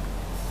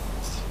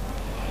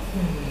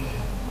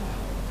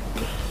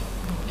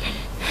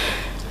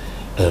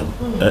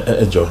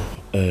 Ẹ jọ̀ọ́,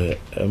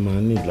 ẹ máa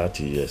ní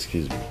láti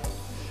excuse me.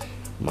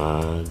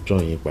 Màá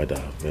join yín padà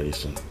very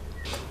soon.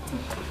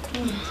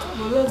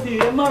 Bọ́ládé,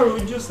 ẹ má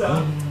rojú sá.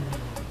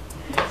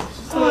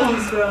 Sorry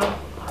sá.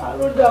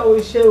 Rhoda ò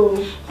ṣe o.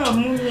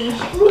 Àmúmi.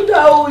 Rhoda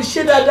ò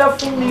ṣe dáadáa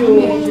fún mi o.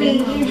 Àmúmi.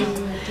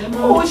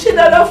 Ò ṣe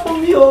dáadáa fún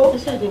mi o.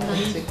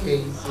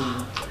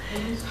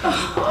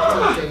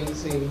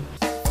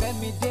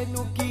 Fẹ́mi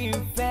dénú kí n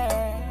fẹ́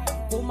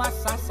kó má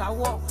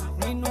ṣàṣàwọ̀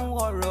nínú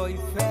ọ̀rọ̀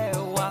ìfẹ́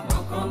wa.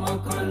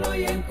 Mọ̀kànmọ̀kàn ló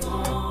yẹ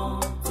nǹkan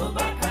tó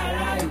bá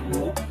kára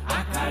ìwò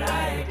àkàrà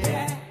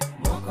ẹ̀jẹ̀.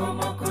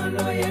 Mọ̀kànmọ̀kàn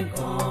ló yẹ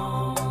nǹkan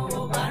tó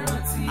bá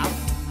rántí.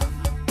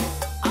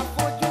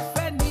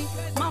 Àfojúfẹ́ ni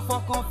má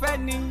fọkàn fẹ́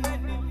ni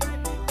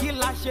kí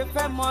la ṣe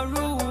fẹ́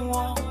mọrú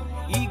wọn.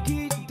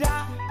 Igi dá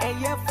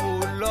ẹyẹ fò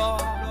lọ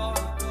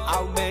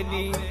àwọn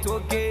ẹni tó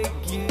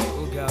gégi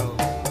ọ̀gá o.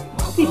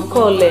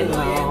 Píkọ̀lẹ̀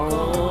náà.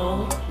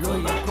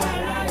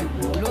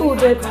 Ó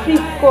dẹ̀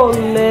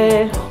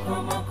píkọ̀lẹ̀.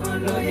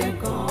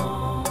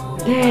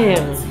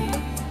 Damn.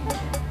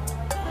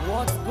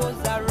 What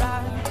goes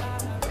around,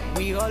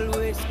 we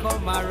always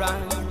come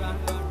around.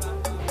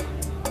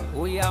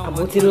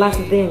 Àbò ti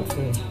l'accident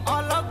ni.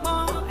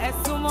 Ọlọ́gbọ́n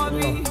ẹ̀sùn mọ́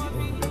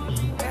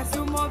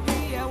bí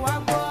ẹ wá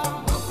gbọ́.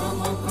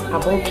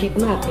 Àbò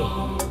kidnap ẹ̀.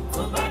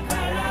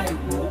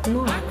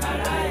 No.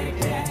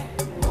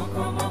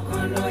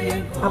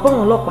 Àbọ̀wọ̀n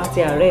ọlọ́pàá ti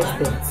arrest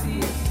ẹ̀.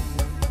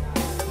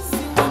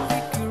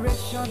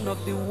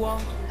 Of the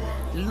world,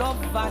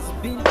 love has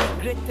been the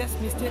greatest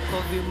mistake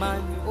of a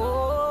man. Oh,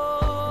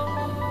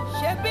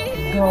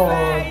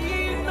 God,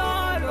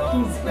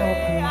 please help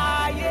me.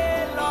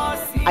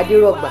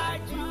 Adérọ̀gbà.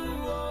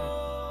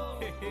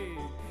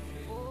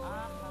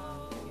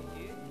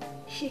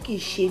 Ṣé kìí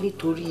ṣe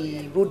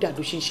nítorí Rhoda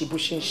ló ṣe ń ṣe bó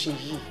ṣe ń ṣe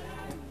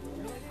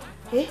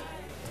yìí?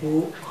 Wo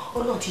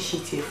Ọlọ́run ti ṣe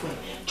tiẹ̀ fún ẹ,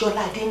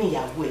 Jọlá Adé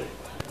níyàwó ẹ̀.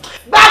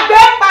 Gbàgbé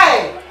pa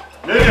ẹ̀!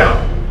 Miriam,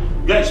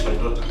 where is my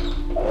daughter?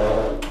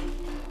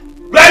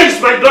 Where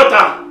is my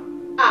daughter?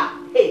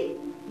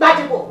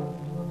 Gbádébọ̀.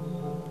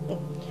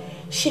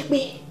 Ṣé pé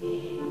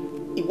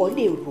ìwọ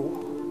lè rò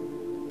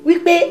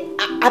wípé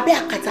abẹ́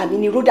àkàtà mi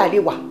ni Rhoda lè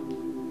wà?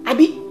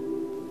 Àbí?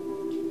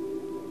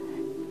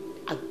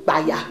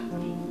 Àgbáyà.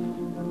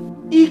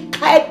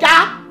 Ìka ẹ̀dá.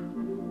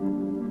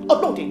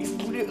 Ọlọ́run dẹ̀ ní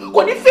fúnlé.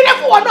 Kò ní fílẹ̀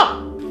fún wọn náà.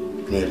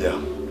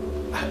 Miriam,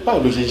 báwo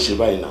ló ṣe ń ṣe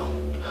báyìí náà?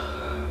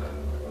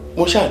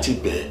 Mo ṣáà ti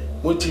bẹ̀ẹ́,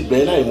 mo ti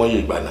bẹ̀ẹ́ láìmọye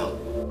ìgbà náà.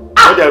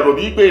 Mo dẹ̀ rò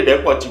bí pé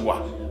ìrẹ́pọ̀ ti wà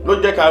ló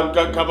jẹ́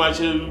ká máa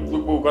ṣe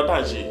gbogbo nǹkan tá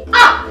à ń ṣe.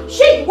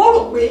 Ṣé ìwọ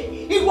rò pé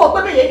irú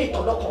ọgbẹ́ bẹ́ẹ̀ yẹn lè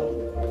tọ̀ lọ́kàn mi?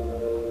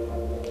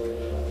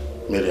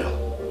 Miriam,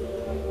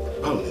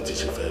 báwo ni ti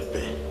ṣe fẹ́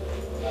bẹ́ẹ̀?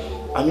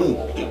 Àmì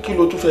kí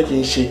ló tún fẹ́ kí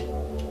n ṣe?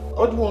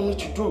 What do you want me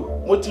to do?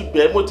 Mo ti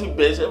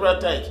bẹ̀ẹ́ several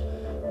times.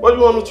 What do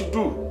you want me to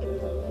do?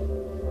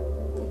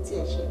 Mo ti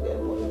ẹ̀ ṣe bẹ́ẹ̀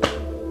mọ́.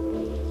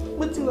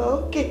 Mo ti wà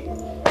okay.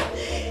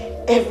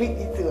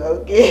 Everything ti wà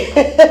okay.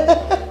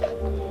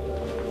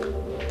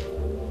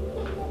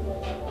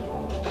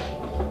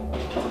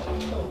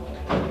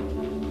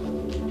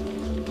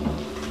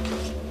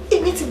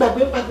 Ti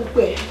gbàgbé pa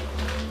gbogbo ẹ̀.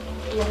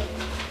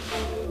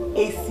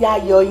 Èsì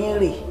ayọ̀ yín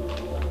rè,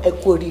 ẹ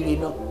kú oríire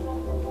náà.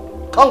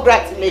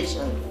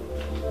 Congratulations.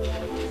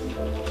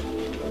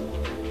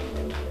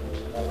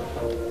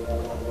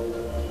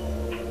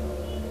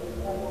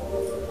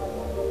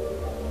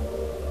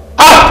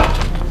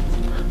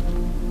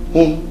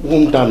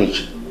 Womb damage.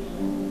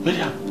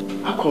 Miriam,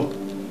 how come?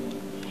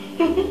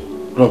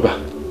 Rogba,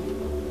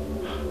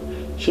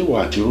 ṣé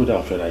wà àti Rhoda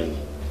ń fẹ́ra yín?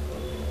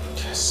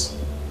 Yes.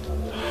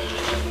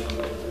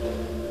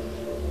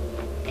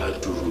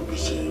 Ládùúrú bí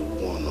ṣe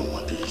wọ́n náà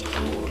wọ́n dé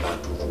tó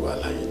ládùúrú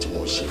àlàyé tí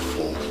mo ṣe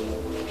fún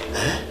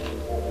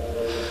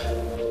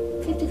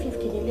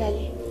 50-50 nílé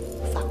ayé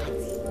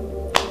fàkàtì.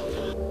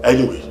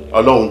 Anyway,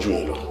 Ọlọ́run jù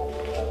yín lọ.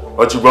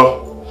 Ó ti gbọ́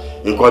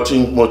nǹkan tí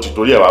mo ti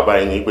torí ẹ̀ wá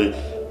báyìí ni pé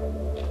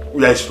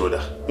where is Rhoda?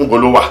 Níbo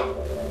ló wà?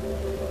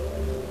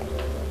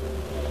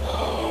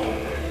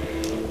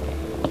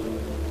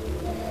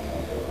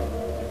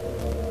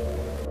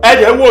 Ẹ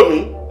jẹ́ wò mí.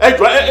 Ẹ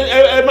jọ̀ọ́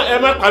ẹ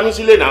má pa mí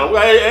sílé náà.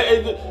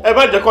 Ẹ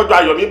má jẹ́ kọjọ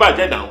ayọ̀ mi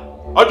bàjẹ́ náà.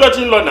 Ọjọ́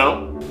tí ń lọ náà.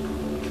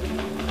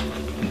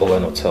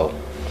 Bowen Hotel,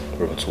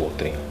 room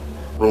 203.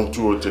 Room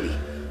 203.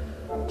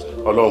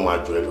 Ọlọ́run máa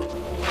jù ẹ lọ.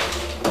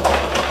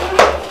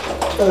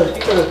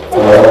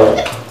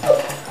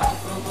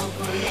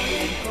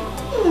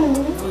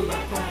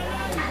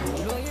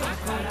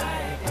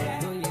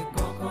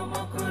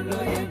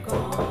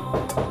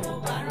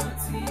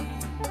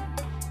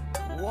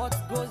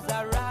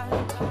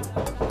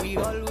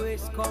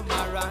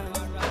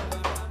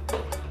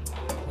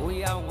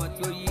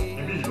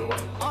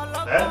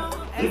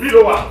 Ibi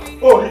ló wà,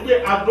 ó rí pé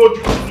adójú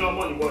ní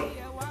ọmọ ìwọ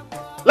yìí.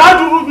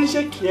 Ládùúrú bí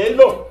ṣe kì í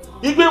lọ,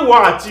 igbe wọ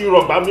àti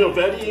Rọ̀gbà mi ò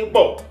fẹ́ rí yín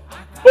pọ̀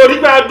orí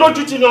pé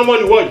adójútì ni ọmọ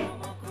nìwọ yìí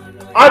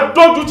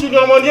adójútì ni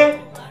ọmọ ní ẹ́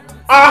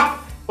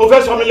o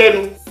fẹ́ sọ mí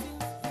lẹ́nu.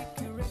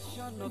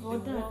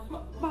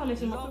 báwo lè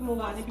ṣe mọ̀ pé mo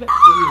wà níbẹ̀.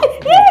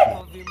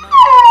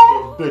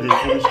 béèrè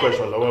foolish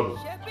question lọ́wọ́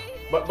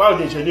mi báwo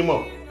ni ìṣe nímọ̀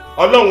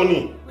Ọlọ́run ni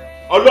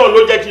Ọlọ́run ló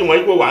jẹ́ kí ìmọ̀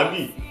ipò wà ń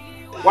bì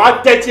wàá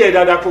tẹ́tí ẹ̀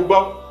dáadáa kó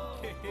gbọ́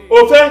o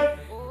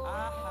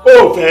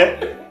fẹ́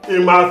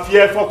ìmọ̀ àfi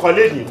ẹ fọkàn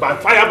lẹ́yìn by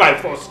fire by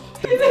force.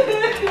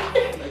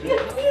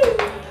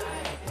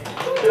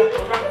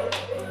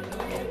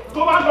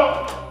 tó bá lọ.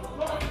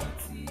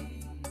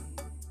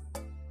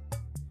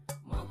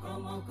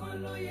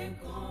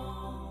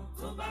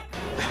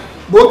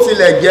 bó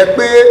tilẹ̀ jẹ́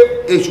pé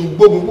èṣù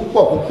gbógun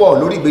púpọ̀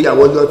lórí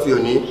ìgbéyàwó ọjọ́ tí ò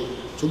ní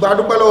ṣùgbọ́n a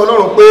dúpẹ́ lọ́wọ́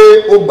Ọlọ́run pé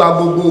ó gba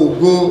gbogbo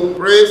ògo.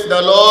 Praise the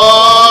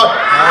Lord.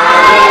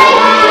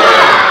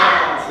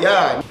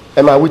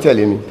 Ẹ máa wí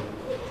tẹ̀lé mi.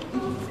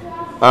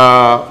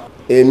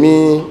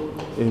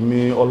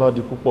 Èmi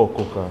Ọládipúpọ̀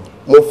Kòkà.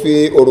 Mo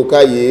fi òrùka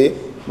yìí.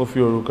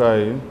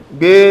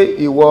 Gbé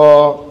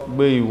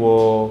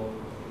ìwọ.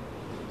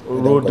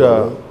 Rhoda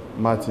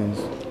Martins.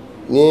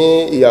 Ní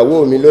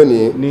ìyàwó mi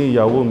lónìí.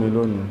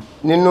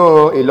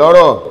 Nínú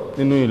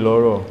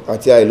ìlọ́rọ̀.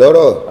 Àti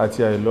àìlọ́rọ̀.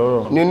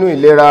 Nínú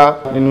ìlera.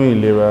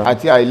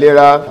 Àti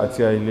àìlera.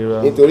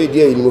 Nítorí ìdí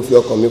èyí ni mo fi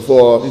ọkàn mi fún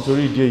ọ.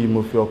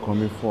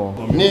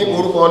 Ní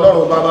orúkọ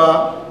Ọlọ́run Bàbá.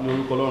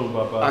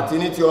 Àti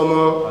ní ti Ọmọ.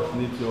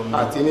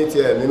 Àti ní ti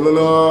Ẹ̀mí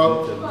Mímọ́.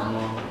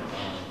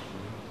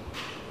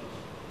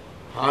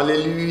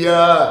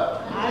 Hallelujah.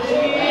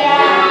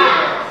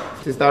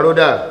 Sister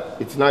Rhoda,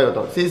 it's now your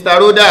turn. Sister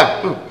Rhoda.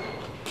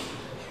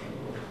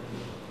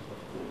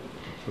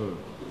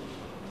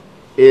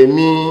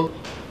 Èmi.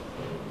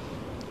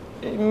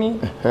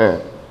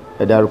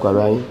 Ẹ dárúkọ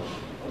ara yín.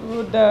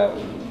 Rhoda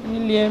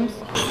Williams.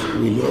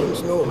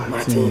 No,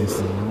 Martins.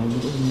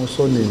 Mo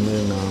sọ ní ìmẹ́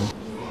náà.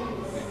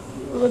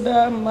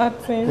 Rhoda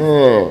Martins.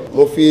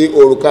 Mo fi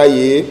òrùka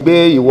yìí gbé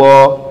ìwọ.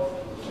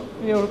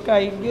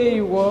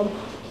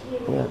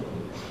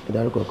 Ẹ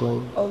dárúkọ ọkọ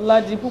yín.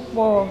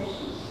 Ọládipúpọ̀.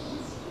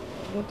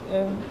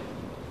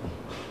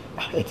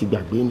 Ẹ ti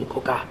gbàgbé ní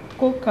Kókà.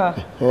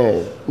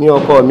 Ní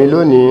ọkọ mi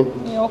lónìí.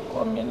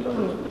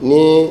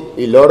 Ní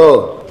ìlọ́rọ̀.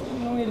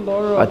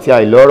 Àti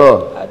àìlọ́rọ̀.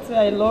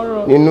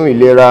 Nínú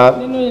ìlera.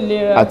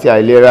 Àti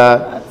àìlera.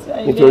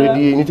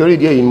 Nítorí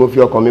ìdí èyí ni mo fi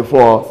ọkàn mi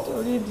fún ọ.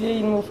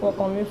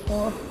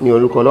 Ní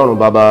orúkọ Ọlọ́run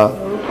Bàbá.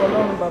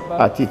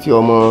 Àti ti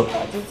Ọmọ.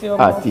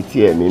 Àti ti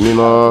Ẹ̀mí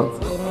Mímọ́.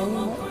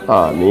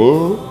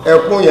 Àmín.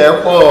 Ẹkún yẹn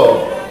pọ̀.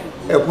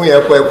 Ẹkún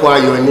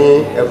ayọ̀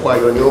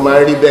ni ó máa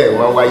ń rí bẹ́ẹ̀, ó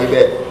máa ń wáyé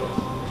bẹ́ẹ̀.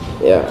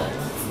 Yeah.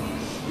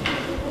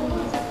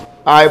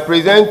 I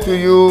present to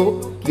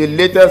you the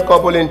latest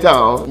couple in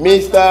town,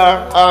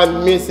 Mr.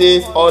 and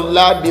Mrs.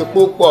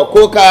 Oladipupo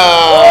Kòkà.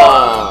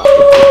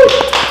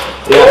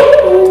 Yeah.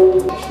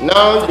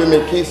 Now you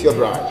may kiss your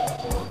bride.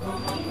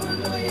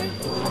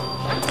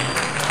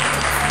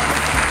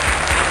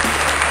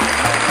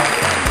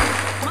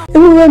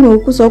 Ewúrẹ́ ní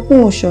òkú sọ pé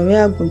òun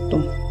ṣọ̀rẹ́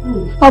àgùntàn.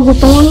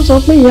 Àgùntàn wọn ló sọ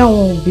pé ìyá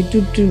àwọn òbí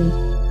dúdú.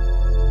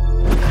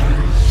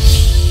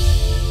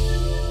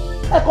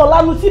 Ẹ̀kọ́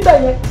lanu síbẹ̀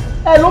yẹn.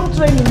 Ẹ ló ń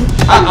training mi.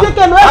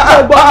 Àjẹkẹ́nu ẹ̀kọ́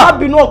ẹ̀gbọ́n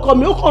arábìnrin ọkọ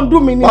mi ó kàn ń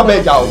dùn mí nínú. Má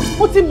bẹ́ẹ̀ jà o.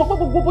 Mo ti mọ̀ pé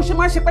gbogbo bó ṣe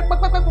máa ń ṣe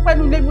pẹ́pẹ́pẹ́pẹ́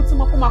nínú ilé mo ti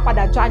mọ̀ pé ó máa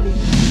padà jalè.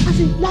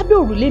 Àti lábẹ́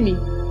òrùlé mi,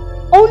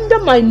 under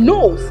my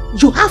nose,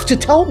 you have to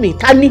tell me,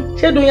 Tani.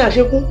 Ṣé Doyin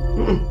àṣekún?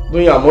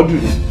 Doyin àmọ́dù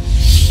ni.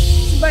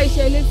 Tí bá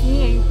iṣẹ́ ilé fi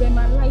yín ẹ̀yin fẹ́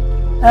máa láìkì.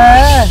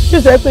 Ṣé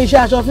ìṣẹ́ pé iṣẹ́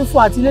aṣọ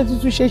fífọ̀ àti ilé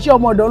tuntun ṣe iṣẹ́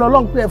ọmọ ọ̀dọ́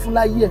Ọlọ́run pé ẹ fún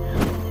láyé ẹ̀.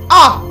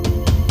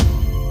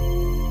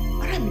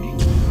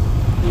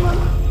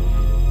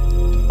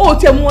 Ó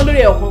tiẹ̀ mú wọn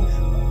lórí ọ̀kan.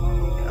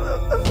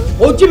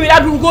 Ó jí mi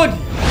ládùúgbò góòdì.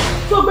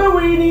 Tó gbé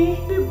wiri ni.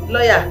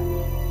 Lọ́yà,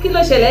 kí ló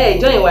ṣẹlẹ̀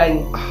ẹ̀jọ́ ìwà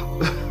ni?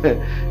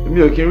 Mi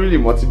ò kí n rí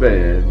mọ́ tíbẹ̀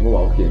yẹn, mo wà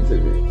ókè ní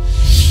tèmi.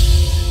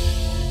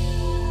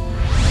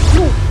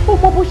 Ó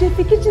mọ bó ṣe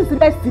fi kíchìn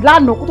sílẹ̀ sí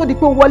lánàá kó tó di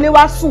pé ó wọlé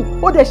wá sùn.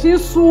 Ó dẹ̀ ṣe ń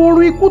sun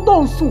oorun ikú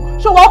tó ń sùn.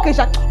 Ṣé wàá òkè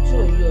ṣá? Ṣé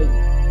o yọ yìí?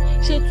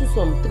 Ṣé 2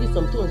 3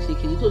 tó ń ṣe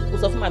kiri tó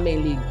sọ fún màmá ẹ̀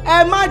lè?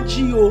 Ẹ má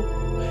jí o.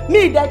 Mi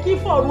ìdẹ kí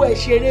fọ̀rọ̀ ẹ̀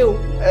ṣeré o.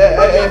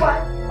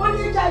 Ó ní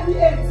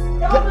HIV/AIDS.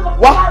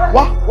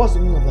 What's the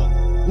meaning of that?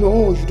 No,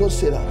 you don't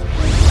say that.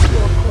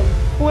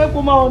 Fún ẹ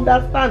kó máa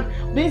understand.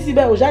 Bí ń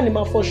síbẹ̀ òṣà ni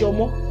máa fọṣọ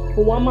mọ́.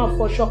 Òun á máa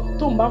fọṣọ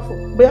tó ń bá fọ.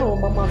 Bẹ́ẹ̀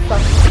àwọn máa sá.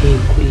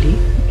 Èkólé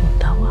ló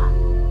ta wá.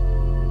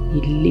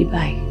 Ilé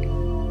báyìí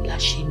la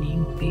ṣe ní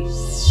ń gbé.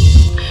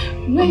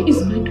 Where is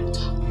my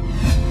daughter?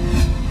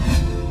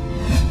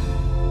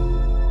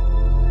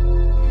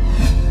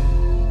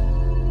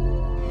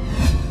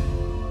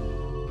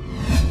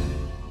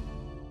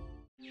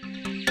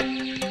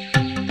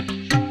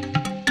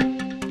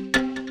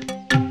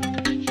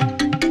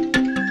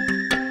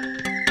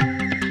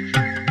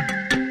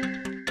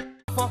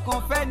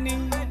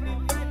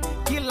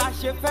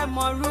 ṣe fẹ́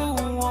mọrú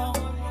wọn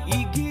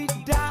igi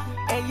dá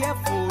ẹyẹ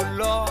fò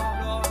lọ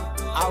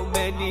àwọn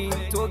ẹni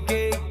tó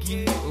gégi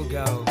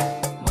ọ̀gá o.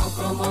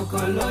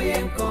 mọ̀kànmọ̀kàn lóye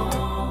nǹkan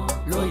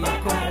lóye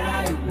àkàrà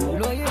ìwò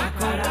lóye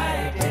àkàrà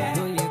ẹ̀dẹ̀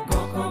lóye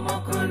kọ̀ọ̀kan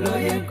mọ̀kàn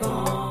lóye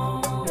nǹkan.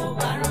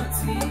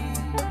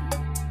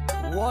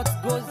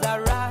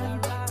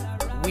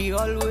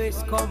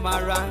 always come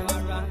around.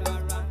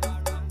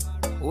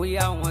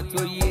 Oya wọn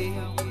tó yé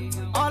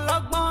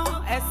ọlọ́gbọ́n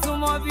ẹ̀sùn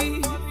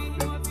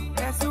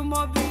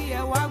mọ́ bí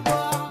ẹ wá gbọ́.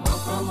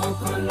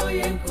 Mọ̀kànmọ̀kàn ló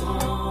yẹ nǹkan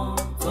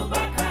tó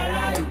bá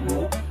kára ìwò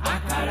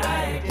àkàrà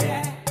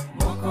ẹ̀jẹ̀.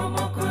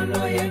 Mọ̀kànmọ̀kàn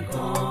ló yẹ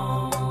nǹkan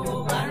tó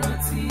bá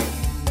rántí.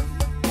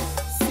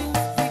 Since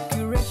the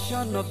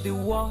creation of the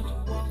world,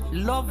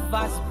 love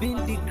has been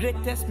the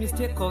greatest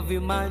mistake of a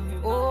man.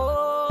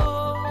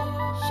 Oh,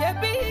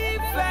 ṣebí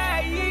ìfẹ́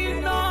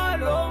yìí náà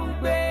ló ń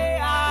gbé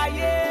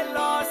ayé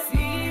lọ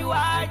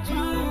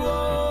síwájú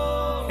o.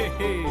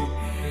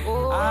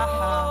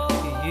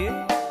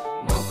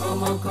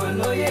 Mọ̀kànmọ̀kàn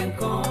ló yẹ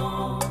nǹkan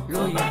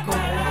ló yẹ